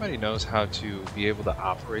 if anybody knows how to be able to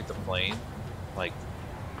operate the plane, like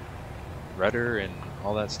rudder and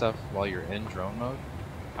all that stuff while you're in drone mode?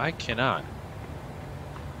 I cannot.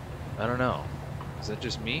 I don't know. Is that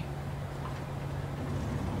just me?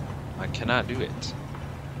 I cannot do it.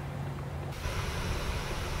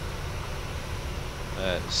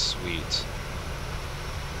 That is sweet.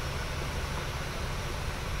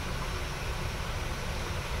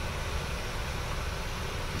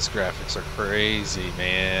 These graphics are crazy,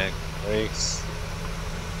 man. Crazy.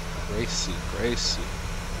 Crazy, crazy.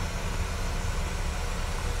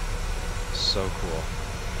 So cool.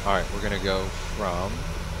 Alright, we're gonna go from...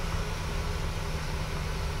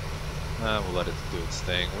 we'll let it do its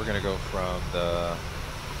thing. We're gonna go from the...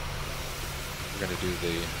 We're gonna do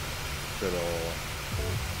the Throttle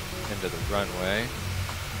into the runway.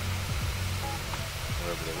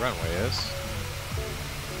 Wherever the runway is.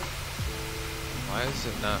 Why is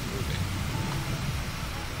it not moving?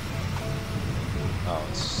 Oh,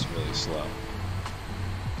 it's really slow.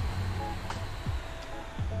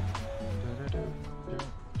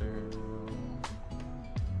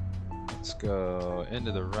 Let's go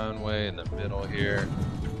into the runway in the middle here.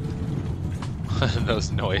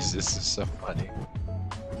 Those noises is so funny.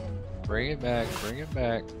 Bring it back, bring it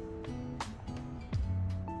back.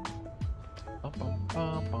 Bum, bum,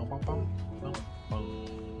 bum, bum, bum, bum, bum, bum.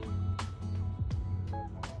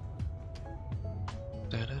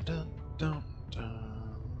 Da, da, da, da, da.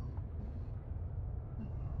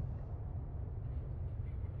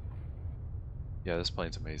 Yeah, this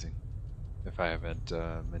plane's amazing. If I haven't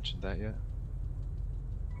mentioned that yet.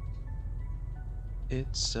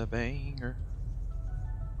 It's a banger.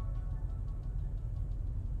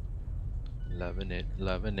 Loving it,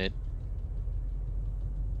 loving it.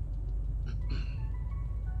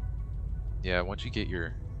 Yeah, once you get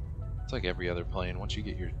your... It's like every other plane. Once you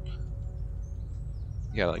get your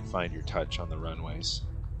You gotta like find your touch on the runways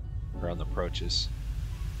or on the approaches.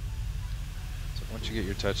 So once you get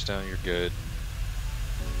your touchdown, you're good.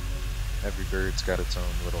 Every bird's got its own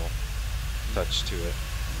little touch to it.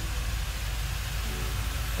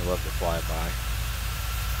 I love to fly by.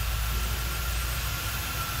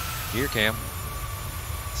 Gear cam.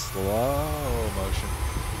 Slow motion.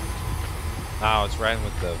 Oh, it's riding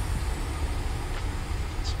with the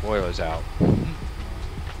spoilers out.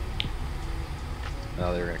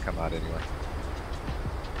 No, they were gonna come out anyway.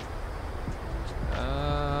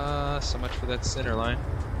 So much for that center line.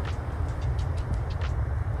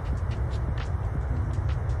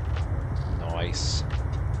 Nice.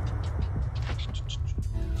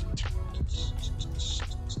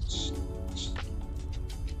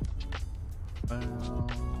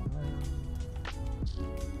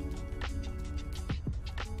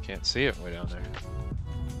 Can't see it way down there.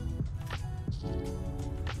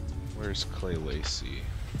 Where's Clay Lacey?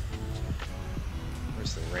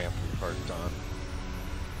 Where's the ramp we parked on?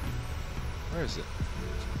 Where is it?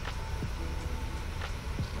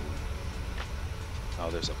 Oh,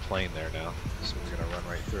 there's a plane there now, so we're gonna run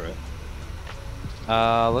right through it.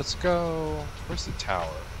 Let's go. Where's the tower?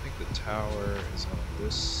 I think the tower is on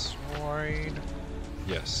this line.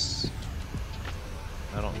 Yes.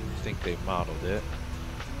 I don't think they modeled it.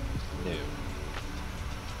 No.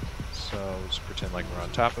 So we'll just pretend like we're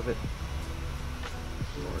on top of it.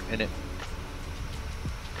 Or in it.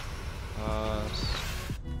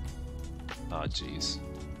 Oh, jeez.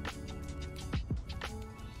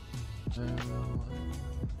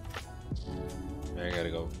 I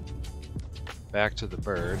gotta go back to the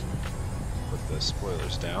bird. Put the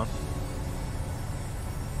spoilers down.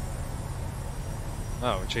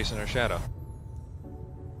 Oh, we're chasing our shadow.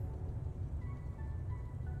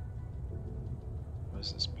 What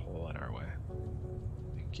is this pole in our way?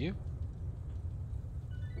 Thank you.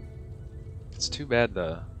 It's too bad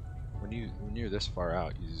when you're this far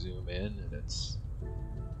out, you zoom in and it's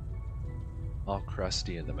all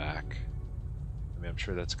crusty in the back. I mean, I'm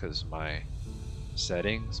sure that's because of my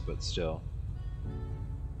settings, but still.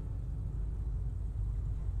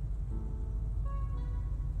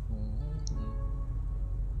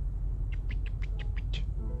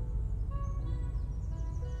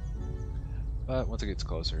 But once it gets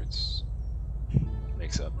closer, it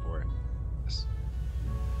makes up for it. Yes.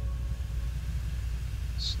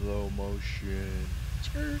 Slow motion.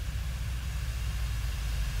 Skirt.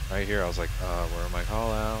 Right here, I was like, where are my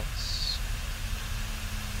callouts?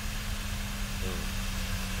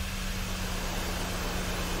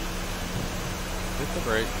 Hit the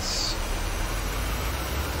brakes.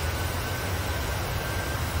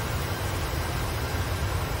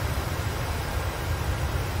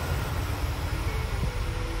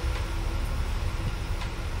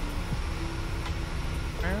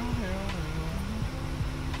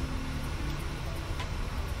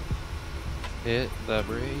 Hit the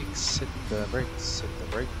brakes, hit the brakes, hit the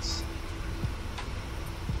brakes.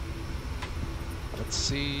 Let's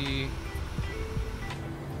see.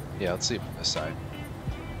 Yeah, let's see it from this side.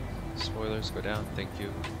 Spoilers go down, thank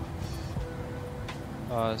you.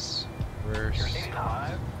 Pause. Reverse.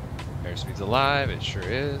 Airspeed's alive, it sure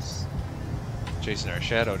is. Chasing our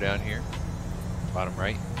shadow down here. Bottom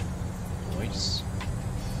right. Nice.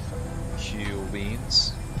 Q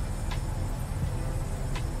beans.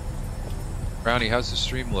 Brownie, how's the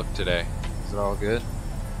stream look today? Is it all good?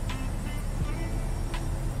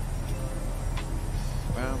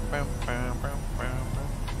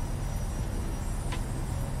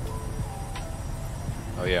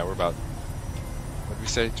 Oh yeah, we're about, what did we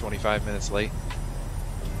say, 25 minutes late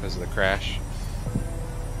because of the crash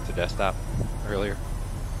to desktop earlier.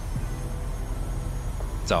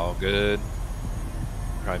 It's all good.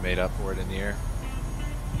 Probably made up for it in the air.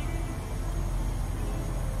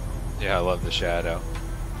 Yeah, I love the shadow.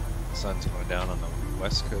 The sun's going down on the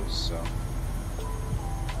west coast, so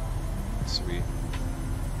sweet.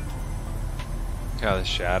 Look how the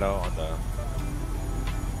shadow on the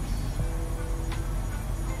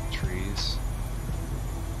trees.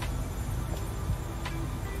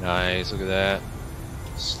 Nice, look at that.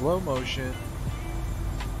 Slow motion.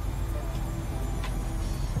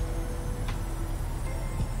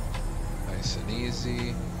 Nice and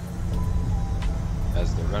easy.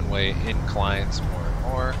 As the runway inclines more and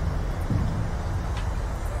more.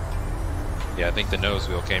 Yeah, I think the nose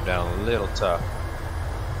wheel came down a little tough.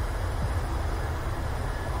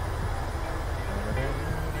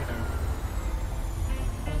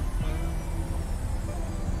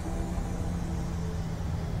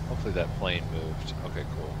 Hopefully that plane moved. Okay,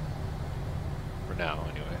 cool. For now,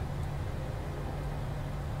 anyway.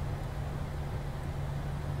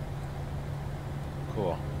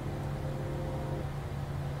 Cool.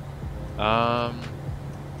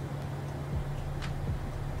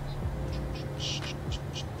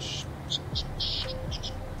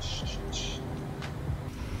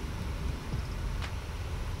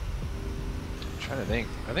 Trying to think.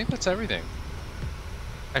 I think that's everything.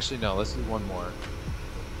 Actually, no. Let's do one more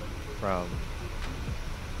from.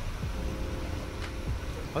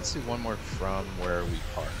 Let's do one more from where we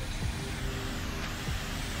parked.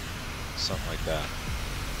 Something like that.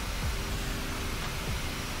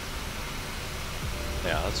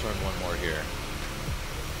 Yeah, let's run one more here.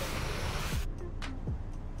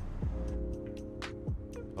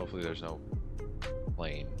 Hopefully there's no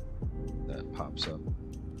plane that pops up.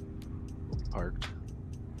 Parked.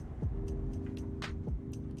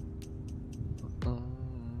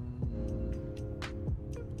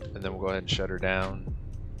 And then we'll go ahead and shut her down.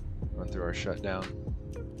 Run through our shutdown.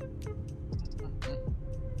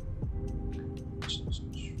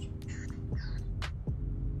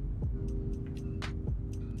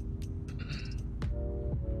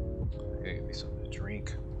 Okay, give me something to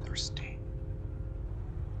drink. Thirsty.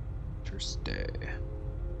 Thirsty.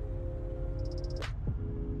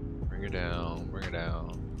 Bring her down, bring her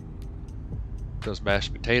down. Those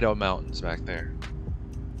mashed potato mountains back there.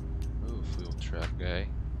 Ooh, fuel truck guy.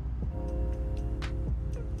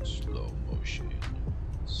 Slow motion.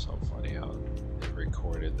 So funny how they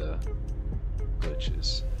recorded the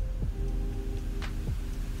glitches.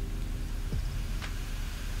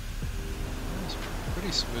 It's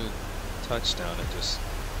pretty smooth touchdown. It just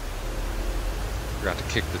forgot to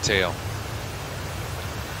kick the tail.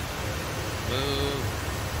 Move,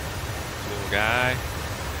 little guy.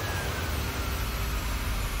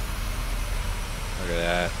 Look at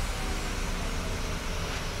that.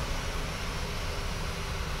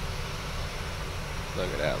 Look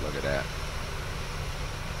at that, look at that.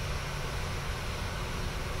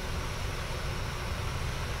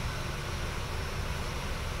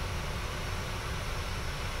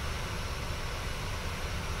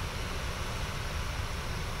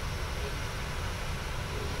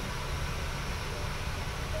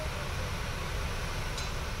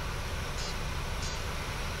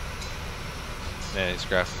 Man, these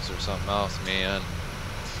graphics are something else, man.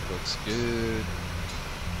 Looks good.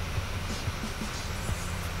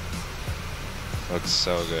 Looks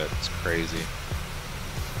so good. It's crazy.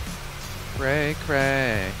 Cray,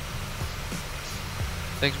 cray.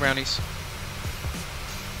 Thanks, brownies.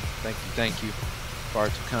 Thank you. Far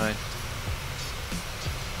too kind.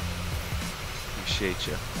 Appreciate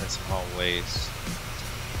you, as always.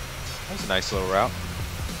 That was a nice little route.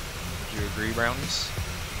 Would you agree, brownies?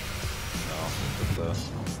 No, put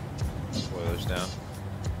the spoilers down.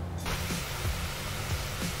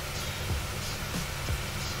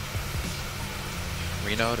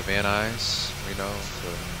 Reno to Van Nuys, Reno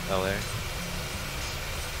to LA.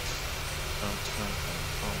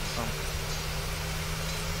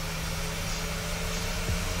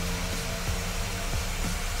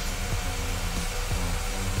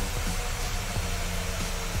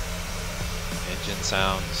 Engine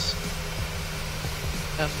sounds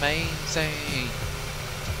amazing.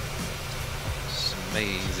 It's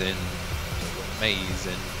amazing.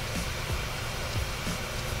 Amazing.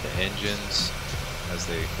 The engines as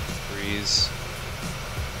they freeze.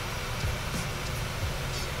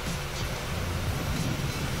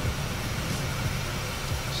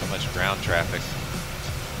 So much ground traffic.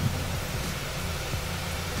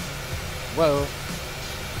 Whoa.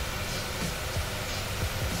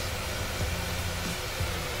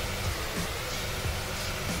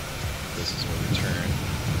 This is where we turn.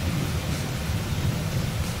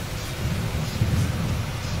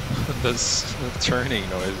 The turning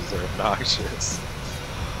noises are obnoxious.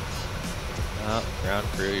 Oh, ground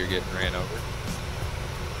crew, you're getting ran over.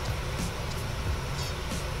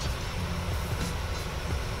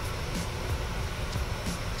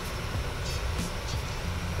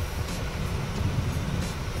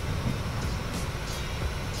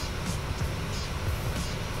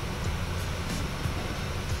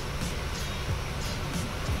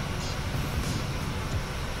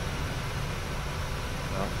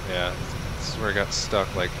 Oh, yeah, this is where I got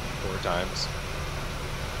stuck like 4 times.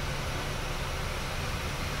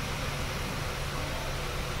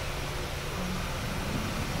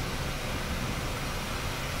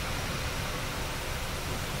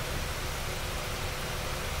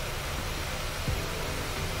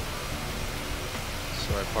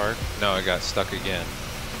 Park? No, I got stuck again.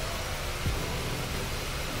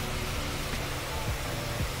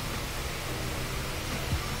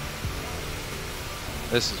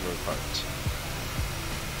 This is where we parked.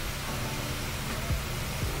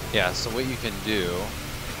 Yeah, so what you can do,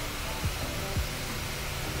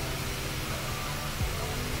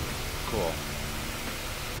 cool.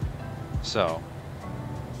 So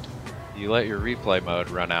you let your replay mode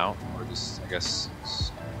run out, or just, I guess,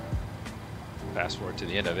 fast forward to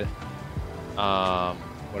the end of it.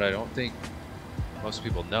 What I don't think most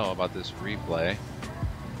people know about this replay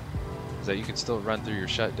is that you can still run through your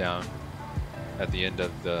shutdown at the end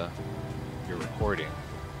of your recording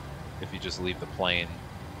if you just leave the plane.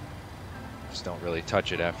 Just don't really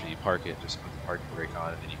touch it after you park it. Just put the parking brake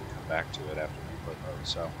on, and then you can come back to it after replay mode.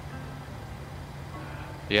 So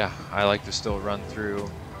yeah, I like to still run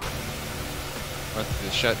through the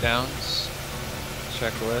shutdowns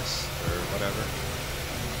checklist or whatever.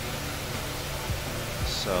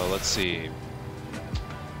 So let's see.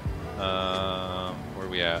 Where are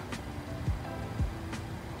we at?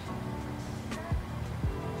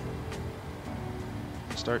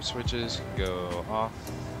 Start switches can go off.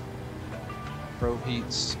 Probe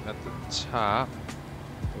heats at the top.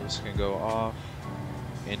 Those can go off.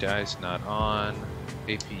 Anti-ice not on.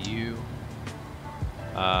 APU.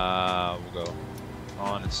 We'll go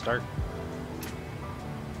on and start.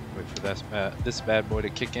 Wait for this bad boy to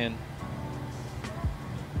kick in.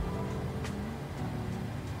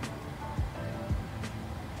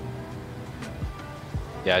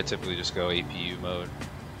 Yeah, I typically just go APU mode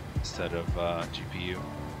instead of GPU.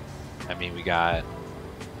 I mean, we got,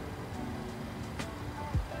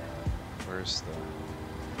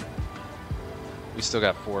 we still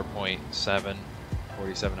got 4.7,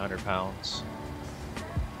 4,700 pounds,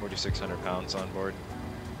 4,600 pounds on board.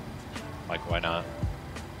 Like, why not?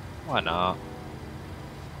 Why not?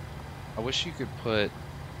 I wish you could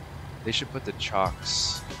they should put the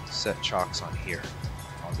chocks, set chocks on here,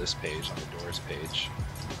 on this page, on the doors page.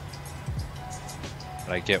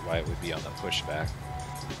 But I get why it would be on the pushback.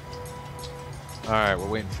 Alright, we're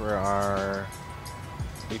waiting for our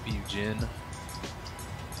APU gen.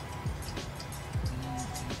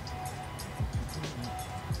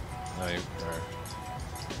 Alright,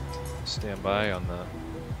 stand by on that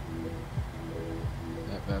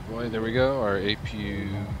bad boy. There we go. Our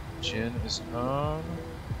APU gen is on.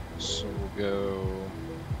 So we'll go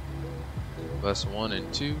bus 1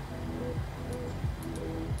 and 2.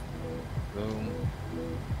 Boom.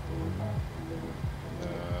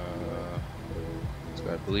 It's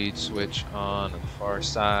got a bleed switch on the far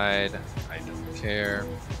side. I don't care.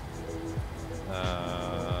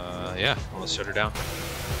 Yeah, let's shut her down.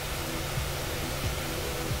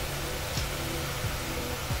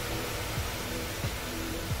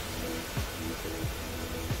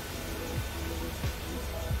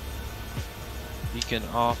 Beacon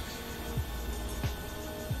off.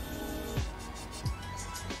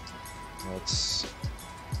 Let's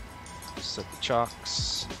set the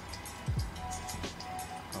chocks.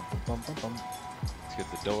 Let's get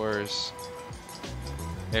the doors.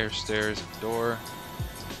 Air stairs and door.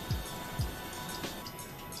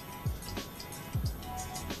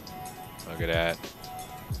 Look at that.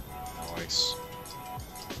 Nice.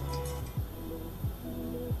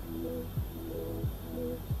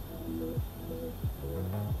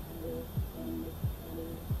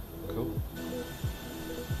 Cool.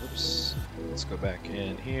 Oops. Let's go back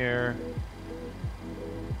in here.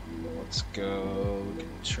 Let's go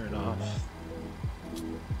turn off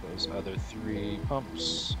those other 3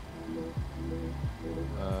 pumps.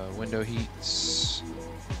 Window heats,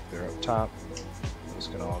 they're up top. Those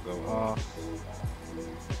can all go off.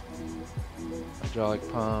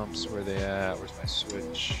 Hydraulic pumps, where they at? Where's my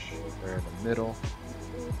switch? They're in the middle.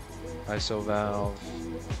 ISO valve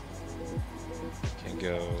can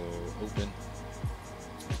go open.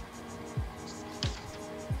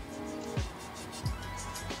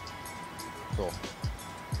 Cool.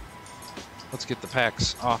 Let's get the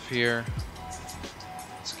packs off here.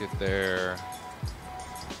 Let's get their,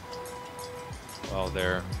 well,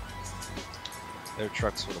 their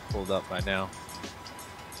trucks would have pulled up by now.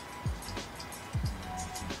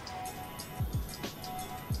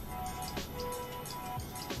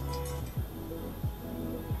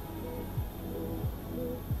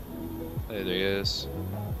 There he is.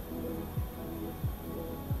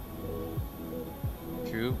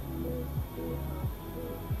 Cool.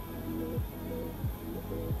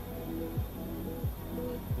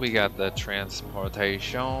 We got the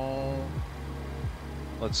transportation.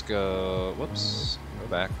 Let's go. Whoops. Go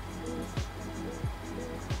back.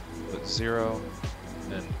 Put 0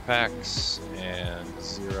 in packs and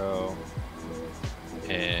 0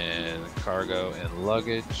 in cargo and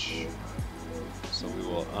luggage. So we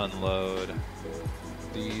will unload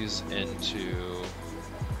these into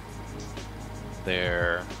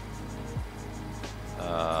their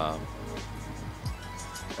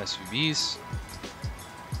SUVs.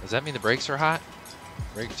 Does that mean the brakes are hot?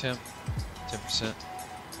 Brake temp, 10%.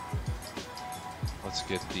 Let's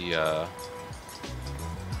get the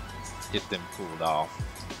get them cooled off.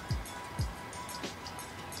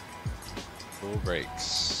 Full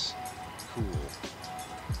brakes. Cool.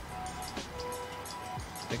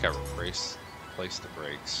 I think I replaced the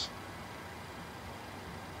brakes.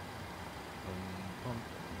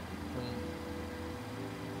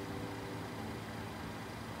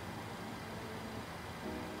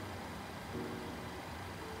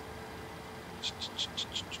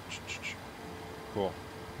 Cool.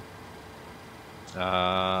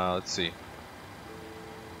 Let's see.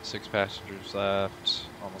 6 passengers left.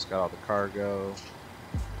 Almost got all the cargo.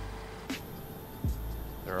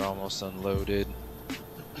 They're almost unloaded.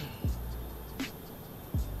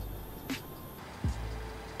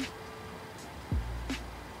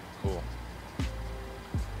 Cool.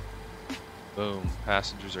 Boom.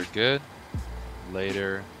 Passengers are good.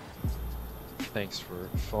 Later. Thanks for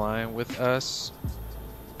flying with us.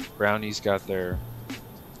 Brownie's got the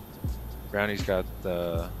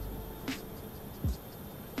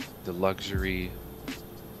luxury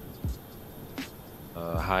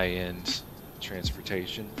high-end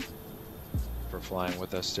transportation for flying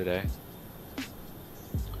with us today.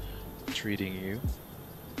 Treating you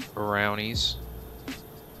brownies.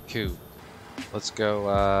 Cool. Let's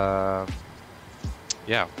go.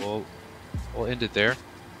 Yeah, we'll end it there.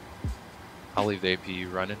 I'll leave the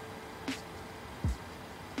APU running.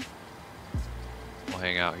 We'll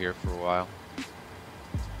hang out here for a while.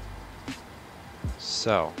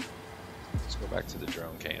 So, let's go back to the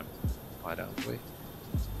drone cam. Why don't we?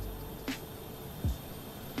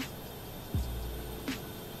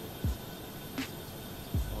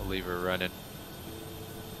 We'll leave her running.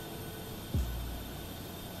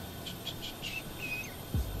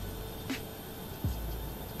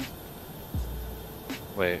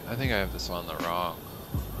 Wait, I think I have this on the wrong.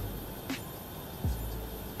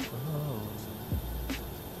 Oh.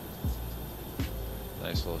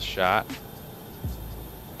 Nice little shot.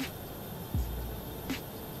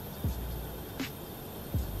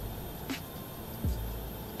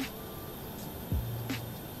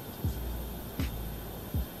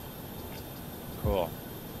 Cool.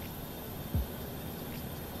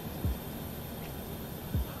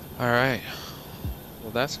 All right.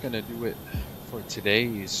 Well, that's gonna do it for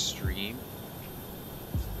today's stream.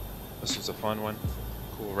 This was a fun one,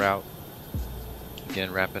 cool route. Again,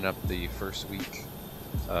 wrapping up the first week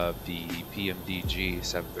of the PMDG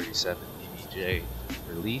 737 BBJ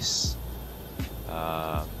release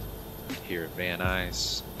here at Van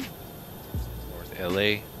Nuys, North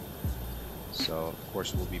LA. So of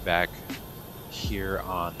course we'll be back here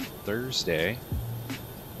on Thursday.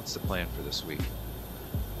 What's the plan for this week?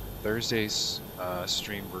 Thursday's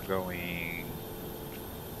stream, we're going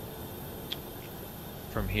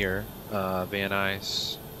from here, Van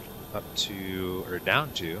Nuys, up to, or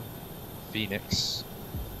down to, Phoenix.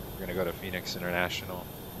 We're going to go to Phoenix International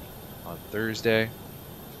on Thursday.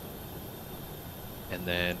 And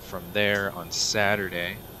then from there on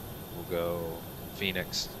Saturday, we'll go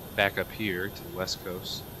Phoenix back up here to the West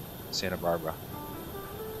Coast, Santa Barbara.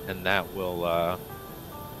 And that will,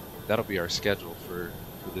 that'll be our schedule for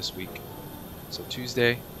this week. So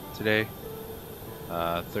Tuesday, today,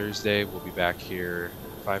 Thursday, we'll be back here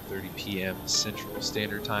 5:30 p.m. Central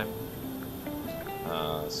Standard Time.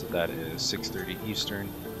 So that is 6:30 Eastern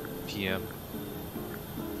p.m.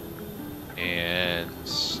 And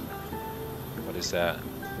what is that?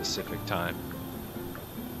 Pacific time?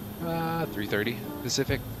 3:30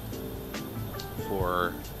 Pacific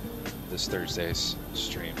for this Thursday's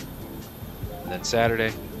stream. And then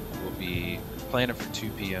Saturday, we'll be planning for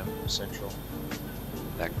 2 p.m. Central.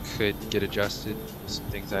 That could get adjusted with some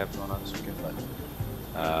things I have going on this weekend, but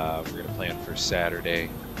we're going to plan for Saturday,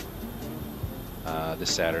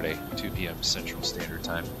 this Saturday, 2 p.m. Central Standard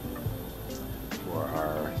Time for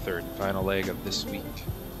our third and final leg of this week.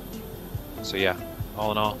 So yeah,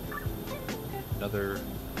 all in all,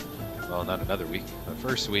 well, not another week, but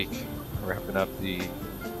first week, wrapping up the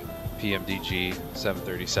PMDG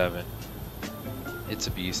 737. It's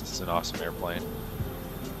a beast. It's an awesome airplane,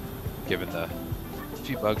 given the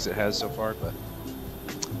few bugs it has so far, but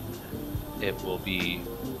it will be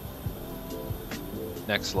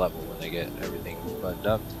next level when they get everything buttoned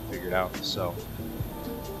up, figured out. So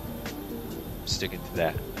sticking to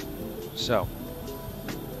that. So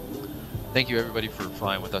thank you everybody for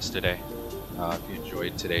flying with us today. If you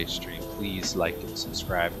enjoyed today's stream, please like and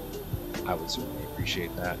subscribe. I would certainly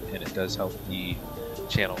appreciate that, and it does help the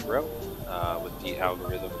channel grow with the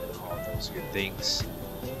algorithm and all all of those good things.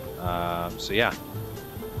 So yeah,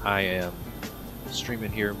 I am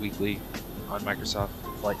streaming here weekly on Microsoft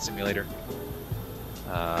Flight Simulator,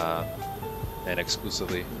 and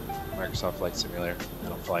exclusively Microsoft Flight Simulator. I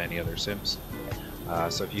don't fly any other sims.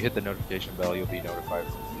 So if you hit the notification bell, you'll be notified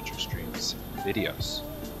for future streams and videos.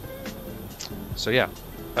 So yeah,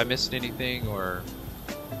 if I missed anything, or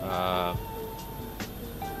if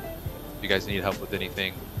you guys need help with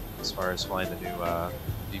anything as far as flying the new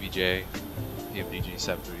BBJ PMDG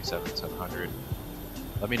 737-700,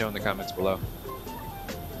 let me know in the comments below.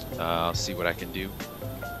 I'll see what I can do.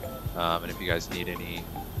 And if you guys need any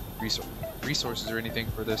resources or anything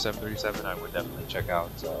for the 737, I would definitely check out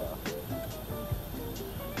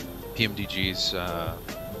PMDG's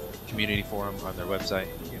community forum on their website,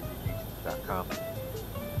 pmdg.com.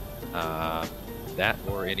 That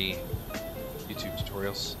or any YouTube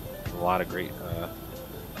tutorials. A lot of great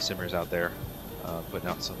simmers out there putting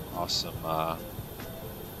out some awesome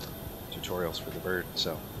tutorials for the bird.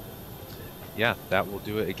 So yeah, that will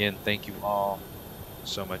do it. Again, thank you all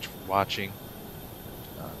so much for watching.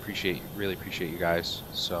 Really appreciate you guys.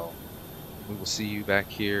 So we will see you back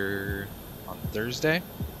here on Thursday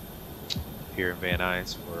here in Van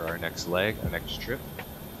Nuys for our next leg, our next trip.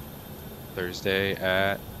 Thursday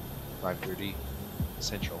at 5:30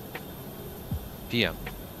 Central PM.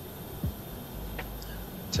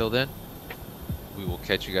 Until then, we will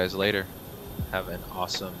catch you guys later. Have an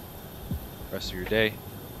awesome rest of your day,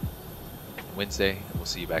 Wednesday, and we'll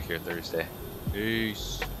see you back here Thursday.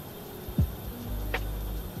 Peace.